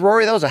fight with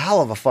Rory? That was a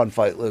hell of a fun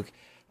fight, Luke.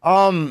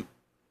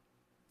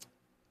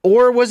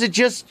 Or was it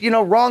just,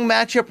 wrong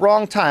matchup,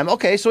 wrong time?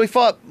 Okay, so he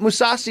fought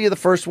Mousasi the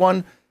first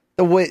one.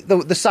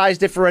 The size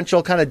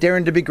differential kind of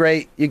daring to be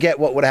great. You get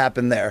what would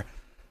happen there.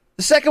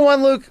 The second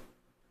one, Luke,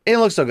 it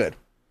didn't look so good.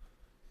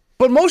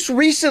 But most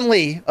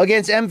recently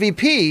against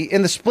MVP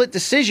in the split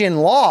decision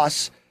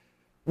loss,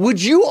 would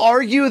you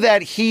argue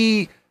that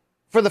he,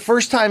 for the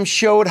first time,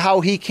 showed how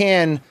he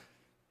can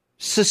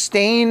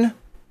sustain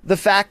the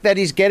fact that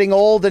he's getting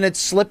old and it's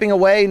slipping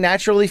away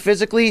naturally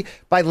physically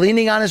by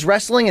leaning on his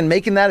wrestling and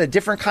making that a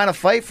different kind of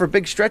fight for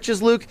big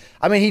stretches, Luke?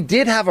 He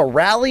did have a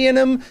rally in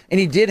him, and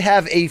he did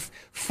have a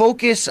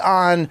focus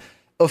on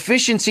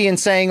efficiency and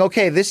saying,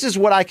 okay, this is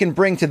what I can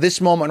bring to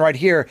this moment right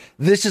here.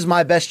 This is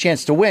my best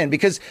chance to win.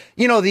 Because,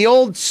 the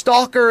old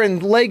stalker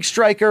and leg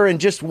striker and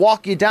just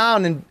walk you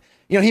down, and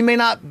he may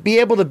not be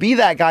able to be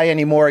that guy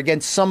anymore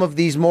against some of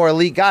these more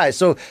elite guys.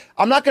 So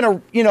I'm not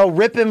going to,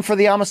 rip him for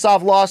the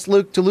Amosov loss,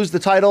 Luke, to lose the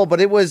title, but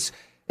it was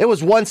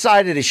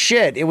one-sided as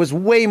shit. It was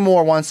way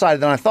more one-sided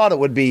than I thought it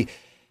would be.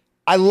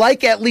 I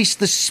like at least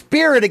the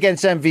spirit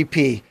against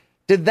MVP.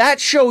 Did that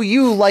show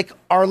you, like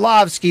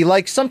Arlovsky,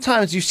 like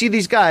sometimes you see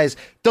these guys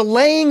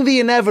delaying the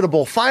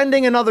inevitable,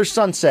 finding another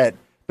sunset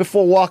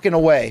before walking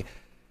away?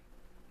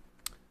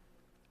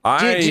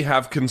 I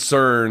have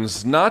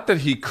concerns, not that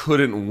he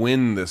couldn't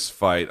win this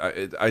fight.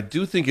 I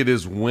do think it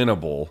is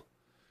winnable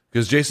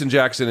because Jason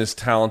Jackson is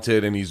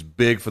talented and he's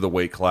big for the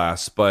weight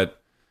class.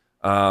 But,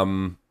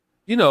 I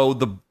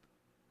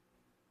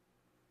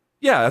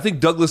think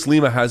Douglas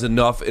Lima has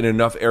enough in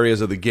enough areas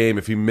of the game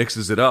if he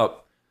mixes it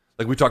up.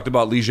 Like we talked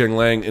about Li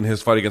Jingliang in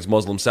his fight against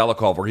Muslim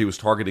Salikov, where he was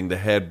targeting the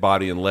head,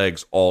 body, and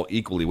legs all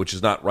equally, which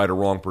is not right or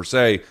wrong per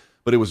se,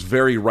 but it was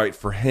very right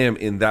for him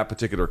in that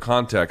particular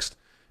context.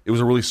 It was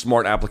a really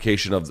smart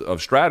application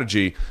of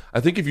strategy. I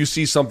think if you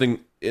see something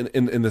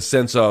in the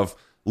sense of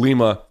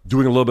Lima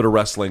doing a little bit of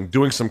wrestling,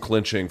 doing some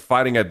clinching,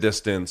 fighting at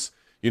distance,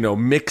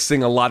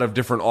 mixing a lot of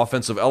different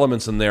offensive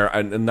elements in there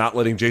and not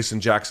letting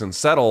Jason Jackson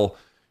settle,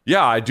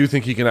 yeah, I do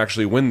think he can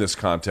actually win this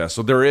contest.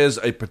 So there is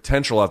a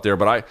potential out there,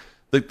 but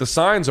the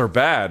signs are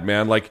bad,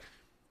 man. Like,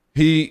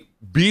 he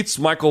beats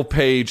Michael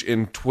Page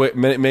in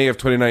May of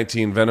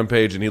 2019, Venom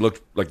Page, and he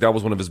looked like that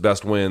was one of his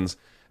best wins.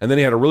 And then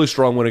he had a really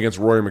strong win against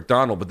Rory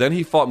McDonald. But then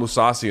he fought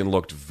Mousasi and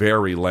looked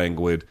very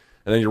languid.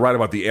 And then you're right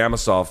about the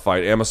Amosov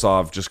fight.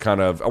 Amosov just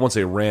kind of, I won't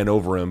say ran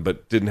over him,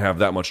 but didn't have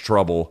that much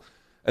trouble.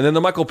 And then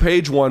the Michael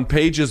Page one,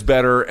 Page is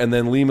better, and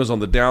then Lima's on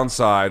the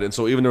downside. And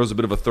so even there was a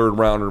bit of a third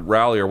round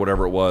rally or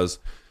whatever it was.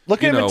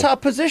 Look at him in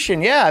top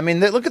position. Yeah, I mean,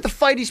 look at the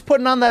fight he's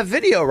putting on that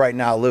video right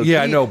now, Luke.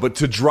 Yeah, I know, but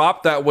to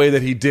drop that way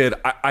that he did,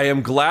 I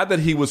am glad that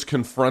he was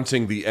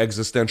confronting the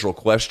existential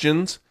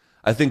questions.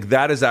 I think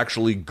that is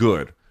actually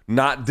good.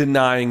 Not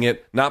denying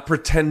it, not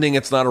pretending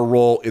it's not a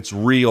role, it's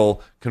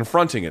real,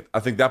 confronting it.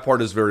 I think that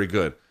part is very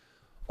good.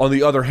 On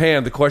the other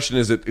hand, the question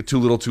is it too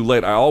little too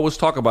late? I always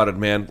talk about it,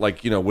 man,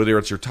 like, whether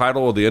it's your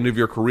title or the end of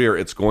your career,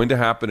 it's going to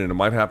happen, and it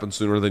might happen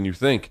sooner than you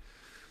think.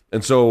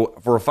 And so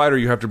for a fighter,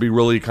 you have to be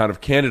really kind of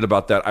candid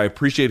about that. I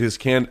appreciate his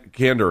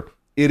candor.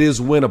 It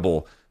is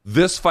winnable.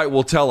 This fight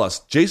will tell us.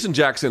 Jason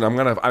Jackson,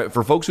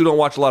 for folks who don't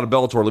watch a lot of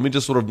Bellator, let me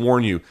just sort of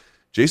warn you.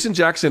 Jason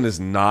Jackson is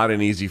not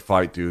an easy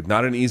fight, dude.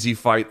 Not an easy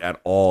fight at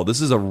all.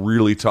 This is a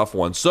really tough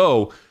one.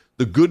 So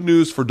the good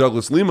news for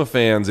Douglas Lima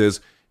fans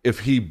is if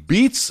he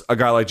beats a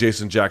guy like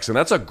Jason Jackson,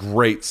 that's a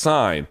great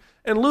sign.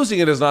 And losing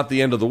it is not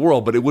the end of the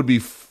world, but it would be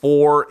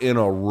 4 in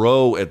a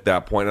row at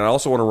that point. And I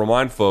also want to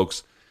remind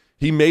folks,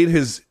 he made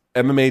his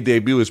MMA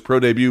debut, his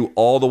pro debut,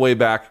 all the way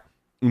back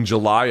in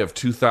July of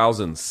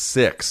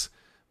 2006.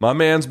 My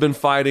man's been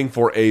fighting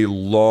for a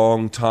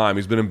long time.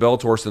 He's been in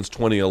Bellator since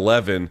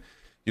 2011.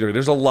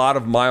 There's a lot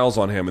of miles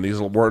on him, and these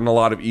weren't a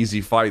lot of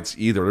easy fights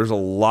either. There's a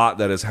lot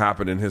that has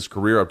happened in his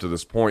career up to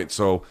this point.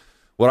 So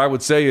what I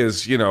would say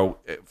is,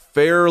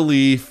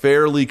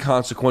 fairly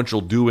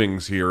consequential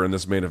doings here in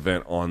this main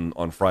event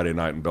on Friday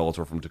night in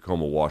Bellator from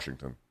Tacoma,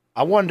 Washington.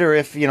 I wonder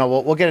if,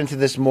 we'll get into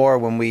this more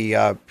when we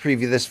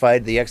preview this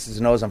fight, the X's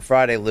and O's on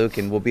Friday, Luke,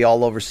 and we'll be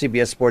all over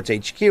CBS Sports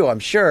HQ, I'm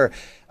sure,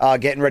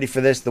 getting ready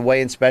for this, the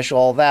weigh-in special,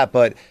 all that.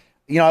 But,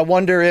 I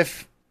wonder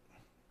if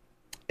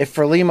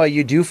for Lima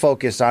you do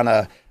focus on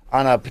a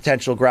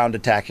potential ground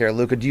attack here,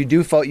 Luca. You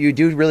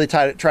do really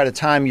try to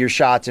time your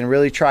shots and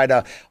really try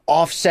to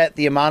offset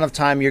the amount of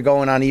time you're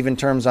going on even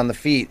terms on the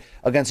feet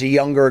against a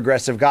younger,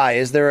 aggressive guy.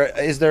 Is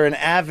there an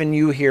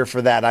avenue here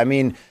for that? I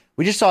mean,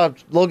 we just saw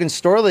Logan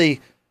Storley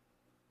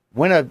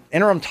win an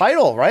interim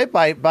title, right?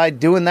 By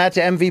doing that to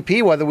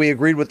MVP, whether we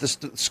agreed with the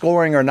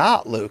scoring or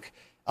not, Luke.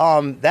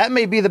 That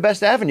may be the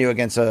best avenue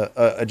against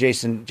a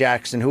Jason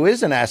Jackson, who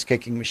is an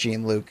ass-kicking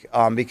machine, Luke,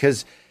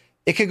 because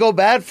it could go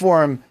bad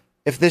for him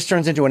if this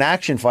turns into an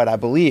action fight, I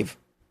believe.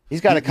 He's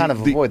got to kind of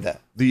avoid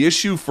that. The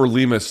issue for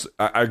Limas,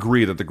 I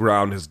agree that the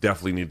ground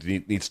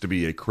needs to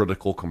be a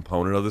critical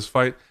component of this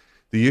fight.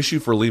 The issue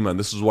for Lima, and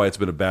this is why it's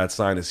been a bad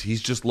sign, is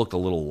he's just looked a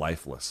little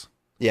lifeless.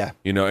 Yeah.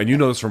 And you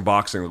know this from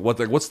boxing.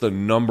 What's the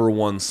number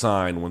one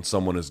sign when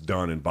someone is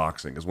done in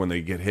boxing is when they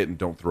get hit and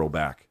don't throw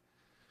back.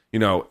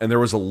 And there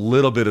was a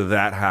little bit of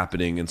that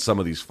happening in some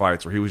of these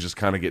fights where he was just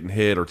kind of getting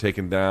hit or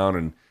taken down,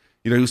 and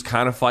he was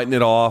kind of fighting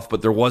it off,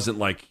 but there wasn't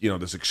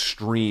this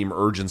extreme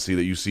urgency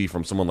that you see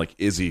from someone like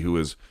Izzy, who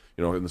is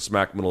in the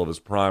smack middle of his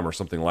prime or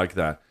something like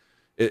that.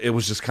 It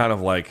was just kind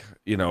of like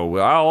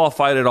I'll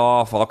fight it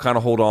off, I'll kind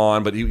of hold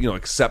on, but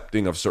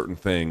accepting of certain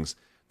things.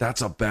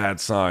 That's a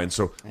bad sign.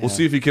 So we'll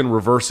see if he can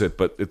reverse it,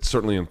 but it's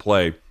certainly in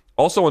play.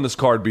 Also on this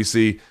card,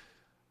 BC,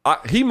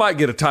 he might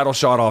get a title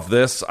shot off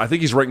this. I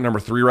think he's ranked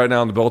number 3 right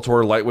now in the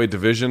Bellator lightweight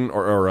division,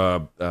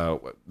 no,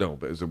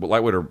 is it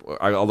lightweight or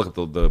I'll look at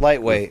the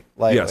lightweight.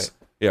 Yes,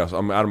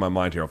 I'm out of my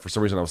mind here. For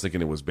some reason, I was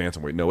thinking it was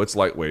bantamweight. No, it's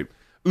lightweight.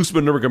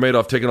 Usman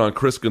Nurmagomedov taking on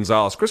Chris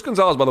Gonzalez. Chris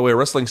Gonzalez, by the way, a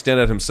wrestling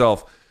stand-out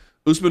himself.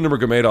 Usman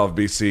Nurmagomedov,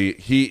 BC,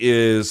 he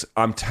is.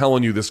 I'm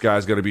telling you, this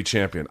guy's going to be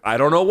champion. I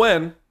don't know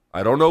when,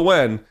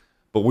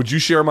 but would you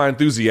share my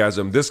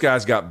enthusiasm? This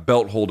guy's got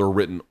belt holder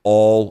written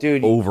all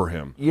over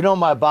him. You know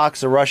my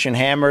box of Russian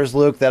hammers,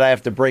 Luke, that I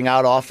have to bring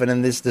out often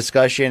in this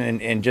discussion,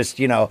 and just,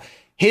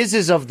 his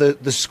is of the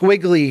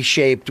squiggly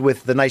shaped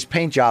with the nice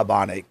paint job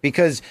on it,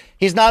 because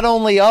he's not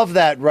only of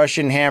that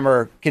Russian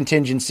hammer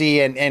contingency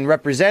and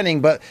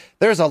representing, but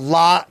there's a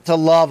lot to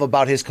love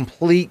about his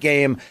complete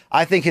game.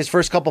 I think his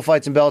first couple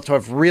fights in Bellator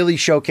have really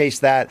showcased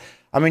that.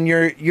 I mean,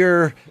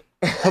 you're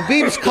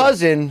Khabib's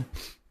cousin,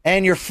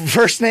 and your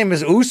first name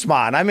is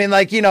Usman. I mean,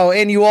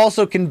 and you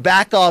also can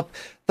back up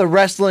the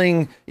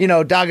wrestling,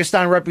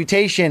 Dagestan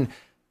reputation.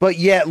 But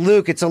yet,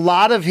 Luke, it's a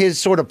lot of his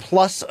sort of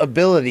plus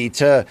ability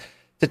to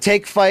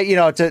take fight,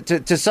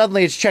 to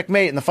suddenly it's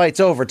checkmate and the fight's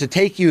over, to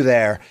take you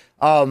there.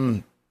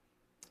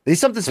 He's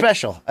something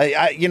special.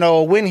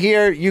 A win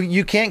here,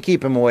 you can't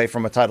keep him away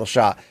from a title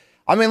shot.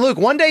 I mean, Luke,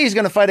 one day he's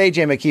going to fight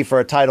AJ McKee for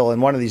a title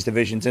in one of these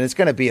divisions, and it's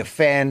going to be a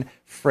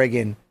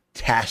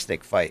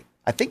fan-friggin-tastic fight.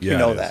 I think you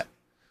know that.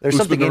 There's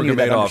something in you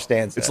that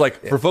understands that. It's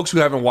like, for folks who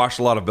haven't watched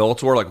a lot of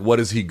Bellator, like, what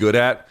is he good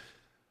at?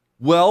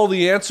 Well,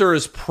 the answer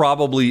is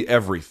probably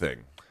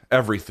everything.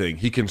 Everything.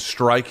 He can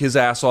strike his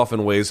ass off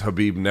in ways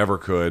Khabib never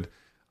could.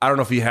 I don't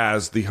know if he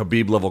has the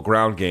Khabib-level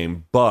ground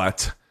game,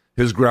 but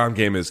his ground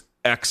game is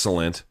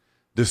excellent.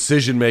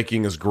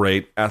 Decision-making is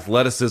great.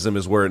 Athleticism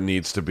is where it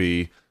needs to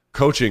be.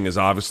 Coaching is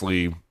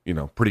obviously,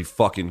 pretty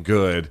fucking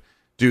good.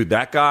 Dude,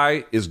 that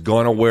guy is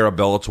going to wear a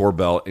Bellator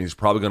belt, and he's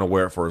probably going to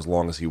wear it for as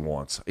long as he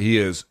wants. He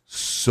is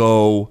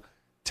so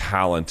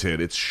talented.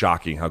 It's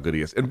shocking how good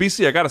he is. And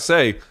BC, I got to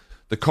say,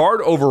 the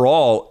card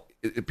overall,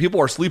 people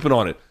are sleeping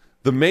on it.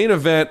 The main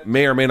event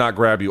may or may not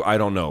grab you. I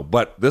don't know.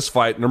 But this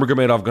fight,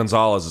 Nurmagomedov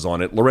Gonzalez is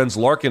on it. Lorenz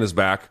Larkin is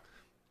back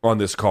on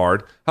this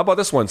card. How about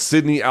this one?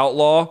 Sidney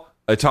Outlaw,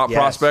 a top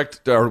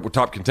prospect, or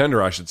top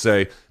contender, I should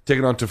say,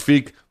 taking on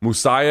Tafik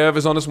Musayev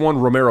is on this one.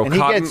 Romero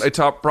Cotton, a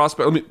top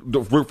prospect. Let me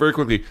very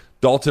quickly.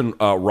 Dalton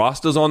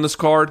Rasta's on this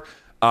card.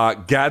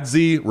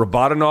 Gadzi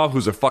Rabadanov,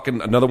 who's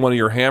another one of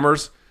your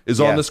hammers, is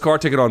on this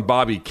card, taking on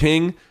Bobby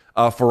King.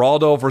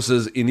 Feraldo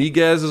versus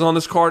Iniguez is on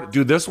this card.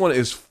 Dude, this one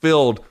is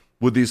filled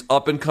with these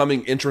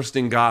up-and-coming,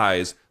 interesting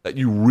guys that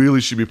you really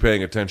should be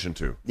paying attention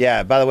to.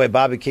 Yeah, by the way,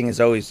 Bobby King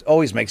is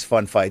always makes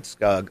fun fights.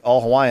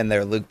 All Hawaiian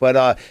there, Luke.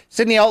 But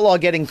Sidney Outlaw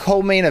getting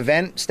co-main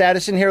event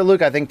status in here,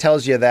 Luke, I think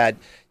tells you that,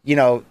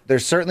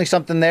 there's certainly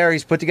something there.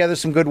 He's put together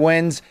some good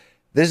wins.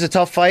 This is a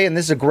tough fight, and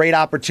this is a great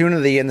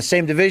opportunity in the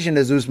same division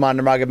as Usman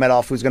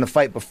Nurmagomedov, who's going to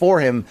fight before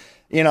him,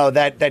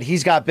 that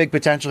he's got big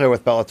potential here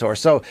with Bellator.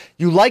 So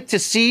you like to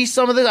see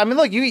some of this. I mean,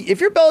 look, if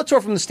you're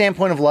Bellator from the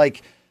standpoint of,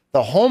 like,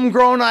 the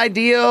homegrown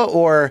idea,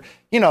 or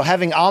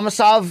having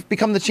Amasov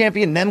become the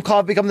champion,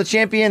 Nemkov become the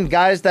champion,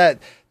 guys that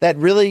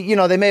really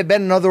they may have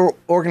been in other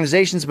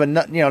organizations, but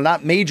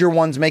not major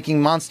ones making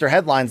monster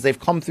headlines. They've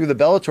come through the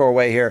Bellator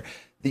way here.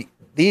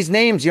 These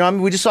names,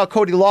 we just saw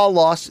Cody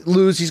Law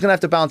lose. He's gonna have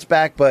to bounce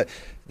back, but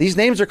these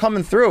names are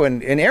coming through,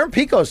 and Aaron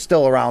Pico's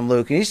still around,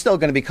 Luke, and he's still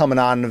going to be coming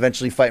on and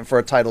eventually fighting for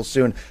a title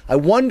soon. I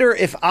wonder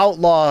if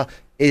Outlaw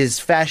is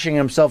fashioning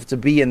himself to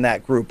be in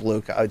that group,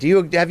 Luke.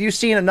 Have you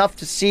seen enough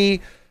to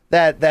see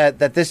that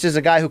this is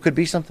a guy who could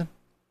be something?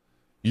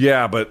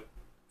 Yeah, but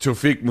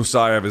Tafik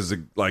Musayev is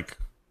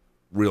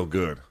real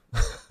good.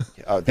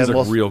 He's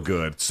real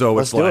good. So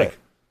it's like,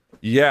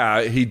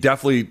 yeah,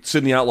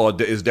 Sidney Outlaw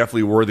is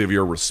definitely worthy of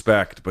your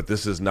respect, but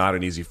this is not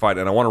an easy fight.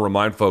 And I want to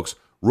remind folks,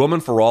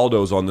 Roman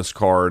Feraldo's on this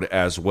card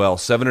as well,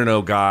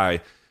 7-0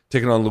 guy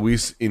taking on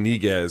Luis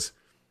Iniguez.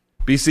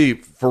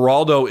 BC,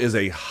 Feraldo is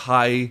a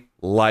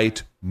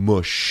highlight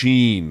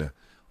machine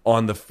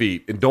on the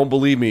feet. And don't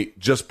believe me,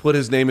 just put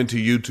his name into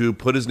YouTube,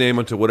 put his name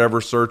into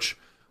whatever search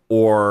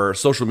or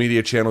social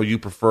media channel you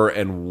prefer,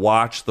 and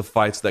watch the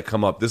fights that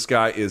come up. This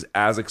guy is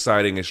as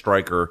exciting a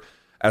striker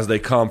as they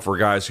come for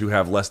guys who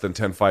have less than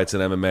 10 fights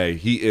in MMA.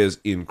 He is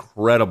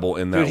incredible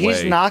in that way.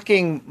 He's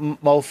knocking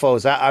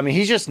mofos out. I mean,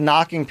 he's just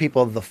knocking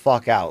people the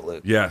fuck out,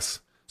 Luke. Yes.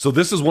 So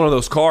this is one of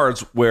those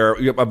cards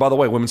where, by the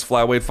way, women's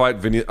flyweight fight,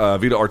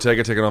 Vita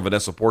Ortega taking on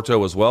Vanessa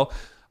Porto as well.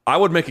 I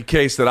would make a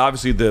case that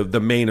obviously the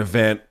main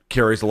event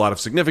carries a lot of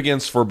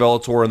significance for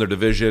Bellator and their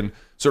division.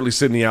 Certainly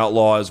Sidney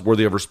Outlaw is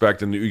worthy of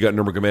respect, and you got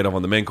Nurmagomedov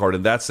on the main card.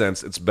 In that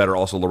sense, it's better.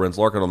 Also, Lorenz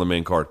Larkin on the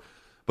main card.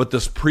 But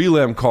this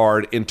prelim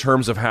card, in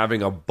terms of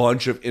having a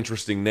bunch of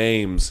interesting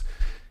names,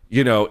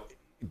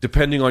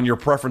 depending on your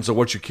preference of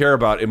what you care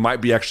about, it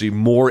might be actually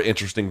more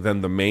interesting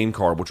than the main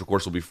card, which of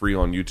course will be free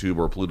on YouTube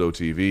or Pluto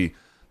TV.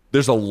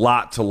 There's a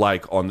lot to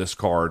like on this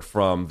card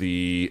from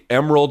the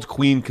Emerald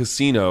Queen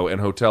Casino and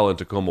Hotel in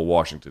Tacoma,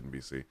 Washington,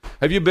 BC.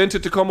 Have you been to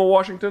Tacoma,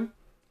 Washington?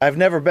 I've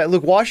never been.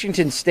 Look,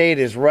 Washington State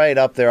is right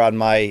up there on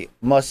my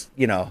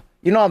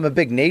I'm a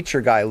big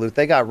nature guy, Luke.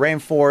 They got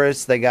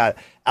rainforests, they got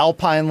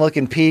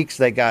alpine-looking peaks,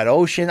 they got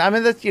ocean. I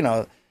mean, that's,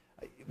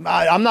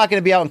 I'm not going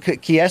to be out in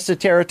Kiesta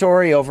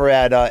territory over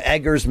at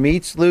Eggers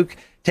Meats, Luke,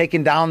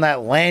 taking down that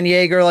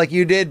Landjaeger like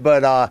you did,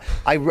 but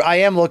I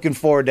am looking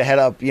forward to head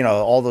up,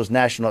 all those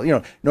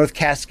national, North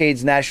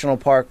Cascades National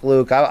Park,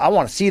 Luke. I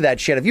want to see that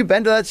shit. Have you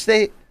been to that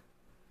state?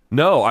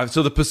 No,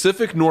 so the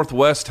Pacific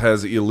Northwest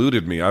has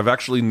eluded me. I've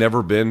actually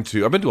never been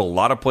to. I've been to a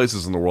lot of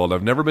places in the world.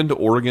 I've never been to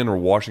Oregon or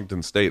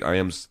Washington State.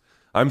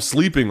 I'm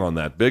sleeping on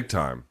that big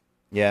time.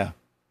 Yeah.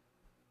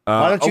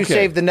 Why don't you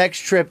save the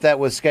next trip that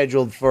was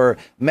scheduled for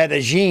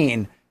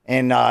Medellin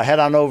and head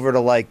on over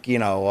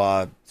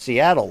to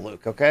Seattle,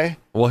 Luke? Okay.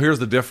 Well, here's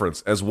the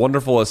difference. As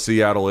wonderful as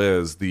Seattle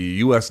is, the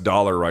U.S.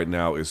 dollar right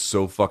now is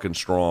so fucking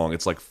strong.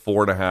 It's like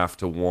 4.5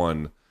 to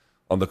 1.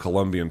 On the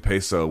Colombian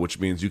peso, which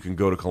means you can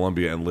go to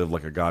Colombia and live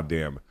like a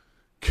goddamn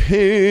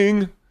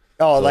king.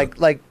 Oh,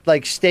 so,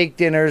 like steak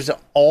dinners,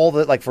 all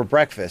the for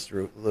breakfast,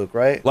 Luke,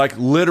 right? Like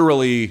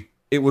literally,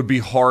 it would be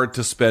hard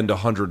to spend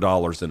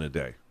 $100 in a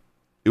day.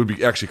 It would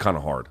be actually kind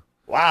of hard.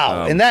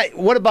 Wow. And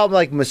what about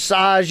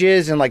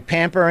massages and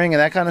pampering and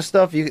that kind of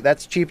stuff?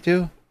 That's cheap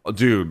too,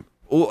 dude.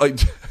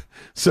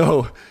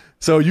 So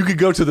So you could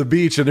go to the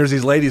beach and there's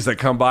these ladies that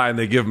come by and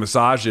they give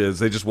massages.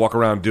 They just walk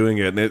around doing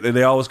it. And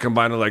they always come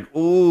by and they're like,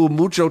 ooh,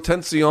 mucho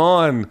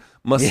tensión,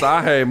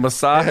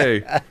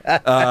 masaje.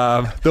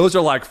 Those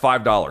are like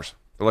 $5.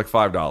 They're like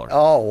 $5.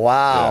 Oh,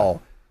 wow. Yeah.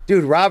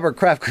 Dude, Robert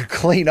Kraft could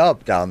clean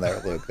up down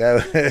there, Luke.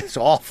 That's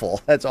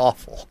awful. That's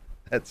awful.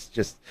 That's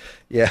just,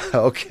 yeah,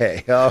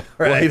 okay. All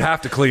right. Well, he'd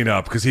have to clean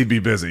up because he'd be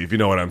busy, if you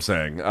know what I'm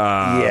saying.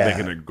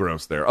 Making it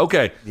gross there.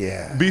 Okay.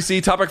 Yeah.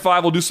 BC, topic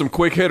 5, we'll do some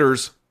quick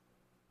hitters.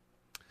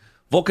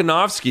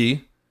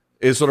 Volkanovski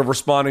is sort of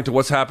responding to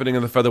what's happening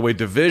in the featherweight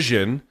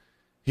division.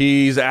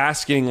 He's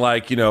asking,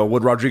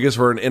 would Rodriguez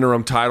for an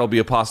interim title be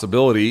a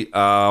possibility?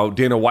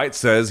 Dana White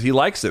says he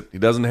likes it. He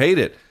doesn't hate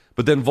it.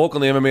 But then Volk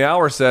on the MMA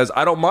Hour says,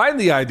 I don't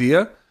mind the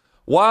idea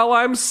while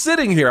I'm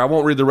sitting here. I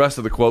won't read the rest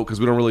of the quote because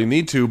we don't really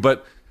need to.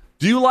 But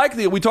do you like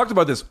we talked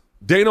about this.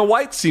 Dana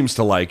White seems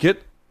to like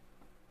it.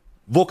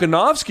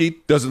 Volkanovski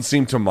doesn't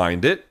seem to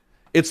mind it.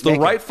 It's the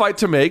right fight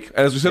to make.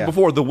 As we said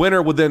before, the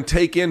winner would then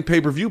take in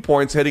pay-per-view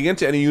points heading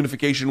into any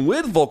unification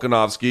with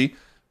Volkanovski.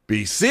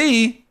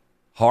 BC,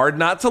 hard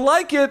not to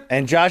like it.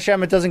 And Josh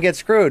Emmett doesn't get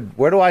screwed.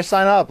 Where do I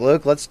sign up,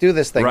 Luke? Let's do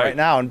this thing right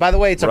now. And by the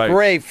way, it's a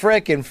great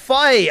freaking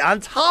fight on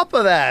top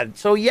of that.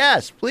 So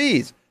yes,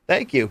 please.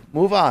 Thank you.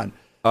 Move on.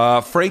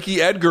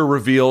 Frankie Edgar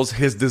reveals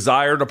his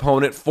desired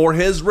opponent for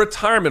his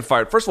retirement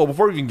fight. First of all,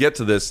 before we can get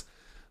to this,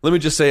 let me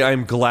just say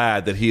I'm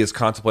glad that he is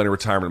contemplating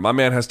retirement. My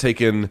man has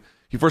taken...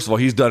 First of all,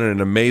 he's done an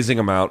amazing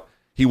amount.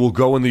 He will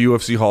go in the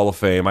UFC Hall of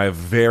Fame. I have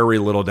very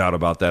little doubt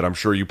about that. I'm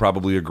sure you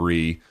probably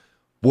agree.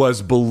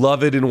 Was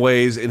beloved in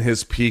ways in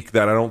his peak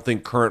that I don't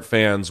think current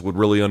fans would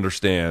really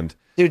understand.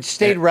 Dude,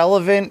 stayed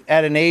relevant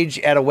at an age,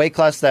 at a weight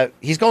class that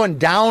he's going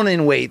down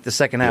in weight the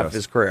second half of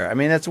his career. I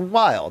mean, that's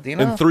wild, you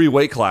know? In 3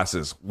 weight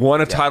classes.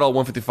 Won a title at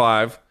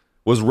 155,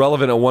 was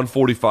relevant at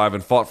 145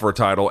 and fought for a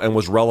title, and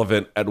was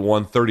relevant at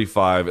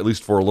 135, at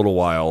least for a little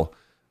while.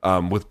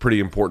 With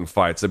pretty important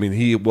fights. I mean,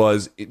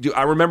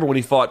 I remember when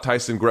he fought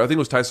Tyson Griffin. I think it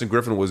was Tyson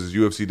Griffin was his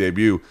UFC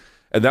debut.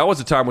 And that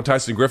was a time when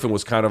Tyson Griffin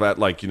was kind of at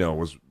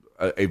was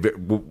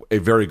a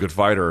very good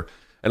fighter.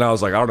 And I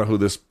was like, I don't know who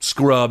this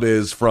scrub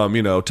is from,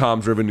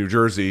 Tom's River, New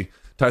Jersey.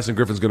 Tyson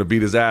Griffin's going to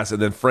beat his ass.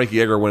 And then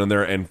Frankie Edgar went in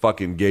there and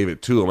fucking gave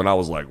it to him. And I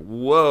was like,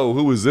 whoa,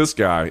 who is this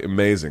guy?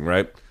 Amazing,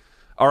 right?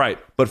 All right.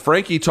 But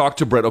Frankie talked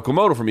to Brett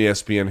Okamoto from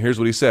ESPN. Here's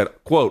what he said.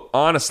 Quote,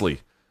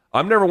 honestly,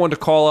 I'm never one to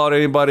call out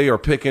anybody or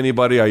pick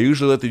anybody. I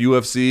usually let the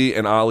UFC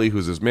and Ali,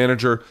 who's his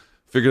manager,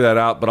 figure that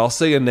out. But I'll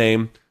say a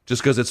name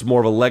just because it's more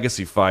of a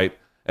legacy fight.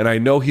 And I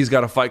know he's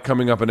got a fight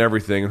coming up and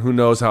everything. And who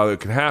knows how it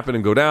can happen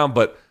and go down.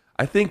 But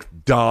I think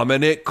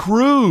Dominic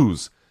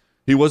Cruz.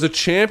 He was a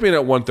champion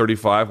at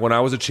 135 when I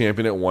was a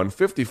champion at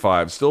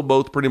 155. Still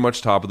both pretty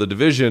much top of the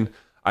division.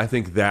 I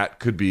think that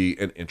could be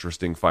an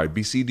interesting fight.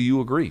 BC, do you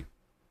agree?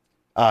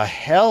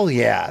 Hell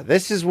yeah.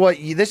 This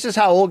is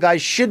how old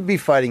guys should be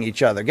fighting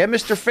each other. Get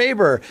Mr.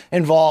 Faber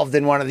involved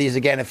in one of these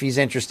again if he's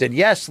interested.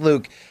 Yes,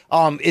 Luke.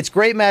 It's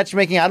great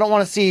matchmaking. I don't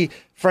want to see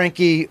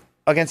Frankie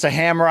against a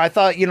hammer. I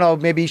thought,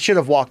 maybe he should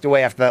have walked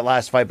away after that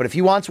last fight. But if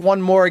he wants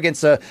one more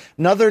against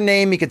another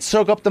name, he could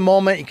soak up the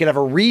moment. He could have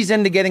a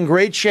reason to get in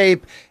great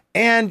shape.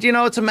 And,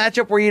 it's a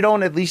matchup where you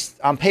don't, at least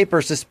on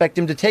paper, suspect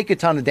him to take a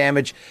ton of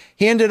damage.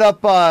 He ended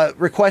up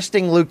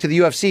requesting, Luke, to the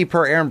UFC,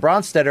 per Aaron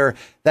Bronstetter,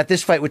 that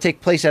this fight would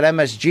take place at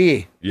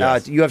MSG,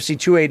 UFC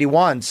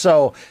 281.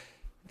 So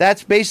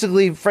that's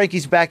basically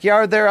Frankie's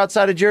backyard there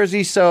outside of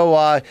Jersey.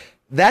 So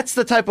that's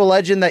the type of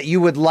legend that you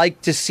would like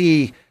to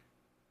see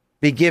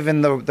be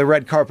given the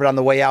red carpet on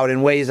the way out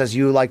in ways, as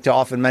you like to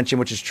often mention,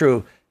 which is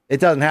true. It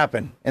doesn't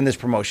happen in this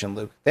promotion,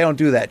 Luke. They don't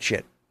do that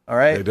shit. All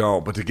right. They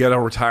don't, but to get a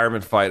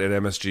retirement fight at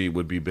MSG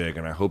would be big,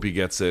 and I hope he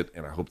gets it,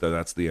 and I hope that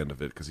that's the end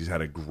of it because he's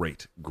had a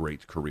great,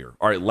 great career.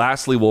 All right,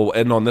 lastly, we'll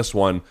end on this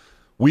one.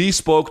 We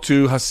spoke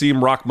to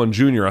Hasim Rahman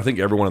Jr. I think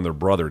everyone and their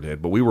brother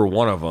did, but we were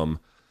one of them.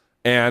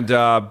 And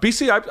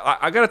BC,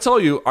 I got to tell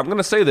you, I'm going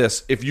to say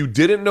this. If you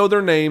didn't know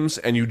their names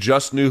and you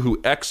just knew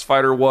who X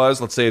fighter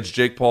was, let's say it's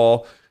Jake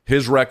Paul,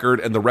 his record,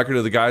 and the record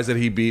of the guys that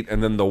he beat,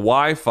 and then the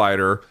Y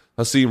fighter,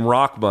 Hasim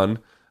Rahman,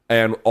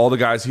 and all the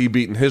guys he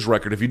beat in his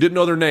record. If you didn't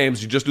know their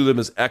names, you just knew them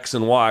as X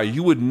and Y,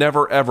 you would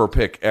never, ever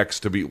pick X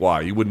to beat Y.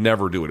 You would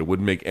never do it. It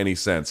wouldn't make any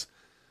sense.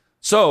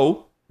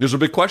 So there's a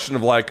big question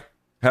of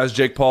has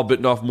Jake Paul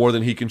bitten off more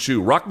than he can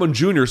chew? Rahman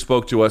Jr.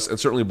 spoke to us and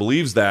certainly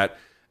believes that.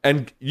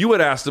 And you had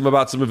asked him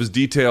about some of his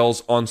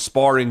details on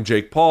sparring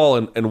Jake Paul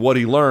and what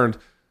he learned.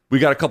 We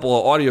got a couple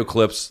of audio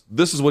clips.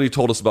 This is what he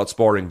told us about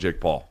sparring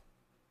Jake Paul.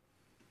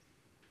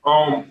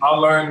 I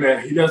learned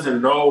that he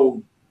doesn't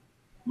know,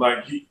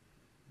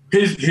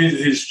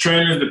 his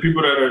trainers, the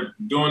people that are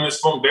doing this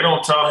for him, they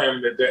don't tell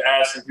him that they're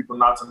asking people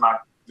not to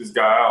knock this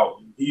guy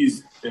out.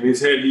 He's in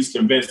his head, he's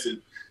convinced that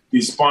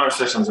these sparring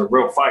sessions are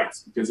real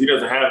fights because he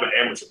doesn't have an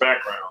amateur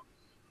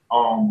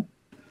background.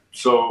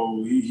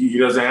 So he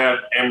doesn't have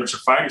amateur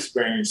fight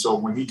experience. So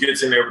when he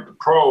gets in there with the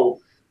pro,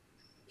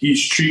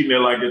 he's treating it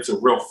like it's a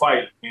real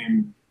fight.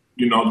 And,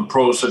 the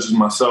pros such as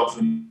myself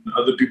and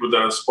other people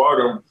that have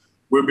sparred him,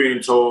 we're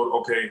being told,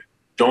 okay,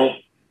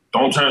 don't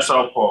turn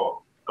southpaw.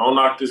 Don't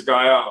knock this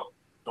guy out.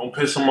 don't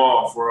piss him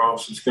off, or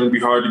else it's going to be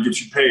hard to get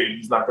you paid.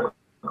 He's not going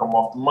to come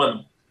off the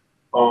money.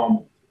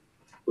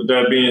 With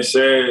that being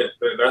said,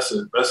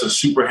 that's a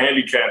super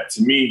handicap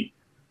to me,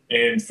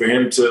 and for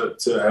him to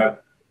have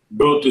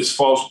built this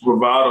false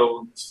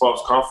bravado, this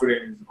false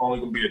confidence, is only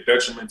going to be a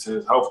detriment to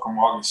his health come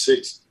August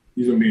 6th.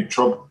 He's going to be in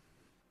trouble.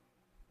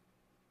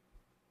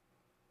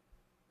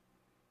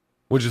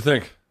 What'd you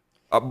think?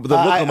 The look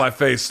on my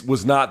face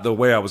was not the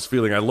way I was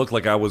feeling. I looked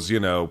like I was,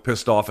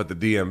 pissed off at the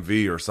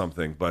DMV or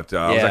something, but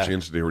I was actually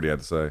interested to hear what he had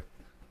to say.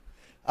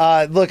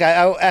 Look,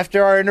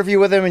 after our interview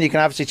with him, and you can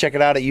obviously check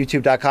it out at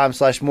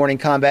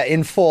youtube.com/morningcombat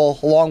in full,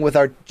 along with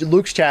our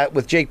Luke's chat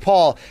with Jake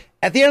Paul.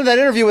 At the end of that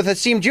interview with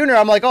Hasim Jr.,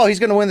 I'm like, oh, he's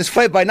going to win this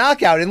fight by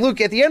knockout. And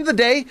Luke, at the end of the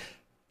day,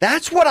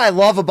 that's what I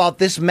love about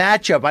this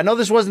matchup. I know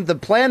this wasn't the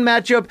planned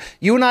matchup.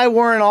 You and I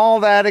weren't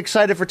all that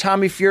excited for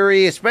Tommy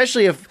Fury,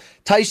 especially if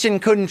Tyson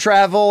couldn't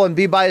travel and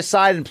be by his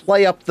side and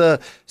play up the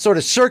sort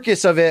of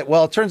circus of it.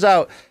 Well, it turns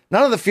out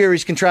none of the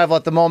Furies can travel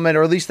at the moment,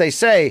 or at least they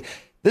say.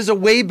 This is a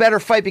way better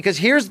fight, because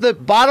here's the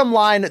bottom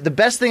line. The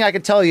best thing I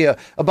can tell you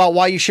about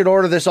why you should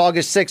order this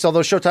August 6th,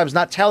 although Showtime's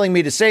not telling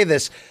me to say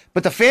this,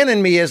 but the fan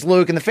in me is,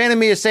 Luke, and the fan in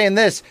me is saying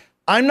this.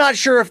 I'm not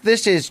sure if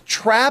this is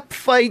trap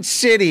fight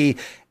city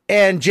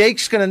and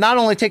Jake's going to not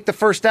only take the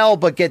first L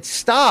but get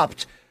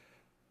stopped,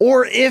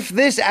 or if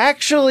this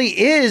actually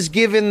is,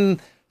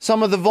 given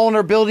some of the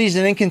vulnerabilities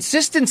and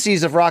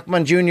inconsistencies of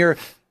Rahman Jr.,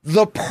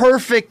 the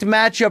perfect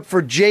matchup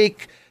for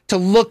Jake to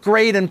look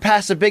great and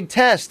pass a big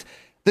test.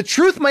 The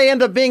truth may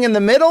end up being in the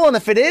middle, and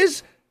if it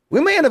is,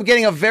 we may end up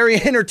getting a very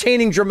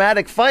entertaining,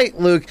 dramatic fight,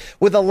 Luke,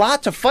 with a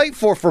lot to fight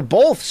for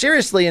both,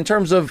 seriously, in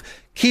terms of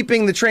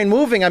keeping the train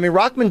moving. I mean,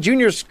 Rahman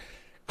Jr.'s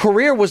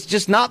career was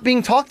just not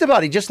being talked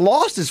about. He just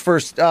lost his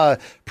first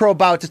pro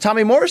bout to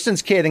Tommy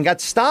Morrison's kid and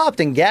got stopped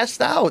and gassed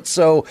out.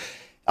 So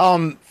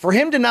for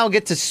him to now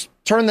get to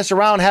turn this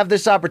around, have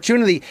this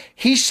opportunity,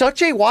 he's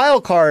such a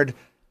wild card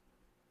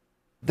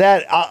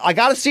that I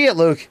got to see it,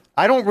 Luke.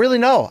 I don't really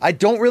know. I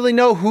don't really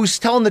know who's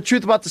telling the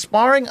truth about the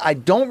sparring. I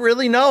don't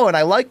really know, and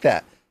I like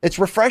that. It's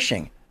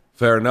refreshing.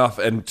 Fair enough.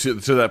 And to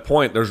that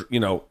point,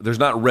 there's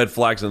not red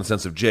flags in the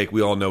sense of Jake.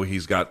 We all know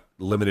he's got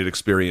limited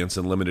experience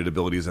and limited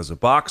abilities as a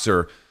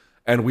boxer.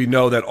 And we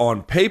know that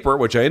on paper,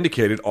 which I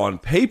indicated, on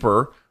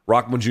paper,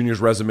 Rahman Jr.'s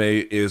resume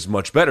is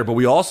much better. But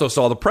we also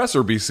saw the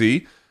presser,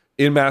 BC,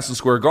 in Madison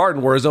Square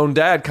Garden, where his own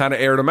dad kind of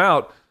aired him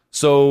out.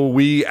 So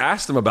we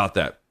asked him about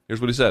that.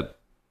 Here's what he said.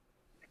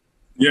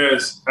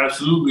 Yes,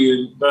 absolutely.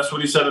 And that's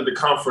what he said at the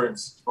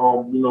conference,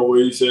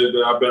 where he said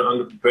that I've been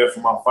underprepared for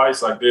my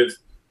fights. Like there's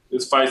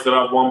fights that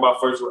I've won by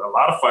a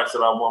lot of fights that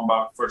I won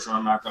by first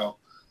round knockout,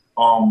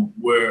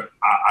 where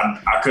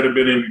I could have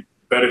been in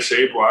better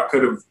shape, or I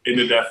could have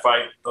ended that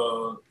fight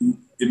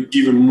in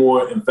even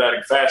more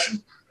emphatic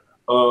fashion.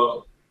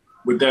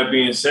 With that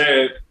being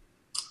said,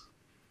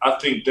 I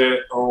think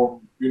that,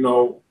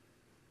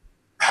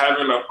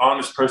 having an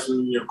honest person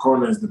in your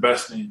corner is the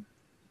best thing.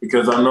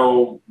 Because I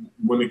know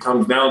when it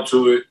comes down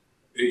to it,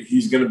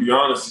 he's going to be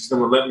honest. He's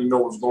going to let me know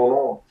what's going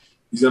on.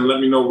 He's going to let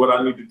me know what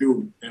I need to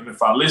do. And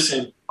if I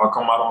listen, I'll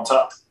come out on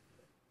top.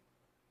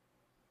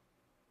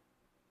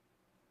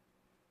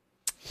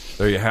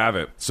 There you have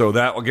it. So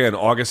that, again,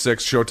 August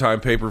 6th, Showtime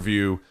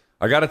pay-per-view.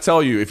 I got to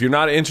tell you, if you're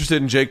not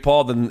interested in Jake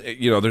Paul, then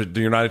you're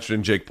not interested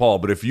in Jake Paul.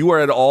 But if you are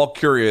at all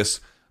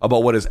curious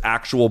about what his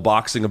actual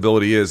boxing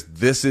ability is,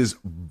 this is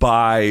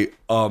by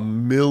a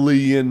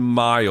million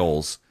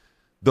miles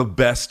the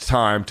best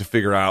time to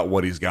figure out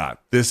what he's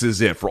got. This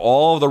is it. For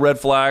all of the red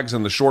flags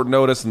and the short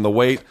notice and the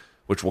weight,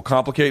 which will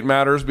complicate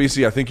matters,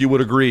 BC, I think you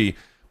would agree,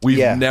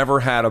 we've never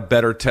had a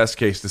better test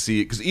case to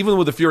see. Because even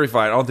with the Fury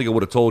fight, I don't think it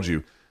would have told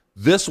you.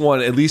 This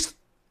one, at least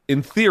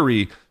in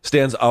theory,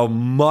 stands a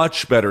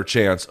much better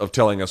chance of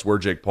telling us where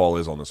Jake Paul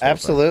is on this.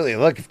 Absolutely.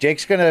 Look, if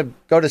Jake's going to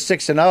go to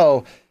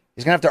 6-0,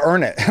 he's going to have to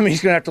earn it. I mean,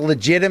 he's going to have to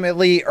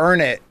legitimately earn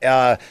it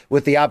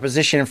with the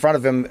opposition in front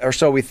of him, or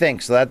so we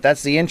think. So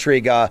that's the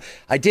intrigue. I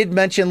did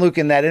mention, Luke,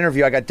 in that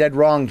interview, I got dead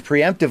wronged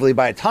preemptively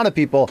by a ton of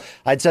people.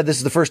 I'd said this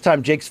is the first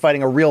time Jake's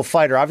fighting a real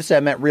fighter. Obviously, I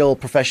meant real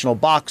professional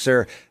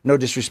boxer. No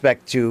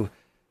disrespect to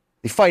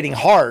the fighting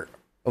heart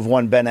of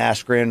one Ben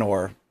Askren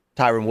or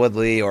Tyron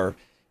Woodley or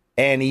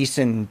Ann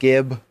Eason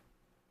Gibb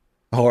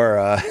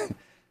or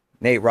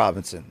Nate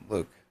Robinson,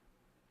 Luke.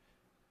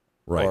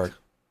 Right. Or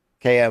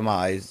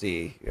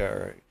KMIZ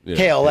or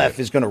KLF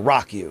is going to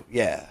rock you.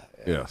 Yeah.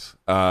 Yes.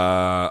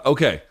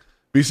 Okay.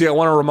 BC, I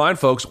want to remind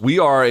folks, we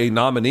are a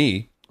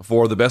nominee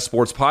for the Best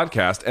Sports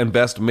Podcast and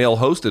Best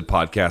Male-Hosted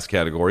Podcast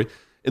category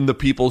in the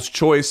People's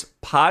Choice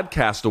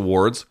Podcast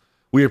Awards.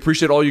 We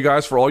appreciate all you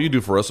guys for all you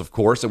do for us, of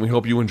course, and we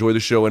hope you enjoy the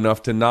show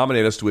enough to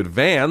nominate us to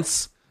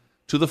advance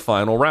to the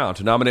final round.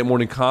 To nominate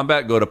Morning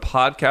Combat, go to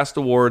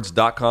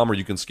podcastawards.com, or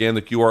you can scan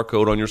the QR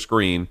code on your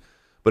screen.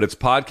 But it's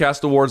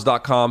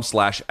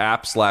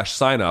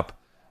podcastawards.com/app/sign up,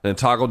 and then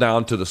toggle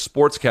down to the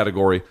sports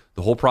category.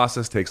 The whole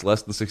process takes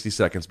less than 60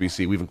 seconds,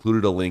 BC. We've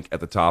included a link at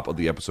the top of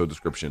the episode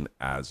description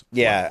as well.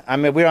 Yeah, I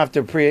mean, we don't have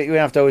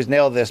to always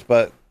nail this,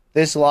 but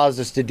this allows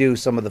us to do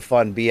some of the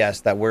fun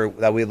BS that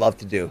we love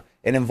to do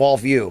and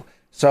involve you.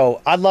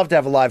 So I'd love to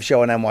have a live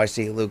show in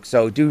NYC, Luke.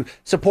 So do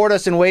support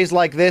us in ways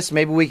like this.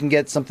 Maybe we can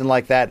get something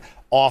like that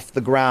off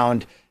the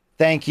ground.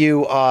 Thank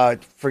you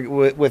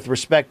with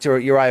respect to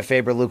Uriah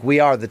Faber, Luke. We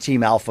are the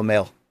team alpha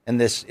male in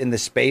this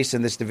space,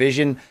 in this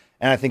division.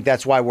 And I think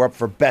that's why we're up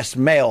for best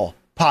male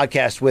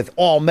podcast with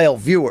all male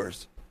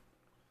viewers.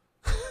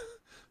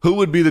 Who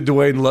would be the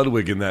Dwayne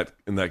Ludwig in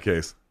that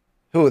case?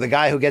 Who, the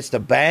guy who gets to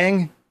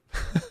bang?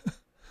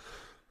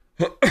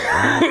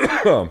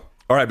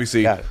 All right,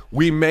 BC.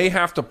 We may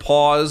have to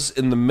pause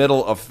in the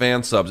middle of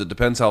fan subs. It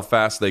depends how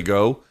fast they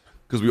go,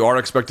 because we are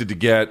expected to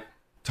get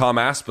Tom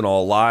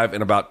Aspinall live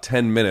in about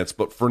 10 minutes.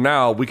 But for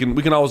now, we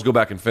can always go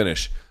back and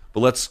finish. But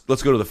let's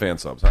go to the fan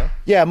subs, huh?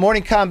 Yeah,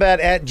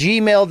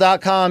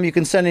 morningcombat@gmail.com. You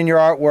can send in your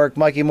artwork.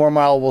 Mikey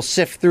Mormile will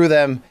sift through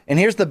them. And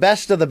here's the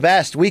best of the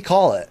best. We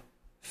call it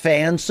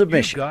fan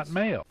submission. You've got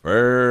mail.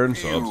 Fan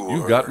subs.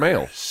 You've got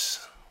mail.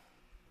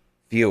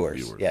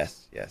 Viewers.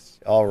 Yes.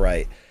 All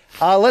right.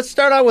 Let's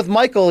start out with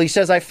Michael. He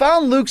says, I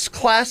found Luke's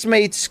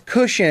classmates'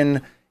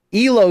 cushion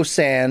Elo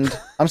sand.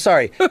 I'm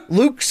sorry.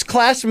 Luke's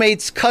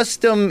classmates'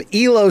 custom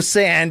Elo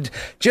sand.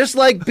 Just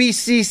like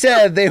BC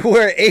said, they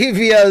were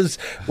Avias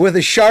with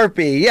a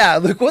Sharpie. Yeah,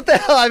 Luke, what the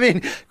hell? I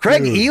mean,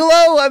 Craig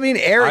Elo? I mean,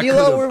 Air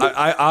Elo?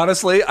 I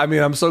honestly,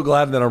 I'm so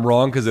glad that I'm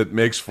wrong, because it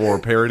makes for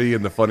parody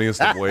in the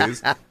funniest of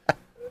ways.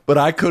 But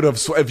I could have,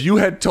 if you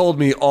had told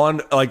me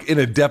in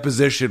a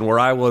deposition where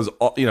I was,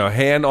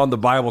 hand on the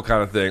Bible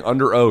kind of thing,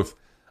 under oath,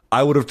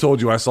 I would have told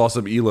you I saw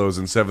some Elos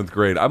in 7th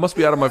grade. I must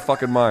be out of my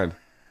fucking mind.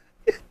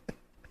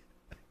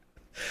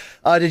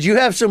 Did you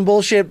have some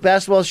bullshit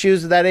basketball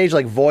shoes at that age,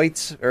 like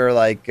Voigts or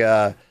like,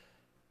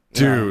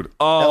 dude?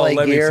 LA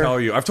let Gear? me tell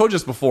you. I've told you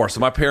this before.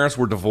 So my parents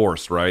were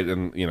divorced, right?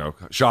 And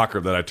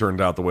shocker that I turned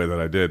out the way that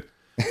I did.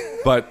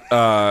 But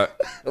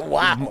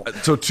wow.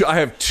 So I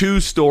have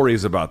two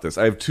stories about this.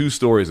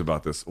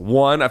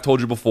 One, I've told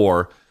you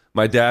before.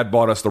 My dad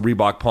bought us the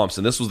Reebok pumps,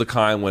 and this was the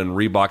kind when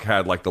Reebok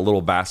had like the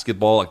little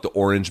basketball, like the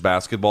orange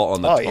basketball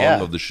on the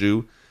tongue of the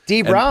shoe.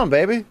 D. Brown,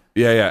 baby.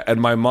 Yeah. And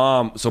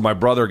my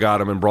brother got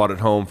him and brought it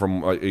home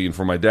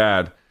from my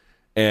dad,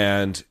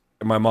 and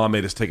my mom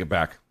made us take it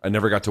back. I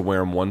never got to wear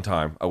them one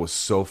time. I was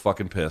so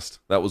fucking pissed.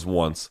 That was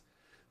once.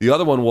 The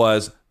other one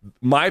was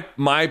my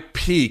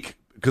peak,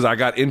 because I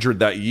got injured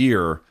that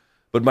year,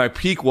 but my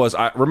peak was,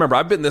 remember,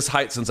 I've been this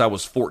height since I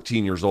was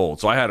 14 years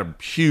old, so I had a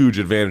huge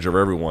advantage over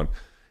everyone.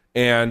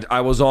 And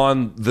I was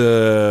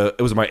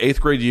it was my 8th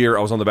grade year,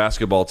 I was on the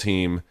basketball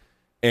team,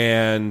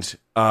 and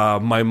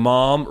my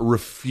mom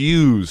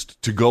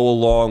refused to go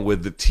along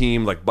with the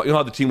team, like, you know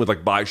how the team would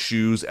like buy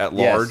shoes at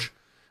large,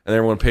 and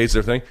everyone pays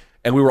their thing,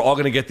 and we were all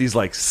going to get these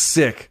like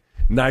sick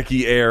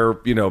Nike Air,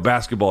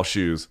 basketball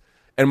shoes,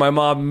 and my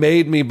mom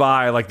made me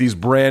buy like these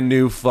brand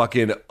new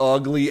fucking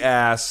ugly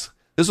ass,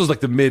 this was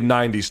like the mid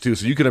 90s too,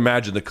 so you can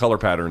imagine the color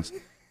patterns,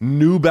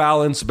 New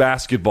Balance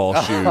basketball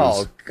shoes.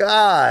 Oh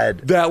God,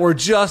 that were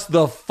just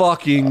the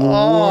fucking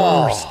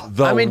worst.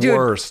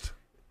 Worst.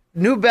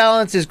 New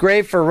Balance is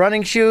great for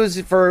running shoes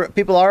for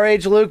people our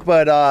age, Luke,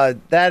 but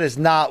that is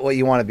not what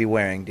you want to be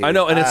wearing, dude. I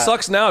know, and it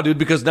sucks now, dude,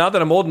 because now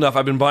that I'm old enough,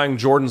 I've been buying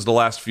Jordans the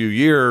last few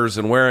years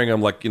and wearing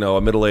them like,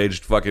 a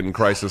middle-aged fucking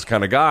crisis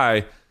kind of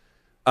guy.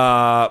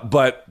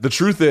 But the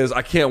truth is,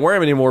 I can't wear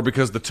them anymore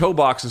because the toe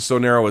box is so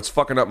narrow, it's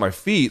fucking up my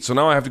feet. So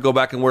now I have to go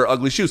back and wear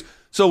ugly shoes.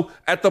 So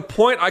at the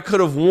point I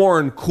could have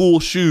worn cool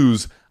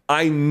shoes,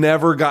 I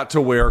never got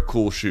to wear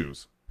cool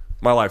shoes.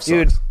 My life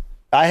sucks. Dude,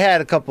 I had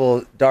a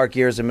couple dark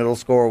years in middle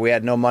school where we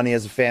had no money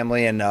as a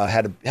family and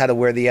had to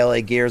wear the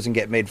LA Gears and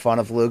get made fun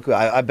of, Luke.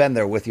 I've been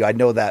there with you. I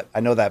know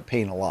that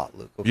pain a lot,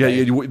 Luke.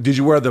 Okay? Yeah. Did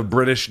you wear the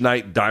British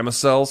Knight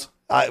Dymacells?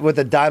 With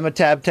the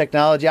Dymatab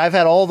technology, I've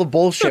had all the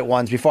bullshit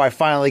ones before I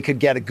finally could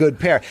get a good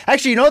pair.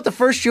 Actually, you know what? The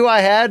first shoe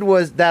I had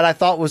was that I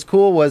thought was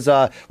cool was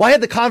I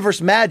had the Converse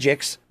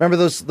Magics. Remember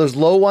those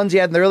low ones you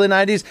had in the early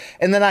 '90s,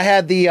 and then I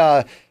had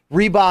the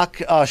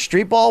Reebok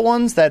street ball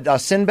ones that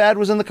Sinbad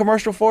was in the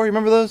commercial for. You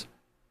remember those?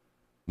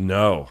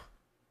 No.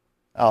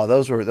 Oh,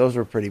 those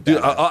were pretty bad.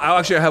 Dude,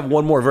 I have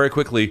one more very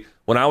quickly.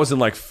 When I was in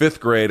like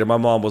 5th grade, and my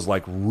mom was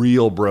like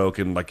real broke,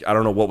 and like I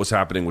don't know what was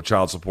happening with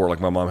child support.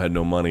 Like my mom had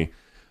no money.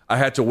 I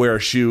had to wear a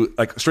shoe,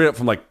 like straight up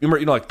from like,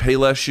 like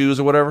Payless shoes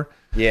or whatever?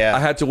 Yeah. I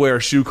had to wear a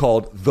shoe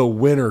called the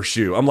Winner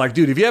shoe. I'm like,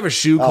 dude, if you have a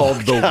shoe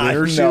called the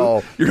Winner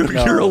shoe,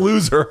 you're a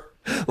loser.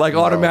 Like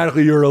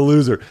automatically you're a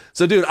loser.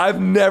 So dude, I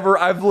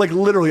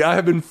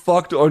have been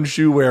fucked on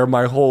shoe wear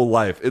my whole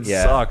life. It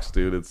sucks,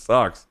 dude. It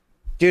sucks.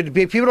 Dude,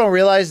 people don't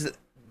realize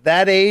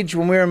that age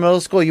when we were in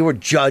middle school, you were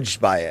judged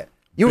by it.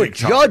 Big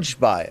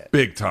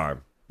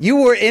time. You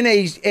were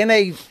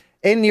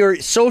in your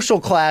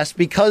social class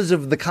because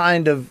of the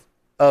kind of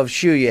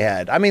shoe you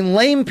had. I mean,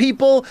 lame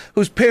people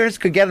whose parents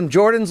could get them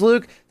Jordans,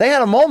 Luke, they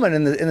had a moment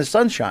in the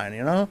sunshine,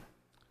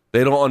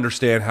 They don't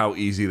understand how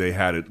easy they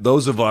had it.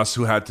 Those of us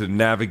who had to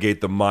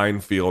navigate the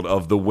minefield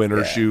of the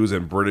Winner shoes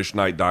and British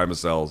Knight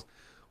Dymacells,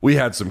 we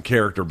had some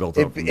character built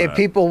up. If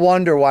people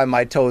wonder why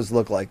my toes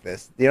look like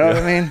this, you know what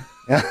I mean?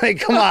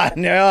 Come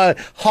on,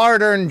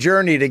 hard-earned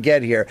journey to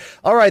get here.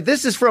 All right,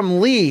 this is from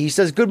Lee. He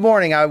says, good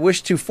morning. I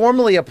wish to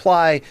formally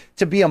apply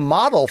to be a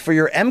model for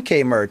your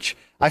MK merch.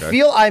 Okay. I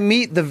feel I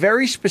meet the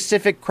very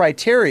specific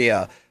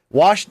criteria.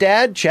 Wash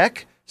dad,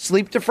 check.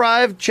 Sleep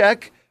deprived,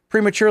 check.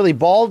 Prematurely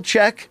bald,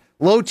 check.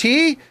 Low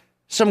T,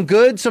 some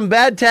good, some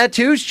bad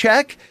tattoos,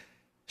 check.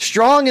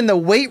 Strong in the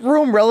weight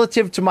room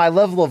relative to my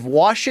level of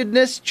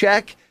washedness,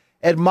 check.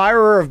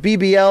 Admirer of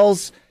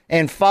BBLs,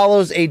 and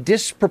follows a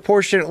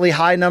disproportionately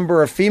high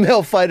number of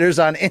female fighters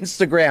on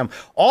Instagram.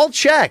 All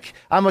check.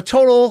 I'm a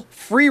total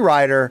free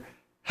rider,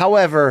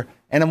 however,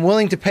 and I'm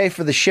willing to pay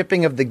for the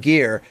shipping of the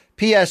gear.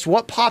 P.S.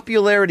 What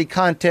popularity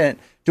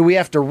content do we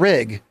have to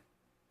rig?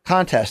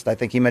 Contest, I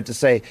think he meant to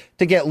say,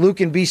 to get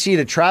Luke and BC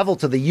to travel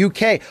to the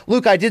UK.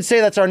 Luke, I did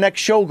say that's our next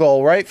show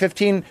goal, right?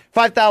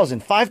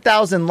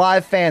 5,000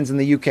 live fans in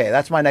the UK.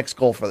 That's my next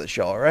goal for the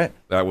show, all right?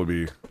 That would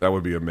be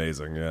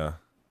amazing, yeah.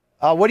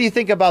 What do you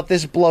think about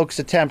this bloke's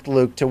attempt,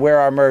 Luke, to wear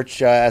our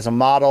merch as a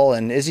model?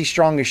 And is he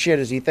strong as shit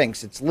as he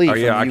thinks? It's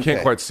Lee. Yeah, I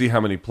can't quite see how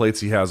many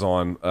plates he has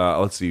on.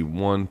 Let's see,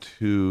 1,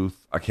 2.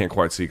 I can't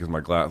quite see because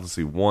my glass. Let's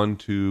see, 1,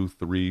 2,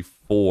 3,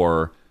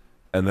 4,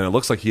 and then it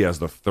looks like he has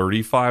the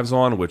 35s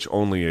on, which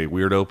only a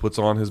weirdo puts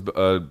on his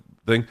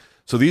thing.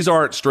 So these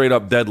aren't straight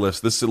up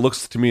deadlifts. It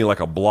looks to me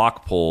like a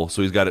block pull.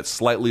 So he's got it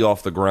slightly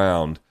off the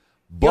ground,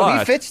 but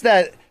he fits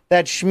that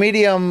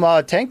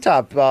schmedium tank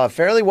top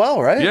fairly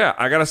well, right? Yeah,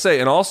 I gotta say,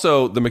 and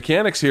also the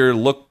mechanics here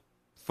look,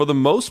 for the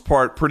most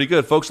part, pretty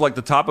good. Folks like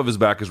the top of his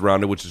back is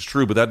rounded, which is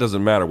true, but that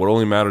doesn't matter. What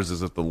only matters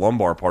is if the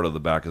lumbar part of the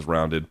back is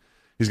rounded.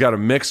 He's got a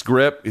mixed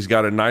grip. He's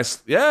got a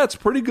nice, it's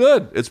pretty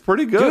good. It's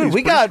pretty good. Dude,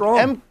 we got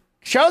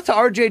shout out to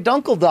RJ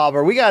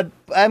Dunkeldauber. We got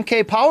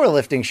MK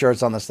powerlifting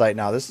shirts on the site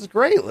now. This is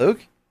great,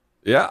 Luke.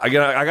 Yeah,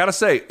 again, I got to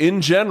say,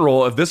 in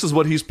general, if this is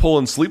what he's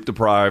pulling sleep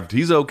deprived,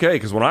 he's okay.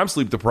 Because when I'm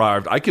sleep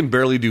deprived, I can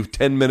barely do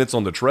 10 minutes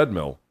on the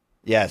treadmill.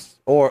 Yes,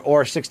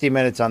 or 60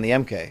 minutes on the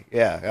MK.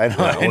 Yeah, I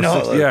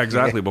know. 60, yeah,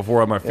 exactly.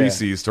 Before my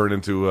feces turn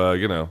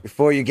into,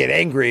 Before you get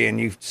angry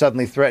and you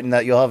suddenly threaten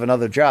that you'll have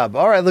another job.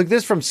 All right, look,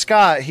 this from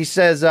Scott. He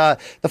says, the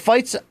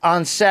fights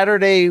on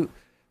Saturday,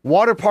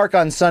 water park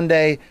on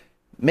Sunday,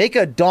 make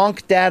a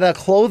Donk Data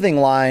clothing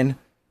line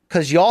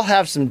because y'all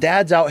have some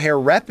dads out here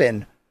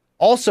repping.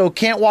 Also,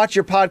 can't watch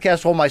your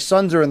podcast while my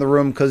sons are in the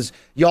room because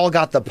y'all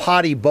got the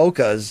potty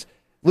bocas.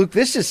 Luke,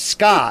 this is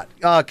Scott.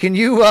 Can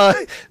you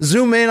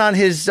zoom in on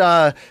his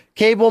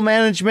cable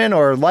management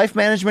or life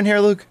management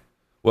here, Luke?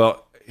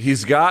 Well,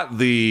 he's got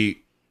the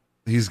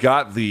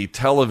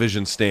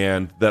television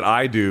stand that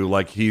I do.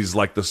 Like he's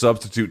like the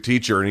substitute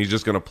teacher, and he's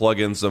just going to plug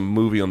in some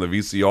movie on the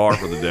VCR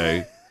for the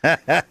day,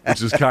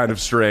 which is kind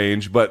of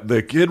strange. But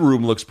the kid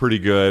room looks pretty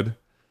good.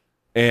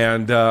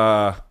 And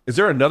is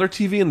there another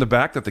TV in the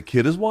back that the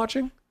kid is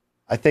watching?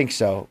 I think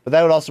so. But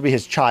that would also be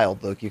his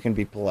child, Luke. You can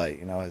be polite,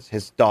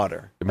 his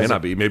daughter. It may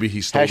not be. Maybe he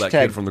stole that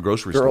kid from the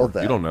grocery store.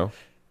 You don't know.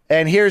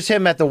 And here's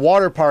him at the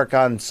water park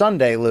on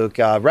Sunday, Luke.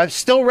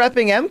 Still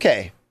repping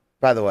MK,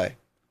 by the way.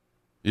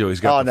 He's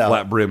got the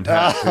flat-brimmed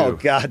hat, too. Oh,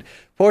 God.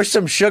 Pour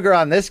some sugar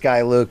on this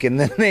guy, Luke, in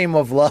the name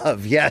of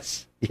love.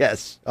 Yes.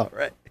 All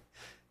right.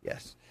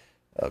 Yes.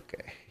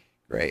 Okay.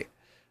 Great.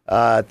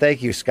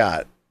 Thank you,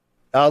 Scott.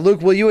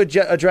 Luke, will you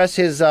address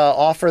his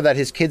offer that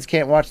his kids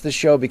can't watch this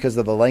show because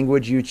of the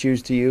language you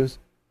choose to use?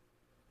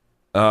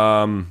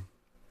 I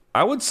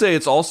would say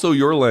it's also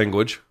your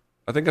language.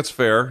 I think that's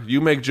fair. You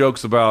make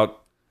jokes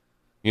about,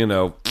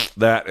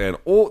 that and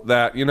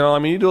that.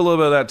 You do a little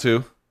bit of that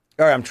too.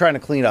 All right, I'm trying to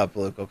clean up,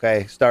 Luke,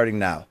 okay? Starting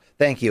now.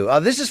 Thank you.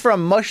 This is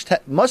from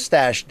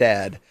Mustache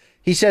Dad.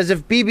 He says,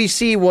 if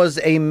BBC was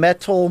a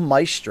metal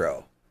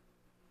maestro.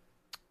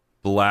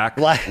 Black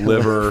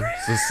Liver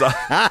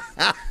Society.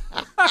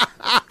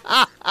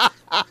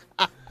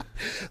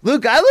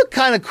 Luke, I look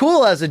kind of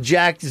cool as a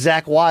jacked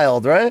Zach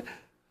Wilde, right?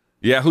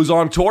 Yeah, who's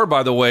on tour,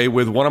 by the way,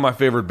 with one of my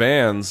favorite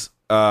bands.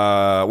 One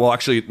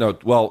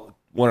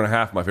and a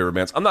half of my favorite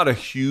bands. I'm not a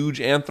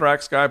huge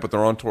Anthrax guy, but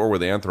they're on tour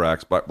with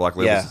Anthrax, Black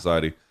Label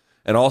Society.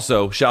 And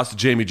also, shouts to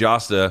Jamie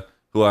Josta,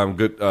 who I'm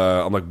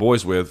like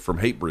boys with from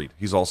Hatebreed.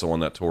 He's also on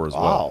that tour as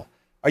well.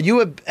 Are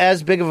you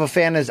as big of a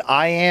fan as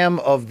I am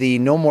of the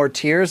No More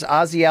Tears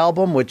Ozzy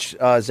album, which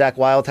Zach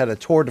Wilde had a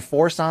tour de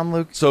force on,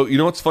 Luke? So you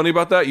know what's funny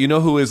about that? You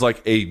know who is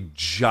like a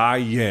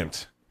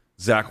giant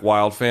Zach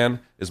Wilde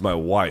fan? Is my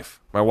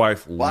wife. My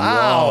wife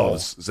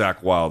loves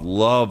Zach Wilde,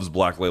 loves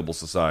Black Label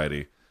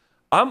Society.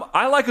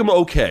 I like him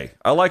okay.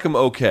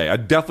 I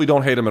definitely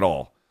don't hate him at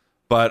all.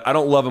 But I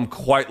don't love him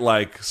quite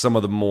like some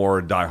of the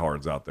more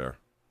diehards out there.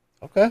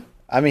 Okay.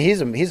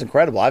 He's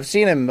incredible. I've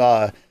seen him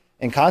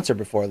in concert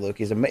before, Luke.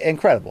 He's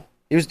incredible.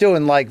 He was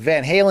doing like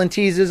Van Halen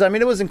teases.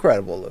 It was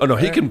incredible, Luke. Oh, no,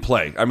 he can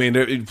play.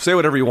 Say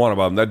whatever you want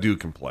about him. That dude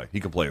can play. He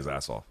can play his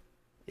ass off.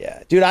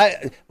 Yeah. Dude,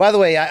 by the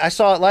way,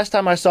 last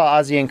time I saw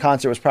Ozzy in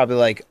concert was probably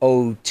like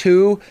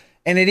 2002,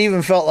 and it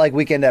even felt like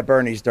Weekend at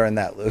Bernie's during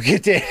that, Luke.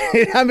 It did.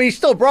 He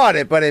still brought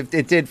it, but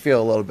it did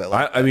feel a little bit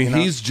like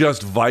he's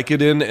just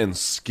Vicodin and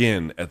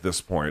skin at this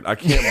point. I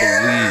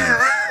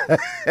can't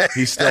believe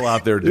he's still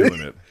out there doing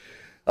it.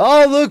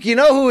 Oh, Luke, you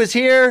know who is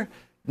here?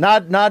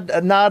 Not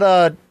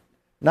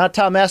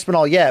Tom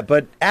Aspinall yet,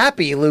 but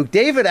Appy, Luke.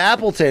 David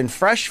Appleton,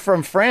 fresh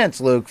from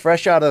France, Luke.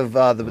 Fresh out of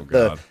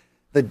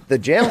the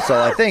jail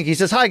cell, I think. He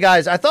says, "Hi,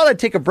 guys. I thought I'd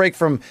take a break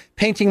from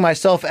painting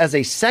myself as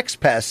a sex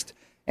pest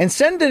and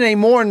send in a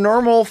more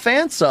normal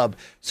fan sub.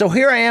 So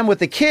here I am with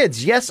the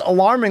kids. Yes,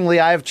 alarmingly,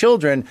 I have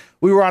children.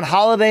 We were on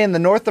holiday in the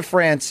north of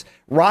France,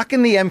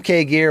 rocking the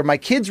MK gear. My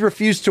kids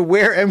refused to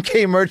wear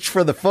MK merch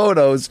for the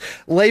photos,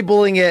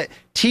 labeling it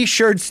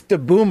T-shirts to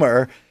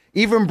boomer.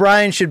 Even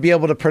Brian should be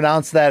able to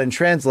pronounce that and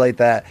translate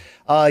that.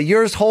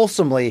 Yours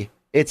wholesomely,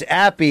 it's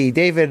Appy,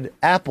 David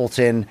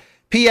Appleton.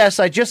 P.S.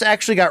 I just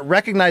actually got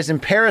recognized in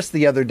Paris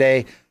the other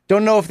day.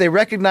 Don't know if they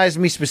recognized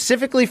me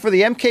specifically for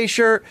the MK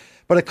shirt,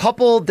 but a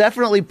couple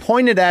definitely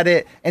pointed at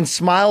it and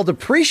smiled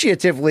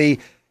appreciatively.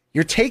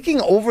 You're taking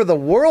over the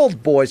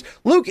world, boys.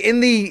 Luke,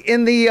 in the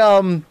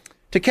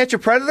To Catch a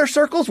Predator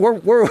circles,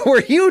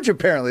 we're huge,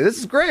 apparently. This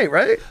is great,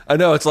 right? I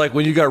know. It's like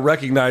when you got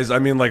recognized, I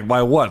mean, like,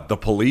 by what? The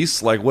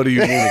police? Like, what do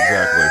you mean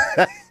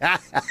exactly?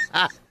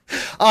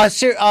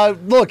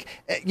 Look,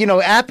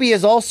 Appy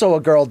is also a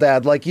girl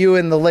dad, like you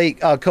and the late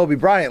Kobe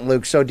Bryant,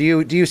 Luke. So do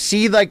you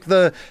see, like,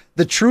 the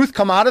truth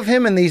come out of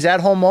him in these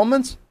at-home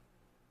moments?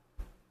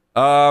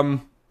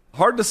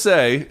 Hard to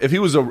say. If he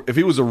was a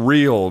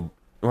real,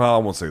 well, I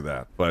won't say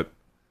that, but...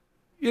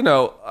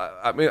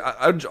 I mean,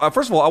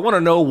 first of all, I want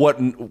to know what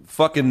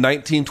fucking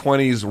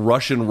 1920s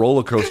Russian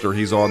roller coaster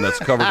he's on that's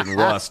covered in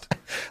rust.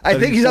 I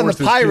think he's on the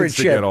pirate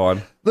ship.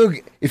 Look,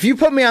 if you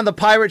put me on the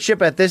pirate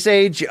ship at this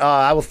age,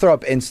 I will throw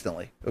up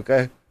instantly.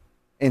 Okay,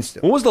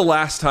 instantly. When was the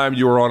last time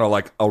you were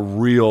on a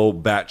real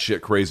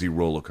batshit crazy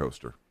roller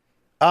coaster?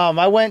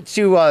 I went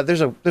to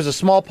there's a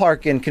small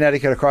park in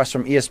Connecticut across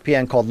from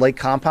ESPN called Lake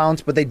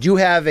Compounds, but they do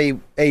have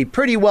a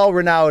pretty well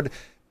renowned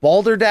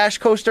Balderdash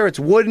coaster. It's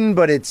wooden,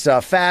 but it's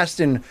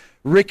fast and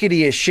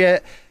rickety as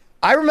shit.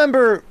 I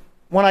remember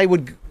when I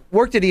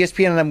worked at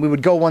ESPN and then we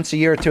would go once a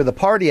year to the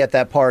party at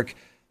that park.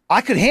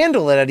 I could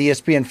handle it at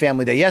ESPN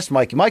Family Day. Yes,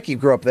 Mikey. Mikey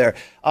grew up there.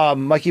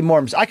 Mikey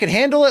Morms. I could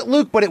handle it,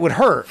 Luke, but it would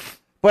hurt.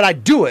 But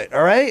I'd do it,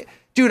 all right?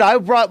 Dude,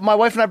 my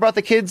wife and I brought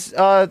the kids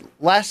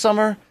last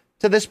summer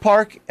to this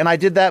park, and I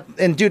did that.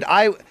 And, dude,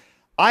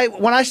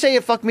 when I say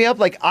it fucked me up,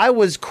 like, I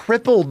was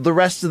crippled the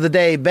rest of the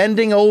day,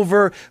 bending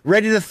over,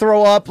 ready to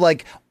throw up,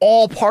 like,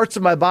 all parts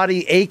of my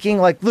body aching.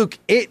 Like, Luke,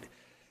 it's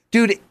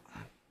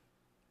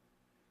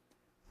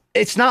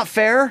not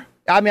fair.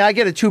 I mean, I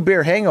get a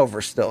 2-beer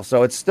hangover still,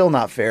 so it's still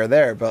not fair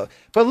there. But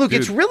Luke,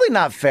 dude, it's really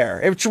not fair.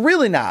 It's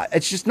really not.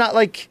 It's just not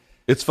like...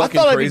 It's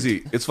fucking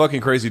crazy. It's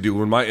fucking crazy, dude.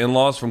 When my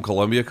in-laws from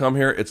Colombia come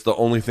here, it's the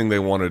only thing they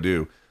want to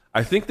do.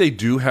 I think they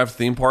do have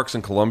theme parks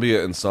in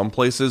Colombia in some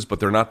places,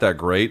 but they're not that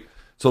great.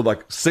 So,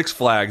 like, Six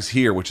Flags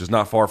here, which is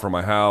not far from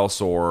my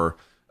house, or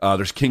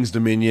there's King's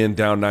Dominion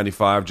down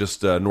 95,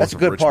 just north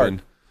of Richmond.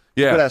 Park.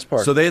 Yeah, good-ass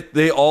park. So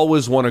they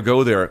always want to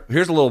go there.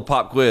 Here's a little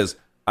pop quiz.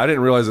 I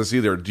didn't realize this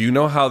either. Do you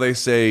know how they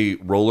say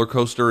roller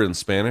coaster in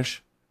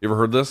Spanish? You ever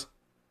heard this?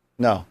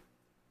 No.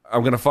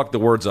 I'm going to fuck the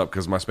words up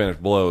because my Spanish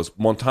blows.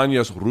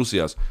 Montañas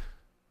Rusas.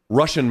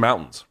 Russian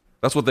mountains.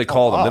 That's what they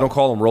call them. They don't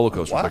call them roller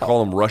coasters. Wow. They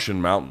call them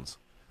Russian mountains.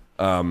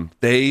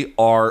 They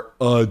are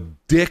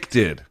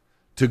addicted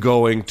to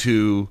going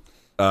to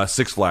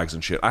Six Flags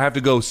and shit. I have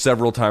to go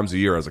several times a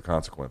year as a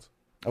consequence.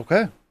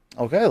 Okay,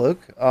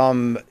 Luke.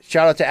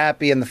 Shout out to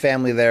Appy and the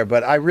family there,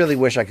 but I really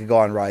wish I could go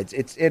on rides.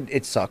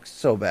 It sucks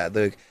so bad,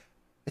 Luke.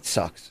 It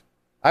sucks.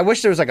 I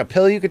wish there was like a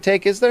pill you could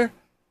take. Is there?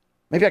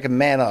 Maybe I can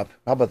man up.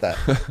 How about that?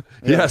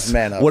 Yes,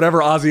 man up. Whatever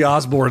Ozzy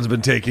Osbourne's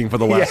been taking for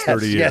the last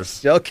 30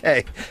 years. Yes,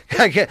 okay.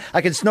 I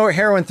can snort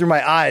heroin through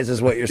my eyes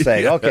is what you're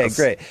saying. Yes. Okay,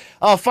 great.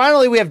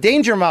 Finally, we have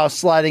Danger Mouse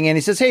sliding in.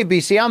 He says, "Hey,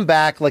 BC, I'm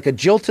back like a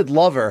jilted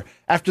lover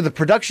after the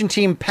production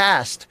team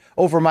passed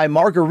over my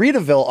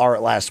Margaritaville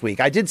art last week.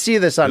 I did see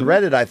this on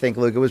Reddit, I think,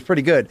 Luke. It was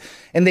pretty good.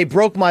 And they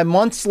broke my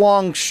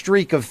months-long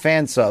streak of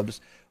fan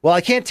subs. Well,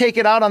 I can't take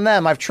it out on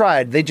them. I've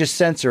tried. They just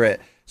censor it.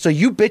 So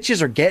you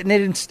bitches are getting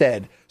it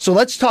instead. So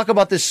let's talk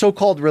about this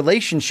so-called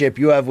relationship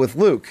you have with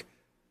Luke."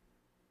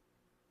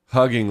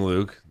 Hugging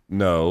Luke?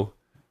 No.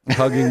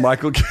 Hugging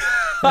Michael. Look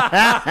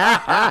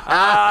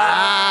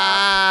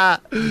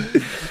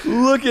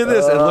at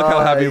this. And look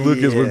how happy Luke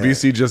is when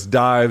BC just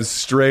dives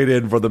straight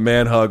in for the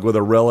man hug with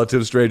a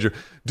relative stranger.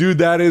 Dude,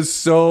 that is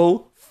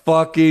so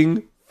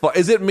fucking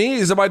is it me?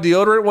 Is it my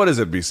deodorant? What is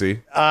it,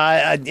 BC?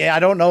 I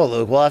don't know,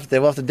 Luke. We'll have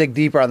to dig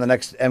deeper on the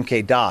next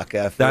MK doc.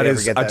 That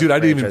is, dude. I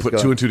didn't even put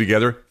two and two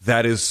together.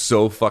 That is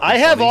so fucking. I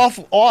have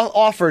funny.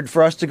 Offered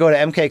for us to go to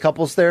MK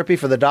couples therapy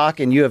for the doc,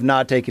 and you have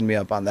not taken me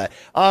up on that.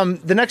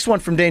 The next one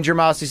from Danger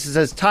Mouse. He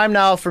says, "Time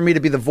now for me to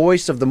be the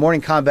voice of the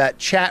Morning Combat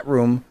chat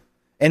room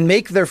and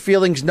make their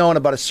feelings known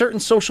about a certain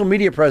social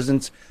media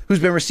presence who's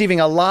been receiving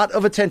a lot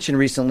of attention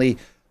recently.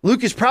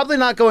 Luke is probably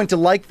not going to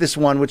like this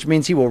one, which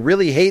means he will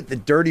really hate the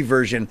dirty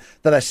version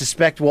that I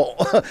suspect will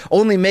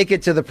only make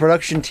it to the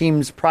production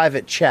team's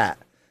private chat."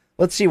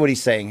 Let's see what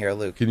he's saying here,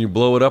 Luke. Can you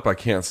blow it up? I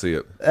can't see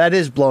it. That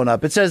is blown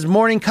up. It says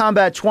Morning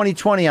Combat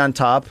 2020 on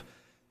top.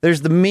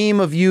 There's the meme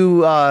of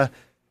you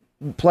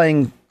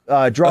playing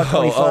draw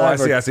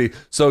 25. I see.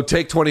 So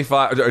take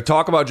 25, or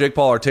talk about Jake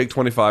Paul, or take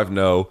 25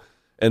 no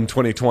in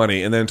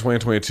 2020, and then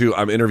 2022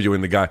 I'm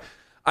interviewing the guy.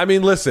 I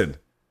mean, listen.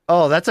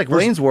 Oh, that's like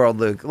Wayne's World,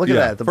 Luke. Look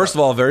at that. First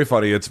of all, very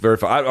funny. It's very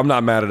funny. I'm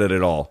not mad at it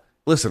at all.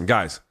 Listen,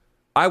 guys,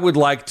 I would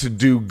like to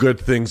do good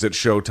things at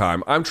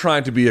Showtime. I'm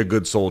trying to be a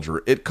good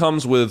soldier. It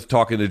comes with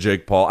talking to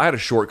Jake Paul. I had a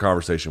short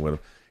conversation with him.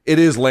 It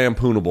is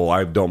lampoonable.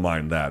 I don't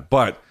mind that.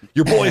 But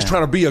your boy is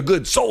trying to be a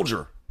good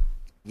soldier.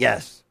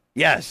 Yes.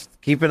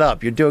 Keep it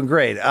up. You're doing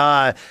great.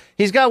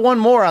 He's got one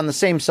more on the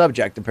same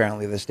subject,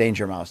 apparently, this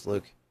Danger Mouse,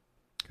 Luke.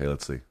 Okay,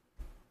 let's see.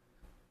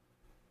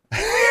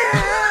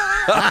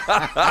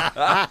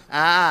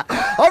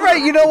 All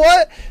right, you know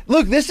what?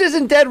 Luke, this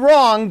isn't dead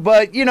wrong,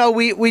 but,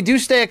 we do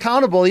stay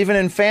accountable, even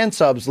in fan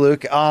subs,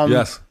 Luke.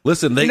 Yes.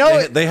 Listen,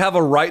 they have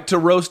a right to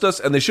roast us,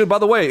 and they should. By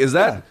the way, is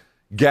that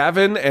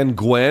Gavin and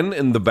Gwen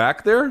in the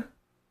back there?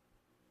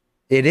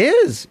 It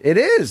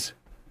is.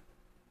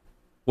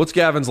 What's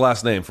Gavin's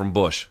last name from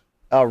Bush?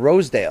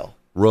 Rosedale.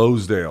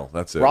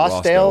 That's it.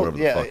 Rossdale? Whatever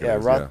the fuck it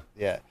is.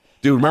 Yeah.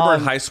 Dude, remember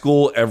in high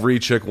school, every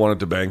chick wanted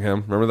to bang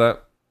him? Remember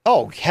that?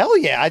 Oh, hell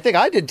yeah. I think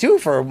I did too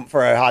for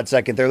a hot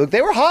second there, Luke.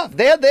 They were hot.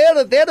 They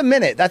had a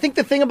minute. I think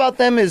the thing about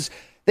them is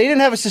they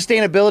didn't have a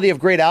sustainability of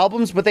great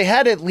albums, but they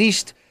had at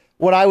least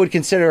what I would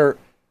consider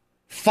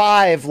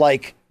 5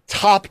 like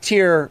top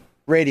tier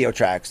radio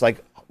tracks,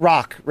 like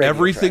rock radio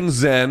Everything tracks.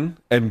 Zen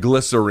and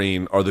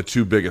Glycerine are the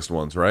 2 biggest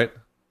ones, right?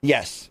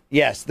 Yes.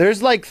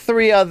 There's like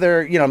 3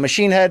 other,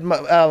 Machine Head,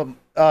 Long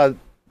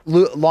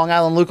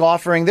Island Luke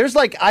Offering. There's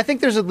I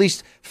think there's at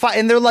least 5,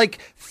 and they're like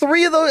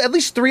 3 of those, at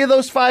least 3 of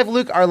those 5,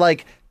 Luke, are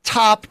like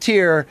top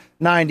tier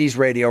 90s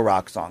radio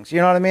rock songs.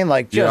 You know what I mean?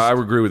 Yeah, I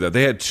agree with that.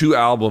 They had 2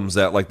 albums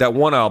that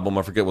one album,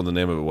 I forget what the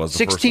name of it was.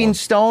 16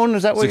 Stone,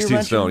 is that what you mentioned?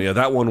 16 Stone, yeah,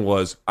 that one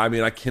was,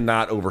 I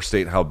cannot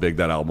overstate how big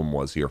that album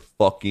was here.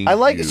 Fucking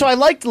I huge.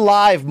 liked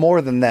Live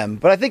more than them,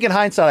 but I think in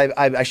hindsight,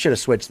 I should have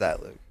switched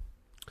that, Luke.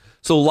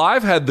 So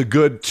Live had the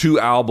good 2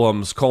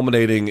 albums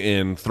culminating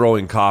in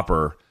Throwing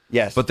Copper.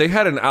 Yes. But they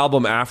had an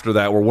album after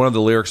that where one of the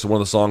lyrics of one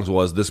of the songs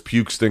was, "This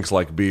puke stinks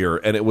like beer,"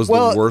 and it was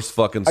the worst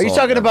fucking song. Are you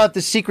talking ever. about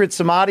the Secret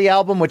Samadhi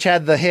album, which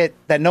had the hit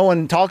that no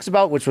one talks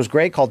about, which was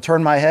great, called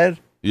Turn My Head?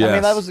 Yes. I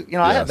mean, that was,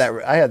 Yes.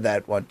 I had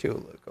that one too,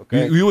 Luke,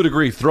 okay? You would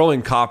agree,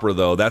 Throwing Copper,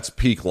 though, that's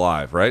peak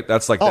Live, right?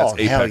 That's hell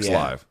Apex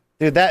yeah. Live.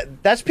 Dude,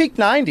 that's peak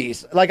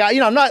 90s.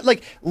 I'm not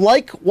like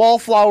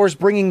Wallflowers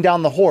bringing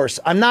down the horse.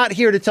 I'm not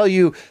here to tell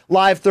you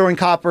Live Throwing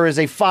Copper is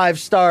a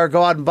 5-star,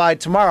 go out and buy it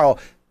tomorrow,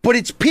 but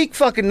it's peak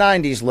fucking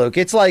 90s, Luke.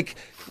 It's like,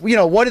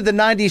 what did the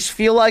 90s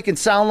feel like and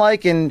sound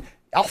like? And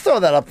I'll throw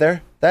that up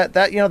there.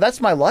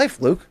 That's my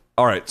life, Luke.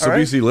 All right, so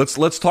BC,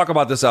 let's talk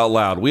about this out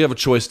loud. We have a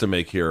choice to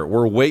make here.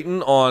 We're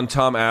waiting on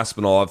Tom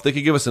Aspinall. If they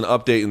could give us an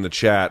update in the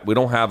chat, we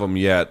don't have him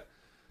yet.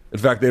 In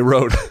fact, they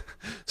wrote,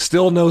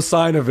 still no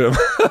sign of him,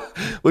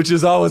 which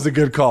is always a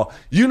good call.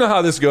 You know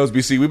how this goes,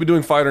 BC. We've been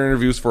doing fighter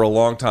interviews for a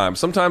long time.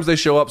 Sometimes they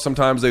show up,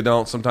 sometimes they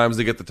don't. Sometimes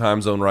they get the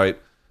time zone right,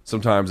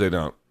 sometimes they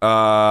don't.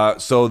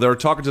 So they're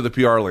talking to the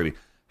PR lady.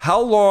 How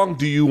long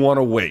do you want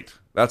to wait?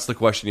 That's the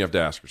question you have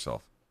to ask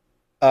yourself.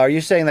 Are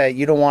you saying that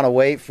you don't want to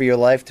wait for your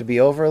life to be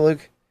over,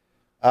 Luke?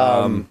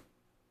 No.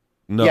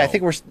 Yeah, I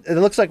think it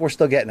looks like we're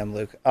still getting him,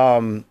 Luke.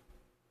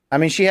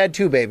 She had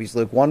 2 babies,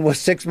 Luke. One was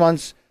 6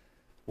 months,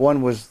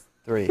 one was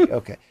 3.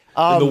 Okay.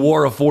 In the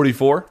War of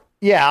 44?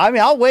 Yeah,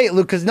 I'll wait,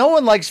 Luke, because no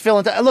one likes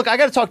feeling... Look, I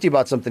got to talk to you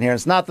about something here.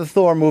 It's not the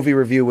Thor movie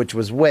review, which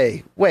was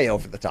way, way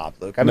over the top,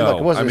 Luke. It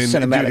wasn't a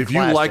cinematic dude, if you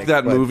classic, like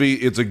that movie,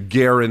 it's a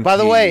guarantee. By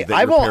the way, that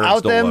I your won't parents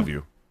out don't them. Love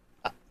you.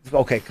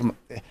 Okay, come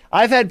on.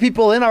 I've had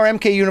people in our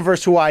MK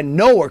universe who I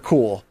know are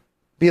cool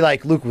be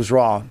like, Luke was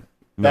wrong.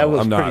 That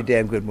was a pretty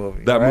damn good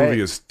movie. That movie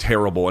is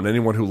terrible, and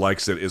anyone who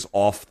likes it is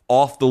off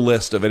the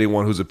list of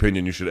anyone whose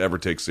opinion you should ever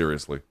take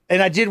seriously.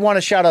 And I did want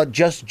to shout out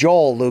Just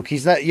Joel, Luke.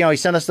 He's not, he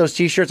sent us those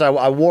T-shirts.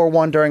 I wore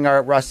one during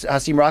our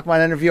Hasim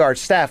Rahman interview. Our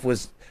staff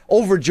was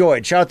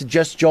overjoyed. Shout out to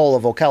Just Joel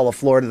of Ocala,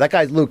 Florida. That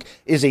guy, Luke,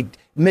 is a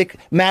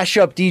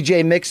mashup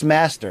DJ mix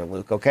master,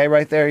 Luke. Okay,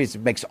 right there. He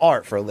makes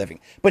art for a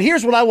living. But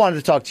here's what I wanted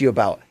to talk to you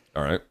about.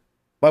 All right.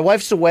 My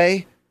wife's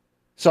away,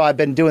 so I've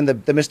been doing the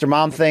Mr.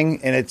 Mom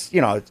thing, and it's,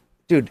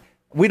 dude,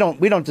 we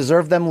don't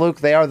deserve them,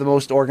 Luke. They are the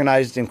most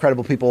organized,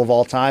 incredible people of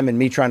all time, and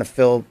me trying to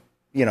fill,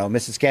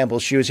 Mrs.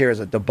 Campbell's shoes here is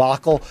a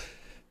debacle.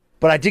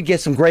 But I did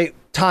get some great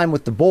time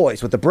with the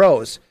boys, with the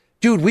bros.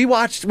 Dude,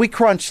 we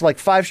crunched like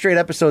 5 straight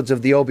episodes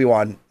of the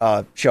Obi-Wan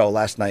show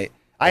last night.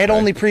 I had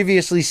only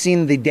previously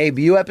seen the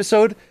debut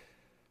episode.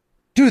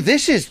 Dude,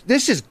 this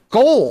is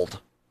gold.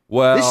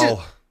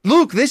 Well,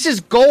 Luke, this is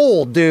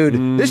gold,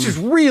 dude. This is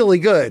really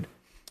good.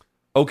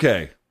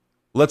 Okay.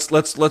 Let's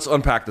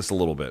unpack this a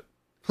little bit.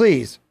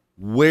 Please.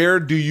 Where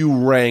do you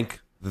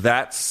rank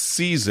that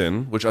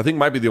season, which I think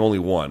might be the only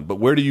one, but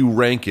where do you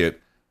rank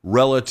it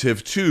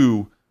relative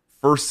to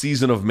first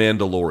season of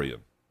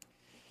Mandalorian?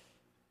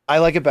 I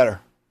like it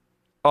better.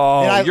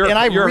 Oh,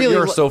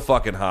 you're so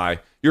fucking high.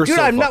 Dude,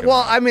 I'm not.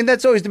 Well,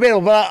 that's always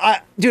debatable.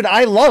 But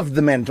I loved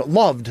the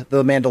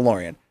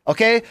Mandalorian.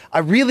 Okay, I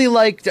really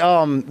liked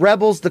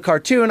Rebels, the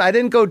cartoon. I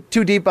didn't go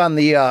too deep on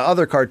the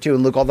other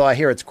cartoon, Luke. Although I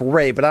hear it's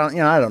great, but I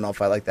don't know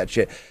if I like that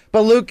shit.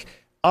 But Luke,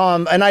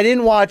 and I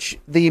didn't watch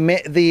the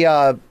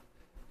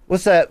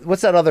what's that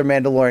other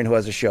Mandalorian who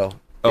has a show?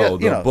 Oh,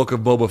 the Book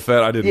of Boba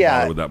Fett. I didn't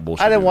bother with that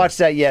bullshit. I didn't watch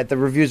that yet. The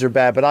reviews are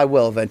bad, but I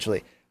will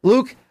eventually.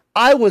 Luke,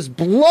 I was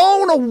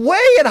blown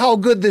away at how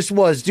good this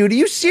was, dude. Are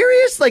you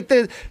serious? Like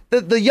the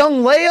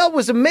young Leia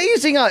was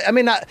amazing.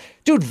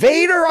 Dude,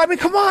 Vader. I mean,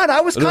 come on.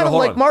 I was kind of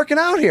like marking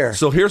out here.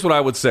 So here's what I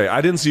would say.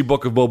 I didn't see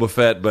Book of Boba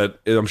Fett,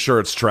 but I'm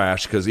sure it's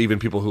trash because even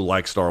people who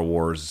like Star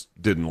Wars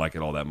didn't like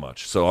it all that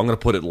much. So I'm going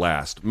to put it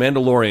last.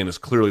 Mandalorian is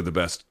clearly the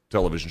best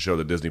television show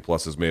that Disney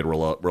Plus has made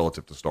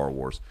relative to Star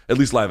Wars, at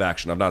least live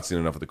action. I've not seen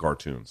enough of the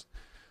cartoons.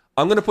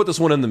 I'm going to put this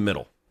one in the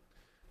middle.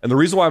 And the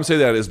reason why I'm saying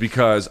that is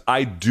because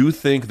I do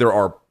think there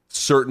are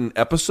certain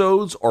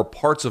episodes or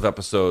parts of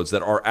episodes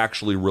that are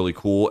actually really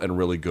cool and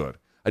really good.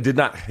 I did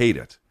not hate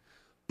it.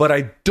 But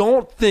I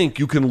don't think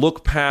you can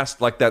look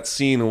past like that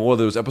scene in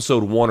whether it was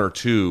episode 1 or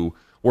 2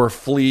 where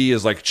Flea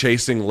is like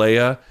chasing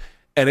Leia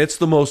and it's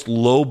the most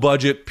low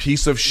budget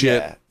piece of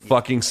shit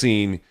fucking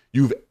scene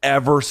you've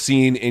ever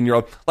seen in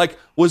your life. Like,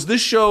 was this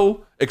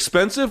show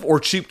expensive or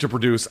cheap to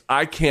produce?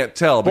 I can't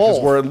tell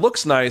because where it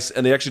looks nice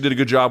and they actually did a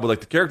good job with like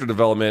the character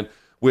development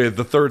with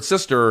the third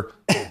sister,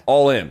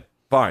 all in.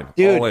 Fine,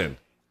 dude, all in.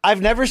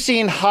 I've never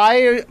seen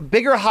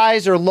bigger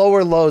highs or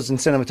lower lows in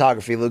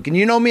cinematography, Luke. And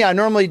you know me, I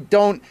normally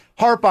don't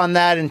harp on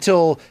that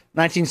until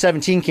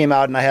 1917 came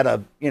out and I had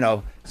a,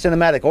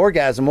 cinematic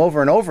orgasm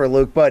over and over,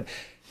 Luke. But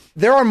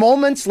there are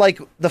moments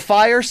like the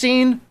fire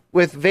scene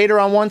with Vader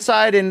on one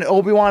side and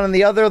Obi-Wan on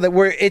the other that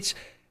where it's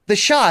the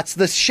shots,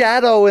 the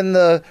shadow and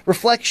the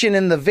reflection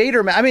in the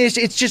Vader. I mean,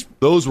 it's just...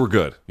 Those were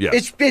good,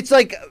 yes. It's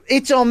like,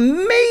 it's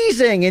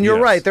amazing. And you're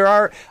right. There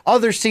are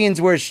other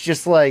scenes where it's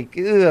just like,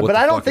 ugh, but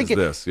I don't think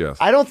this? Yes.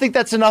 I don't think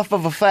that's enough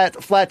of a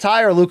flat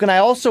tire, Luke. And I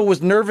also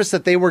was nervous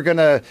that they were going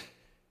to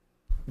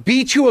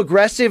be too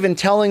aggressive in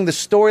telling the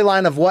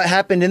storyline of what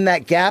happened in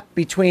that gap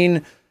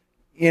between,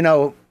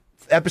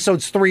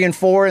 episodes 3 and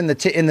 4 in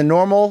the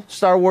normal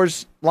Star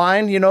Wars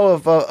line,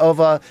 of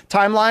a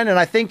timeline. And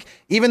I think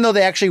even though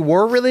they actually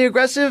were really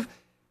aggressive,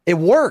 it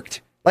worked.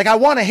 Like, I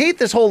want to hate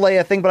this whole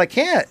Leia thing, but I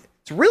can't.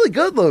 It's really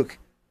good, Luke.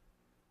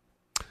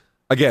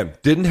 Again,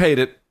 didn't hate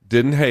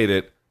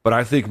it, but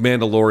I think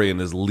Mandalorian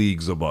is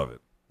leagues above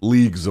it.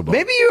 Leagues above.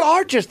 Maybe you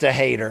are just a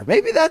hater.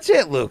 Maybe that's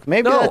it, Luke.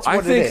 Maybe that's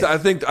what it is. I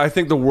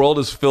think the world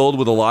is filled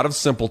with a lot of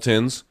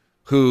simpletons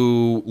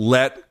who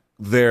let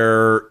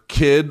their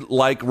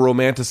kid-like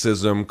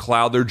romanticism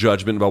cloud their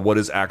judgment about what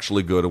is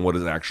actually good and what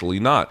is actually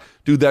not.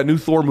 Dude, that new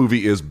Thor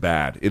movie is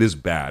bad. It is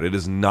bad. It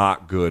is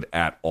not good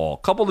at all.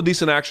 Couple of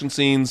decent action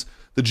scenes.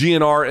 The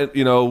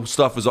GNR,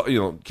 stuff is,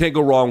 can't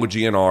go wrong with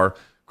GNR.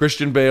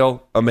 Christian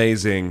Bale,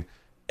 amazing.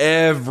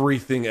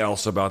 Everything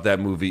else about that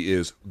movie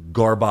is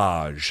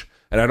garbage.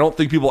 And I don't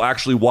think people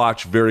actually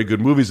watch very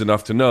good movies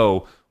enough to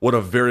know what a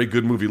very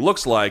good movie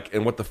looks like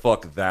and what the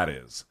fuck that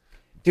is.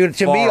 Dude,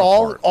 to me,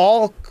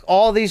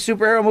 all these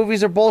superhero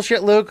movies are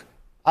bullshit, Luke.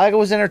 I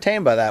was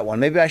entertained by that one.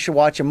 Maybe I should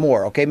watch them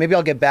more, okay? Maybe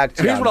I'll get back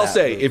to you. Here's what I'll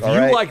say. Luke, if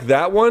you like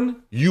that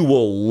one, you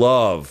will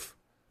love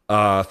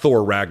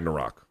Thor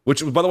Ragnarok,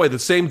 which, by the way, the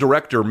same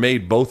director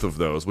made both of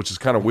those, which is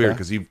kind of weird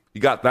because he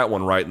got that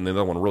one right and the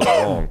other one really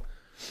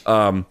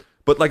wrong.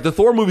 But like the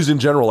Thor movies in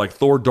general, like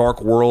Thor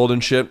Dark World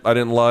and shit, I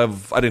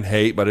didn't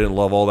hate, but I didn't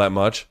love all that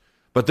much.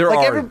 But there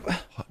are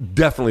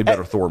definitely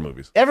better Thor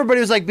movies. Everybody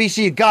was like,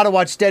 BC, you got to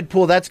watch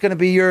Deadpool. That's going to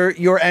be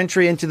your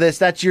entry into this.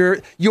 That's your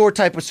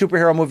type of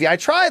superhero movie. I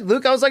tried,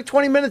 Luke. I was like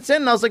 20 minutes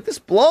in, and I was like, this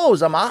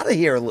blows. I'm out of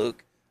here,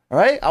 Luke. All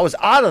right? I was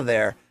out of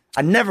there.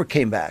 I never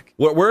came back.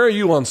 Where are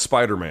you on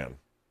Spider-Man?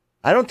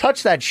 I don't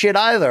touch that shit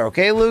either,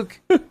 okay, Luke?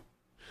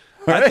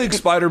 I think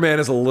Spider-Man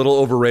is a little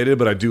overrated,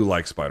 but I do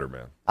like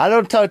Spider-Man. I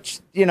don't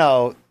touch,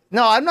 no,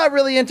 I'm not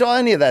really into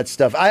any of that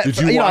stuff. Did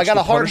you watch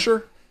The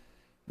Punisher?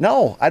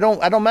 No, I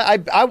don't.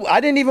 I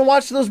didn't even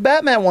watch those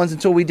Batman ones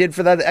until we did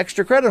for that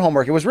extra credit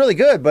homework. It was really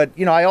good, but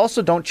I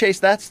also don't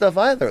chase that stuff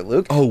either,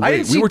 Luke. Oh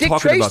wait, we were Dick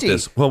talking Tracy about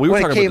this. Well, we were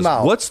talking about this.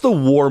 Out. What's the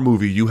war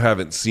movie you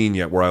haven't seen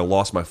yet where I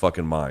lost my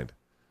fucking mind?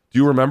 Do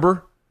you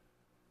remember?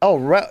 Oh,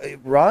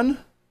 Run?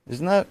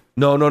 Isn't that?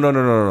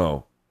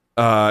 No.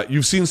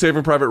 You've seen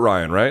Saving Private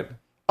Ryan, right?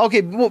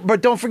 Okay,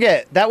 but don't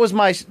forget that was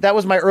my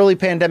early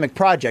pandemic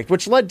project,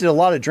 which led to a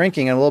lot of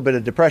drinking and a little bit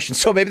of depression.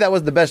 So maybe that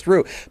was the best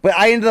route. But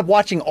I ended up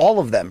watching all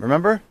of them.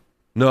 Remember?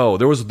 No,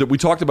 we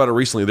talked about it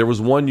recently. There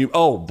was one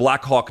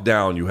Black Hawk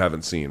Down you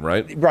haven't seen,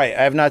 right? Right,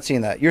 I have not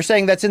seen that. You're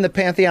saying that's in the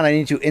Pantheon. I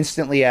need to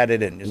instantly add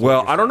it in.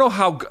 Well, I don't know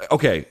how.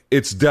 Okay,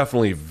 it's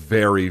definitely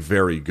very,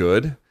 very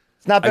good.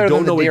 It's not better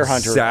than The Deer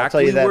Hunter. Exactly, I'll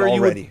tell you that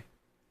already.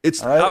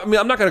 Right? I mean,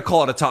 I'm not going to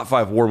call it a top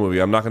 5 war movie.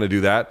 I'm not going to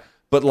do that.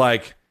 But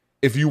like,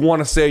 if you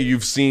want to say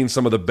you've seen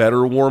some of the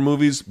better war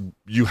movies,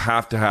 you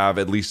have to have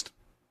at least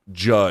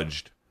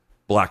judged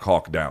Black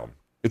Hawk Down.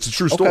 It's a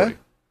true story. Okay.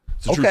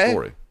 It's a true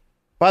story.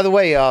 By the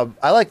way, I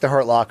like The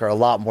Hurt Locker a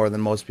lot more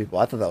than most people.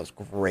 I thought that was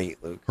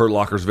great, Luke. Hurt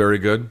Locker's very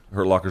good.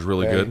 Hurt Locker's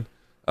really good.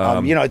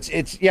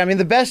 It's. I mean,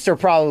 the best are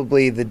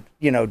probably the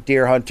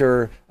Deer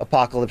Hunter,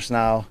 Apocalypse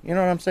Now. You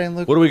know what I'm saying,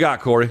 Luke? What do we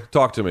got, Corey?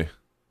 Talk to me.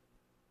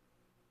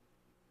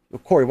 Well,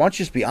 Corey, why don't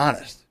you just be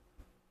honest?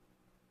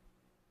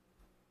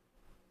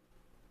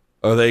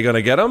 Are they going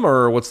to get him,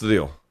 or what's the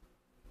deal?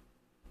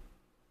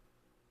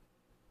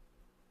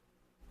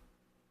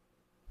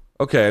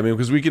 Okay, I mean,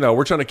 because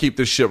we're trying to keep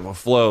this ship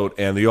afloat,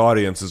 and the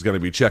audience is going to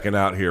be checking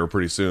out here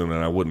pretty soon,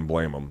 and I wouldn't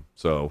blame them.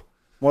 So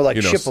more like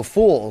Ship of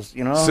Fools,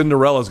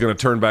 Cinderella's going to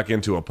turn back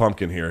into a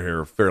pumpkin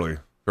here fairly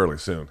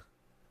soon.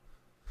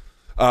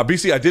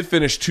 BC, I did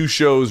finish 2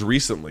 shows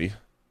recently.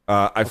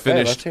 I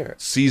finished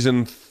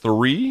season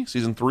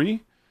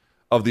 3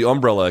 of the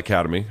Umbrella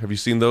Academy. Have you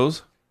seen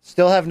those?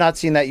 Still have not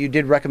seen that. You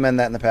did recommend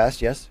that in the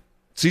past, yes?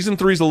 Season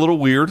 3 is a little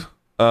weird,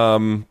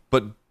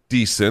 but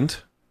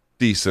decent.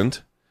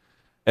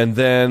 And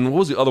then, what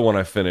was the other one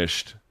I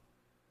finished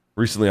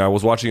recently? I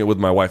was watching it with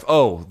my wife.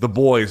 Oh, The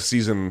Boys,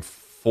 season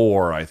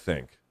 4, I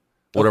think.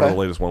 Whatever the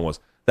latest one was.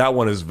 That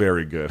one is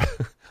very good.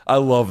 I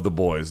love The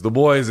Boys. The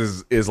Boys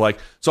is like...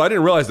 So I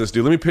didn't realize this,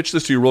 dude. Let me pitch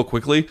this to you real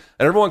quickly.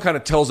 And everyone kind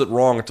of tells it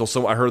wrong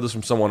until I heard this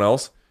from someone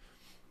else.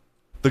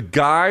 The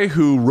guy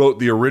who wrote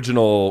the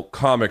original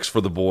comics for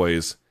The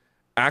Boys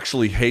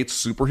actually hates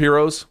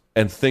superheroes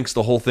and thinks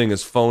the whole thing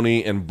is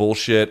phony and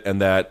bullshit,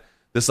 and that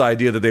this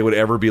idea that they would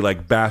ever be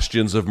like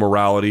bastions of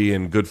morality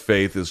and good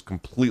faith is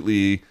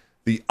completely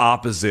the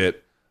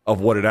opposite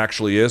of what it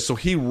actually is. So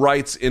he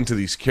writes into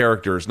these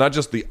characters, not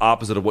just the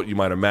opposite of what you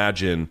might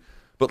imagine,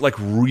 but like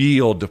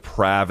real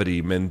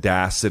depravity,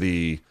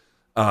 mendacity,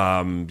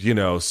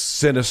 sinister,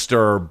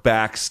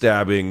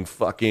 backstabbing,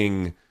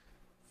 fucking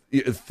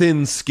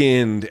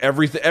thin-skinned,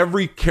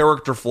 every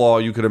character flaw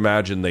you could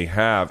imagine they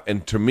have.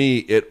 And to me,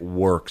 it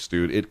works,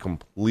 dude. It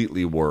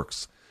completely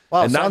works.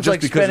 Wow, and sounds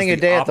like spending a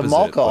day at the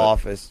Malka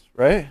office,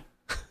 right?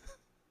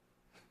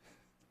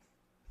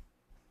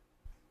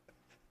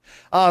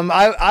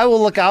 I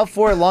will look out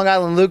for it. Long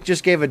Island Luke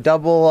just gave a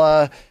double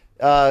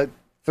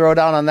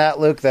throwdown on that,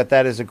 Luke.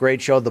 That is a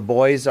great show, The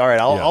Boys. All right,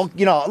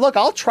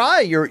 I'll try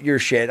your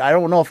shit. I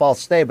don't know if I'll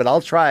stay, but I'll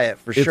try it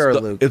for sure,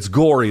 Luke. It's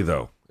gory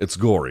though. It's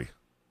gory.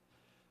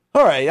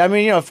 All right. I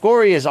mean, if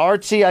gory is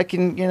artsy, I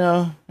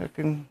can.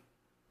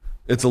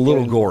 It's a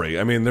little gory.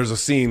 I mean, there's a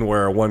scene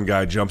where one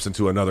guy jumps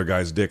into another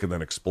guy's dick and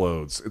then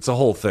explodes. It's a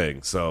whole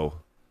thing. So,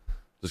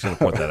 just going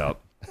to point that out.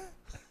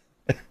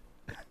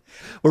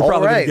 We're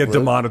probably going to get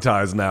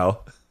demonetized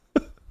now.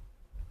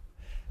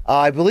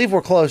 I believe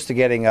we're close to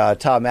getting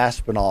Tom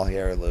Aspinall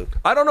here, Luke.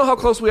 I don't know how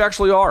close we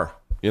actually are.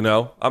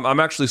 I'm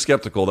actually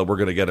skeptical that we're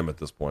going to get him at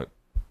this point.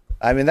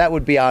 I mean, that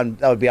would be on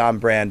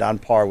brand, on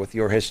par with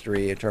your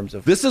history in terms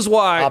of. This is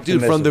why,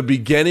 optimism. Dude, from the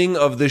beginning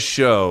of this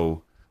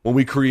show, when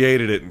we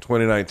created it in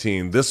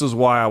 2019, this is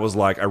why I was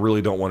like, I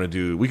really don't want to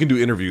do. We can do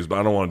interviews, but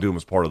I don't want to do them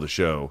as part of the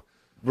show.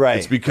 Right.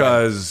 It's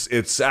because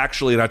it's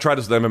actually, and I tried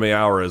this with MMA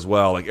Hour as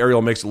well. Like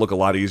Ariel makes it look a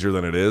lot easier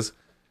than it is.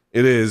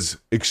 It is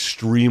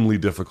extremely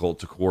difficult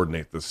to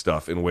coordinate this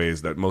stuff in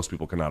ways that most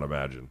people cannot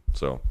imagine.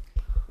 So,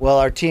 well,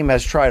 our team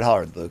has tried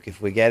hard, Luke.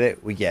 If we get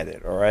it, we get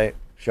it. All right.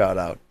 Shout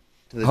out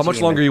to the team. How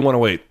much longer you want to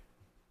wait?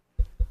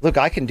 Look,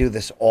 I can do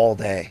this all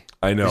day.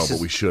 I know,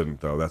 but we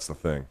shouldn't, though. That's the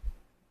thing.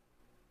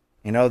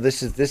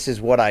 This is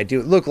what I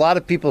do. Look, a lot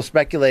of people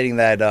speculating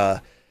that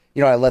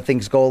I let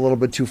things go a little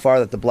bit too far,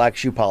 that the black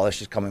shoe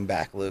polish is coming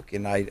back, Luke.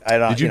 And I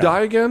don't. Did you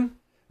die again?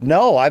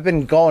 No, I've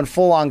been going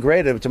full on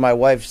gray to my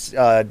wife's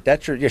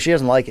detriment. Yeah, she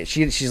doesn't like it.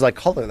 She's like,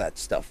 color that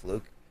stuff,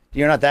 Luke.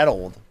 You're not that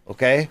old,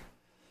 okay?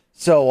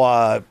 So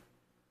I'm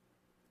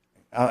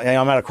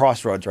at a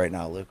crossroads right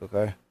now, Luke.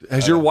 Okay.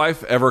 Has your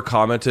wife ever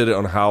commented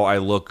on how I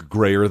look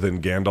grayer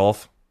than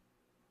Gandalf?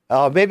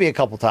 Maybe a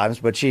couple times,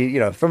 but she,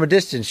 from a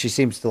distance, she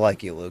seems to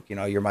like you, Luke.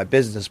 You're my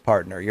business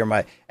partner. You're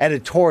my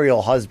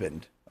editorial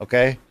husband.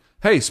 Okay.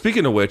 Hey,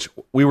 speaking of which,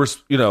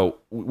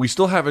 we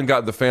still haven't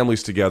gotten the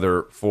families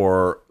together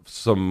for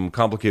some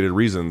complicated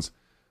reasons.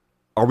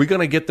 Are we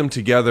going to get them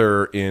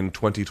together in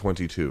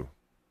 2022?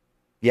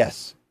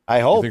 Yes,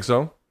 I hope. You think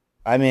so?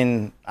 I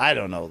mean, I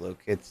don't know, Luke.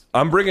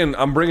 I'm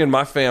bringing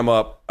my fam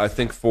up. I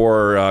think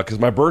because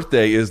my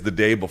birthday is the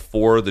day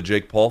before the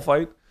Jake Paul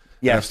fight.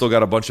 Yeah, I've still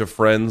got a bunch of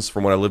friends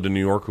from when I lived in New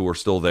York who are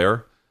still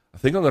there. I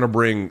think I'm going to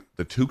bring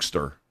the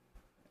Tukester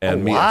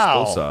and Mia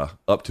Sposa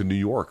up to New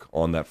York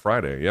on that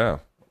Friday. Yeah.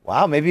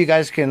 Wow. Maybe you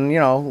guys can,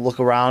 look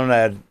around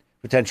at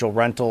potential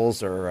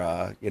rentals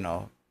or,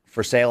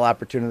 for sale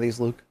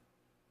opportunities, Luke.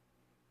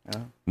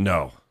 Yeah.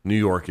 No, New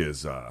York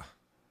is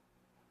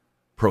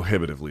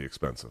prohibitively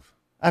expensive.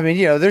 I mean,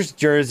 there's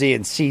Jersey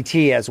and CT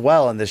as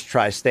well in this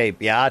tri-state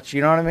biatch.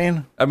 You know what I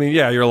mean? I mean,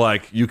 yeah, you're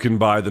like, you can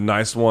buy the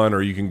nice one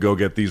or you can go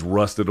get these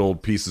rusted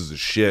old pieces of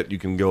shit. You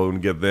can go and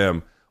get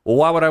them. Well,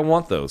 why would I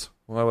want those?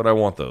 You know what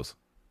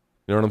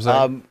I'm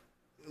saying?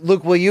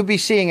 Luke, will you be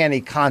seeing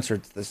any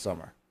concerts this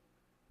summer?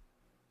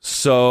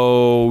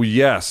 So,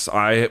 yes.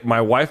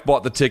 My wife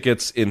bought the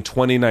tickets in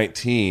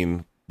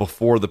 2019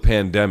 before the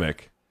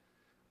pandemic.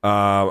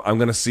 I'm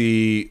going to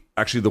see,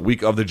 actually, the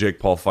week of the Jake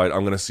Paul fight,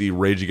 I'm going to see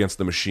Rage Against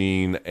the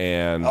Machine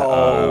and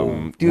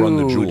Run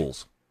the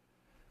Jewels.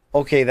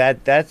 Okay,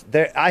 that's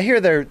there. I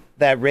hear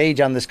that rage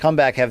on this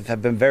comeback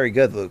have been very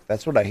good, Luke.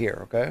 That's what I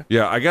hear. Okay.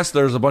 Yeah, I guess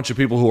there's a bunch of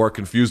people who are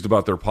confused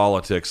about their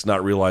politics,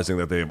 not realizing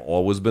that they have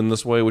always been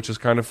this way, which is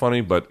kind of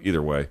funny. But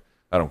either way,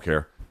 I don't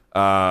care.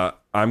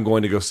 I'm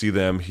going to go see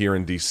them here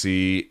in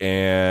DC,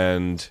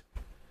 and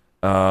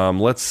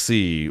let's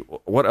see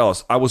what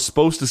else. I was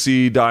supposed to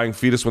see Dying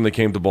Fetus when they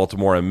came to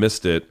Baltimore. I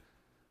missed it.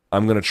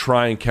 I'm going to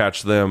try and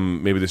catch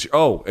them maybe this year.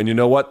 Oh, and you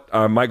know what?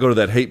 I might go to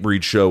that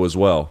Hatebreed show as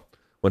well,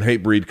 when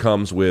Hatebreed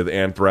comes with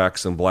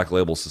Anthrax and Black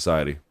Label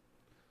Society.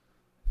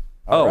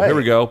 Right. Here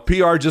we go.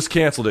 PR just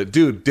canceled it.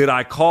 Dude, did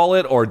I call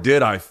it or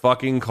did I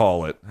fucking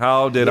call it?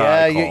 How did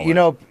I call it?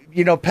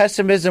 You know,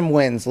 pessimism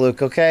wins,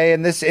 Luke, okay?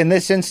 In this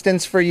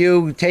instance for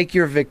you, take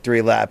your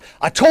victory lap.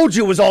 I told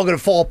you it was all going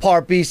to fall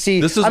apart,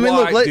 BC. This is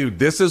dude,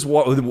 this is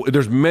what,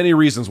 there's many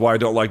reasons why I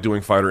don't like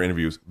doing fighter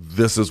interviews.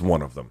 This is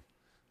one of them.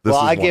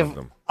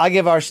 I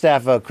give our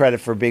staff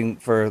credit for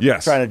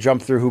trying to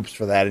jump through hoops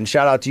for that. And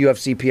shout out to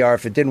UFC PR.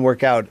 If it didn't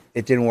work out,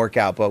 it didn't work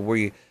out. But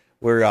I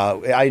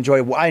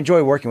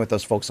enjoy working with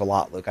those folks a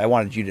lot, Luke. I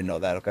wanted you to know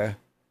that, okay?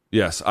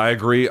 Yes, I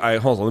agree.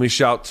 Hold on. Let me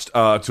shout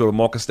to the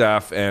Malka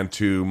staff and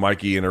to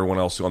Mikey and everyone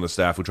else on the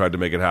staff who tried to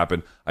make it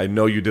happen. I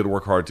know you did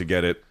work hard to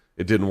get it.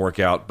 It didn't work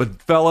out.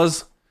 But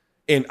fellas,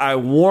 and I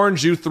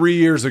warned you 3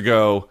 years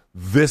ago,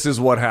 this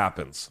is what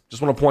happens.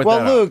 Just want to point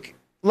that out. Well, Luke,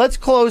 let's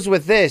close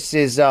with this.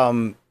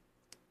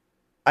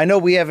 I know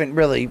we haven't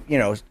really,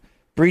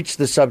 breached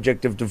the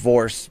subject of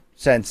divorce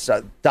since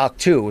Doc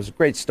 2. It was a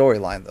great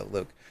storyline, though,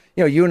 Luke.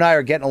 You and I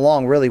are getting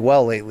along really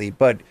well lately,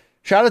 but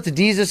shout out to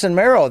Desus and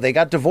Mero. They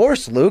got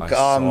divorced, Luke.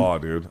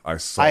 I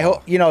saw. I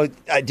hope,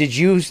 did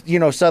you,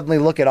 suddenly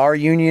look at our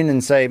union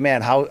and say,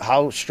 man,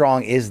 how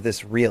strong is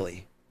this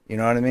really? You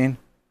know what I mean?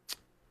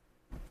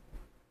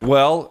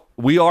 Well,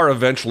 we are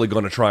eventually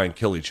going to try and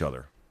kill each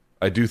other.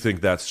 I do think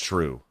that's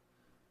true.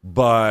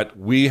 But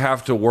we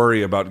have to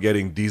worry about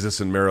getting Desus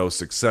and Mero's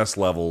success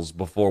levels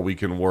before we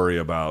can worry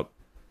about...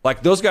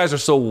 Like, those guys are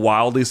so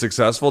wildly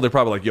successful, they're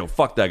probably like, yo,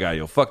 fuck that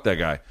guy, fuck that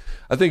guy.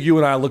 I think you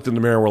and I looked in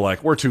the mirror and were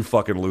like, we're two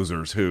fucking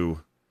losers who,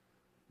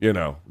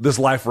 this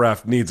life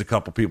raft needs a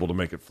couple people to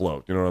make it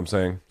float. You know what I'm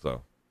saying?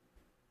 So,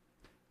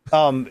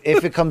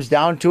 if it comes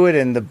down to it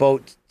and the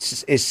boat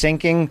is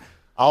sinking,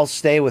 I'll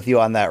stay with you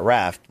on that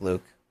raft,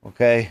 Luke,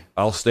 okay?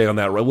 I'll stay on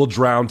that raft. We'll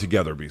drown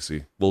together,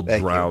 BC. We'll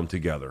drown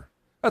together.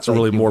 That's a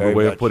really morbid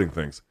way of putting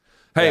things.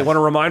 Hey, I want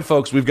to remind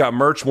folks, we've got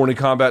merch,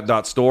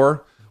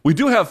 morningcombat.store. We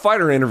do have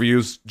fighter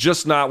interviews,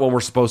 just not when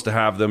we're supposed to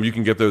have them. You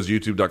can get those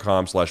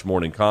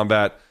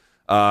youtube.com/morningcombat.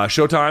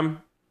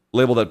 Showtime,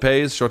 label that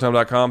pays,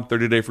 showtime.com,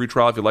 30-day free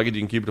trial. If you like it, you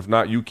can keep it. If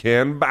not, you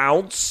can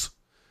bounce.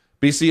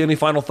 BC, any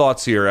final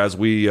thoughts here as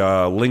we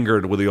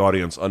lingered with the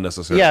audience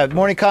unnecessarily? Yeah,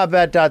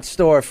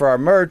 morningcombat.store for our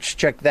merch.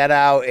 Check that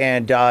out.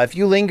 And if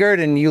you lingered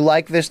and you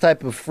like this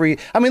type of free...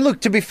 I mean,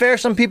 look, to be fair,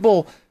 some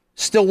people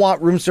still want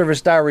Room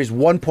Service Diaries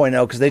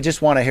 1.0 because they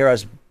just want to hear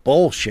us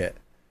bullshit.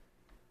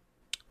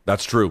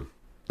 That's true.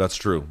 That's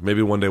true.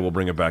 Maybe one day we'll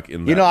bring it back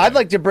in that I'd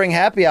like to bring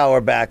Happy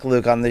Hour back,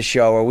 Luke, on this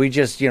show where we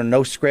just,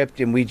 no script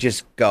and we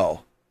just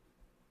go.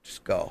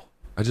 Just go.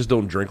 I just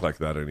don't drink like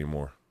that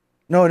anymore.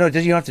 No, you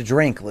don't have to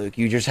drink, Luke.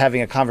 You're just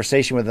having a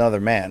conversation with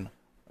another man,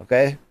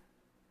 okay?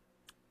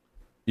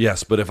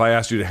 Yes, but if I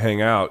ask you to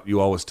hang out, you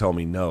always tell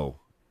me no.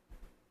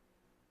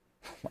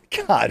 Oh my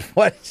God,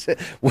 what is it?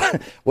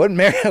 What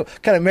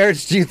kind of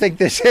marriage do you think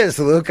this is,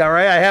 Luke? All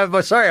right,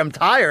 I'm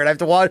tired. I have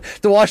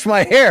to wash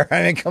my hair.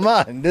 I mean, come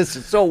on, this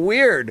is so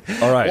weird.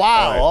 All right,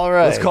 wow, all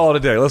right. Let's call it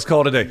a day. Yeah.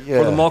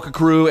 For the Malka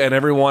crew and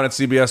everyone at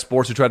CBS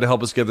Sports who tried to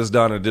help us get this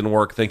done and it didn't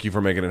work, thank you for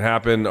making it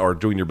happen or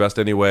doing your best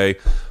anyway.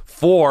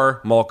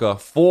 For Malka,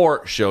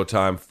 for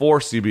Showtime, for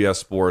CBS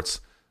Sports.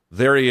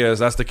 There he is.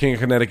 That's the King of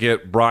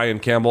Connecticut, Brian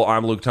Campbell.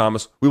 I'm Luke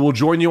Thomas. We will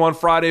join you on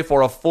Friday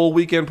for a full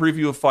weekend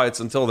preview of fights.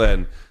 Until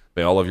then,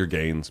 may all of your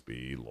gains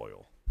be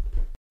loyal.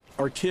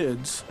 Our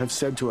kids have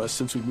said to us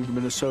since we moved to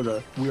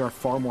Minnesota, we are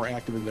far more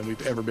active than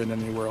we've ever been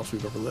anywhere else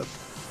we've ever lived.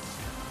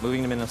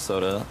 Moving to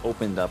Minnesota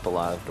opened up a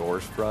lot of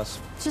doors for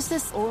us. Just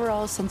this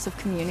overall sense of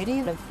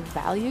community, of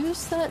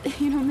values that,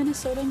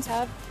 Minnesotans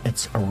have.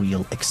 It's a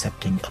real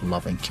accepting,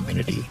 loving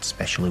community,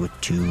 especially with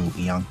two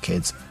young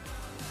kids.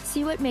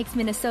 See what makes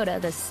Minnesota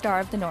the star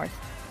of the North.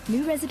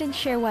 New residents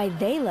share why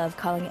they love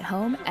calling it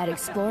home at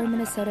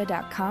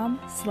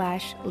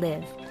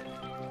exploreminnesota.com/live.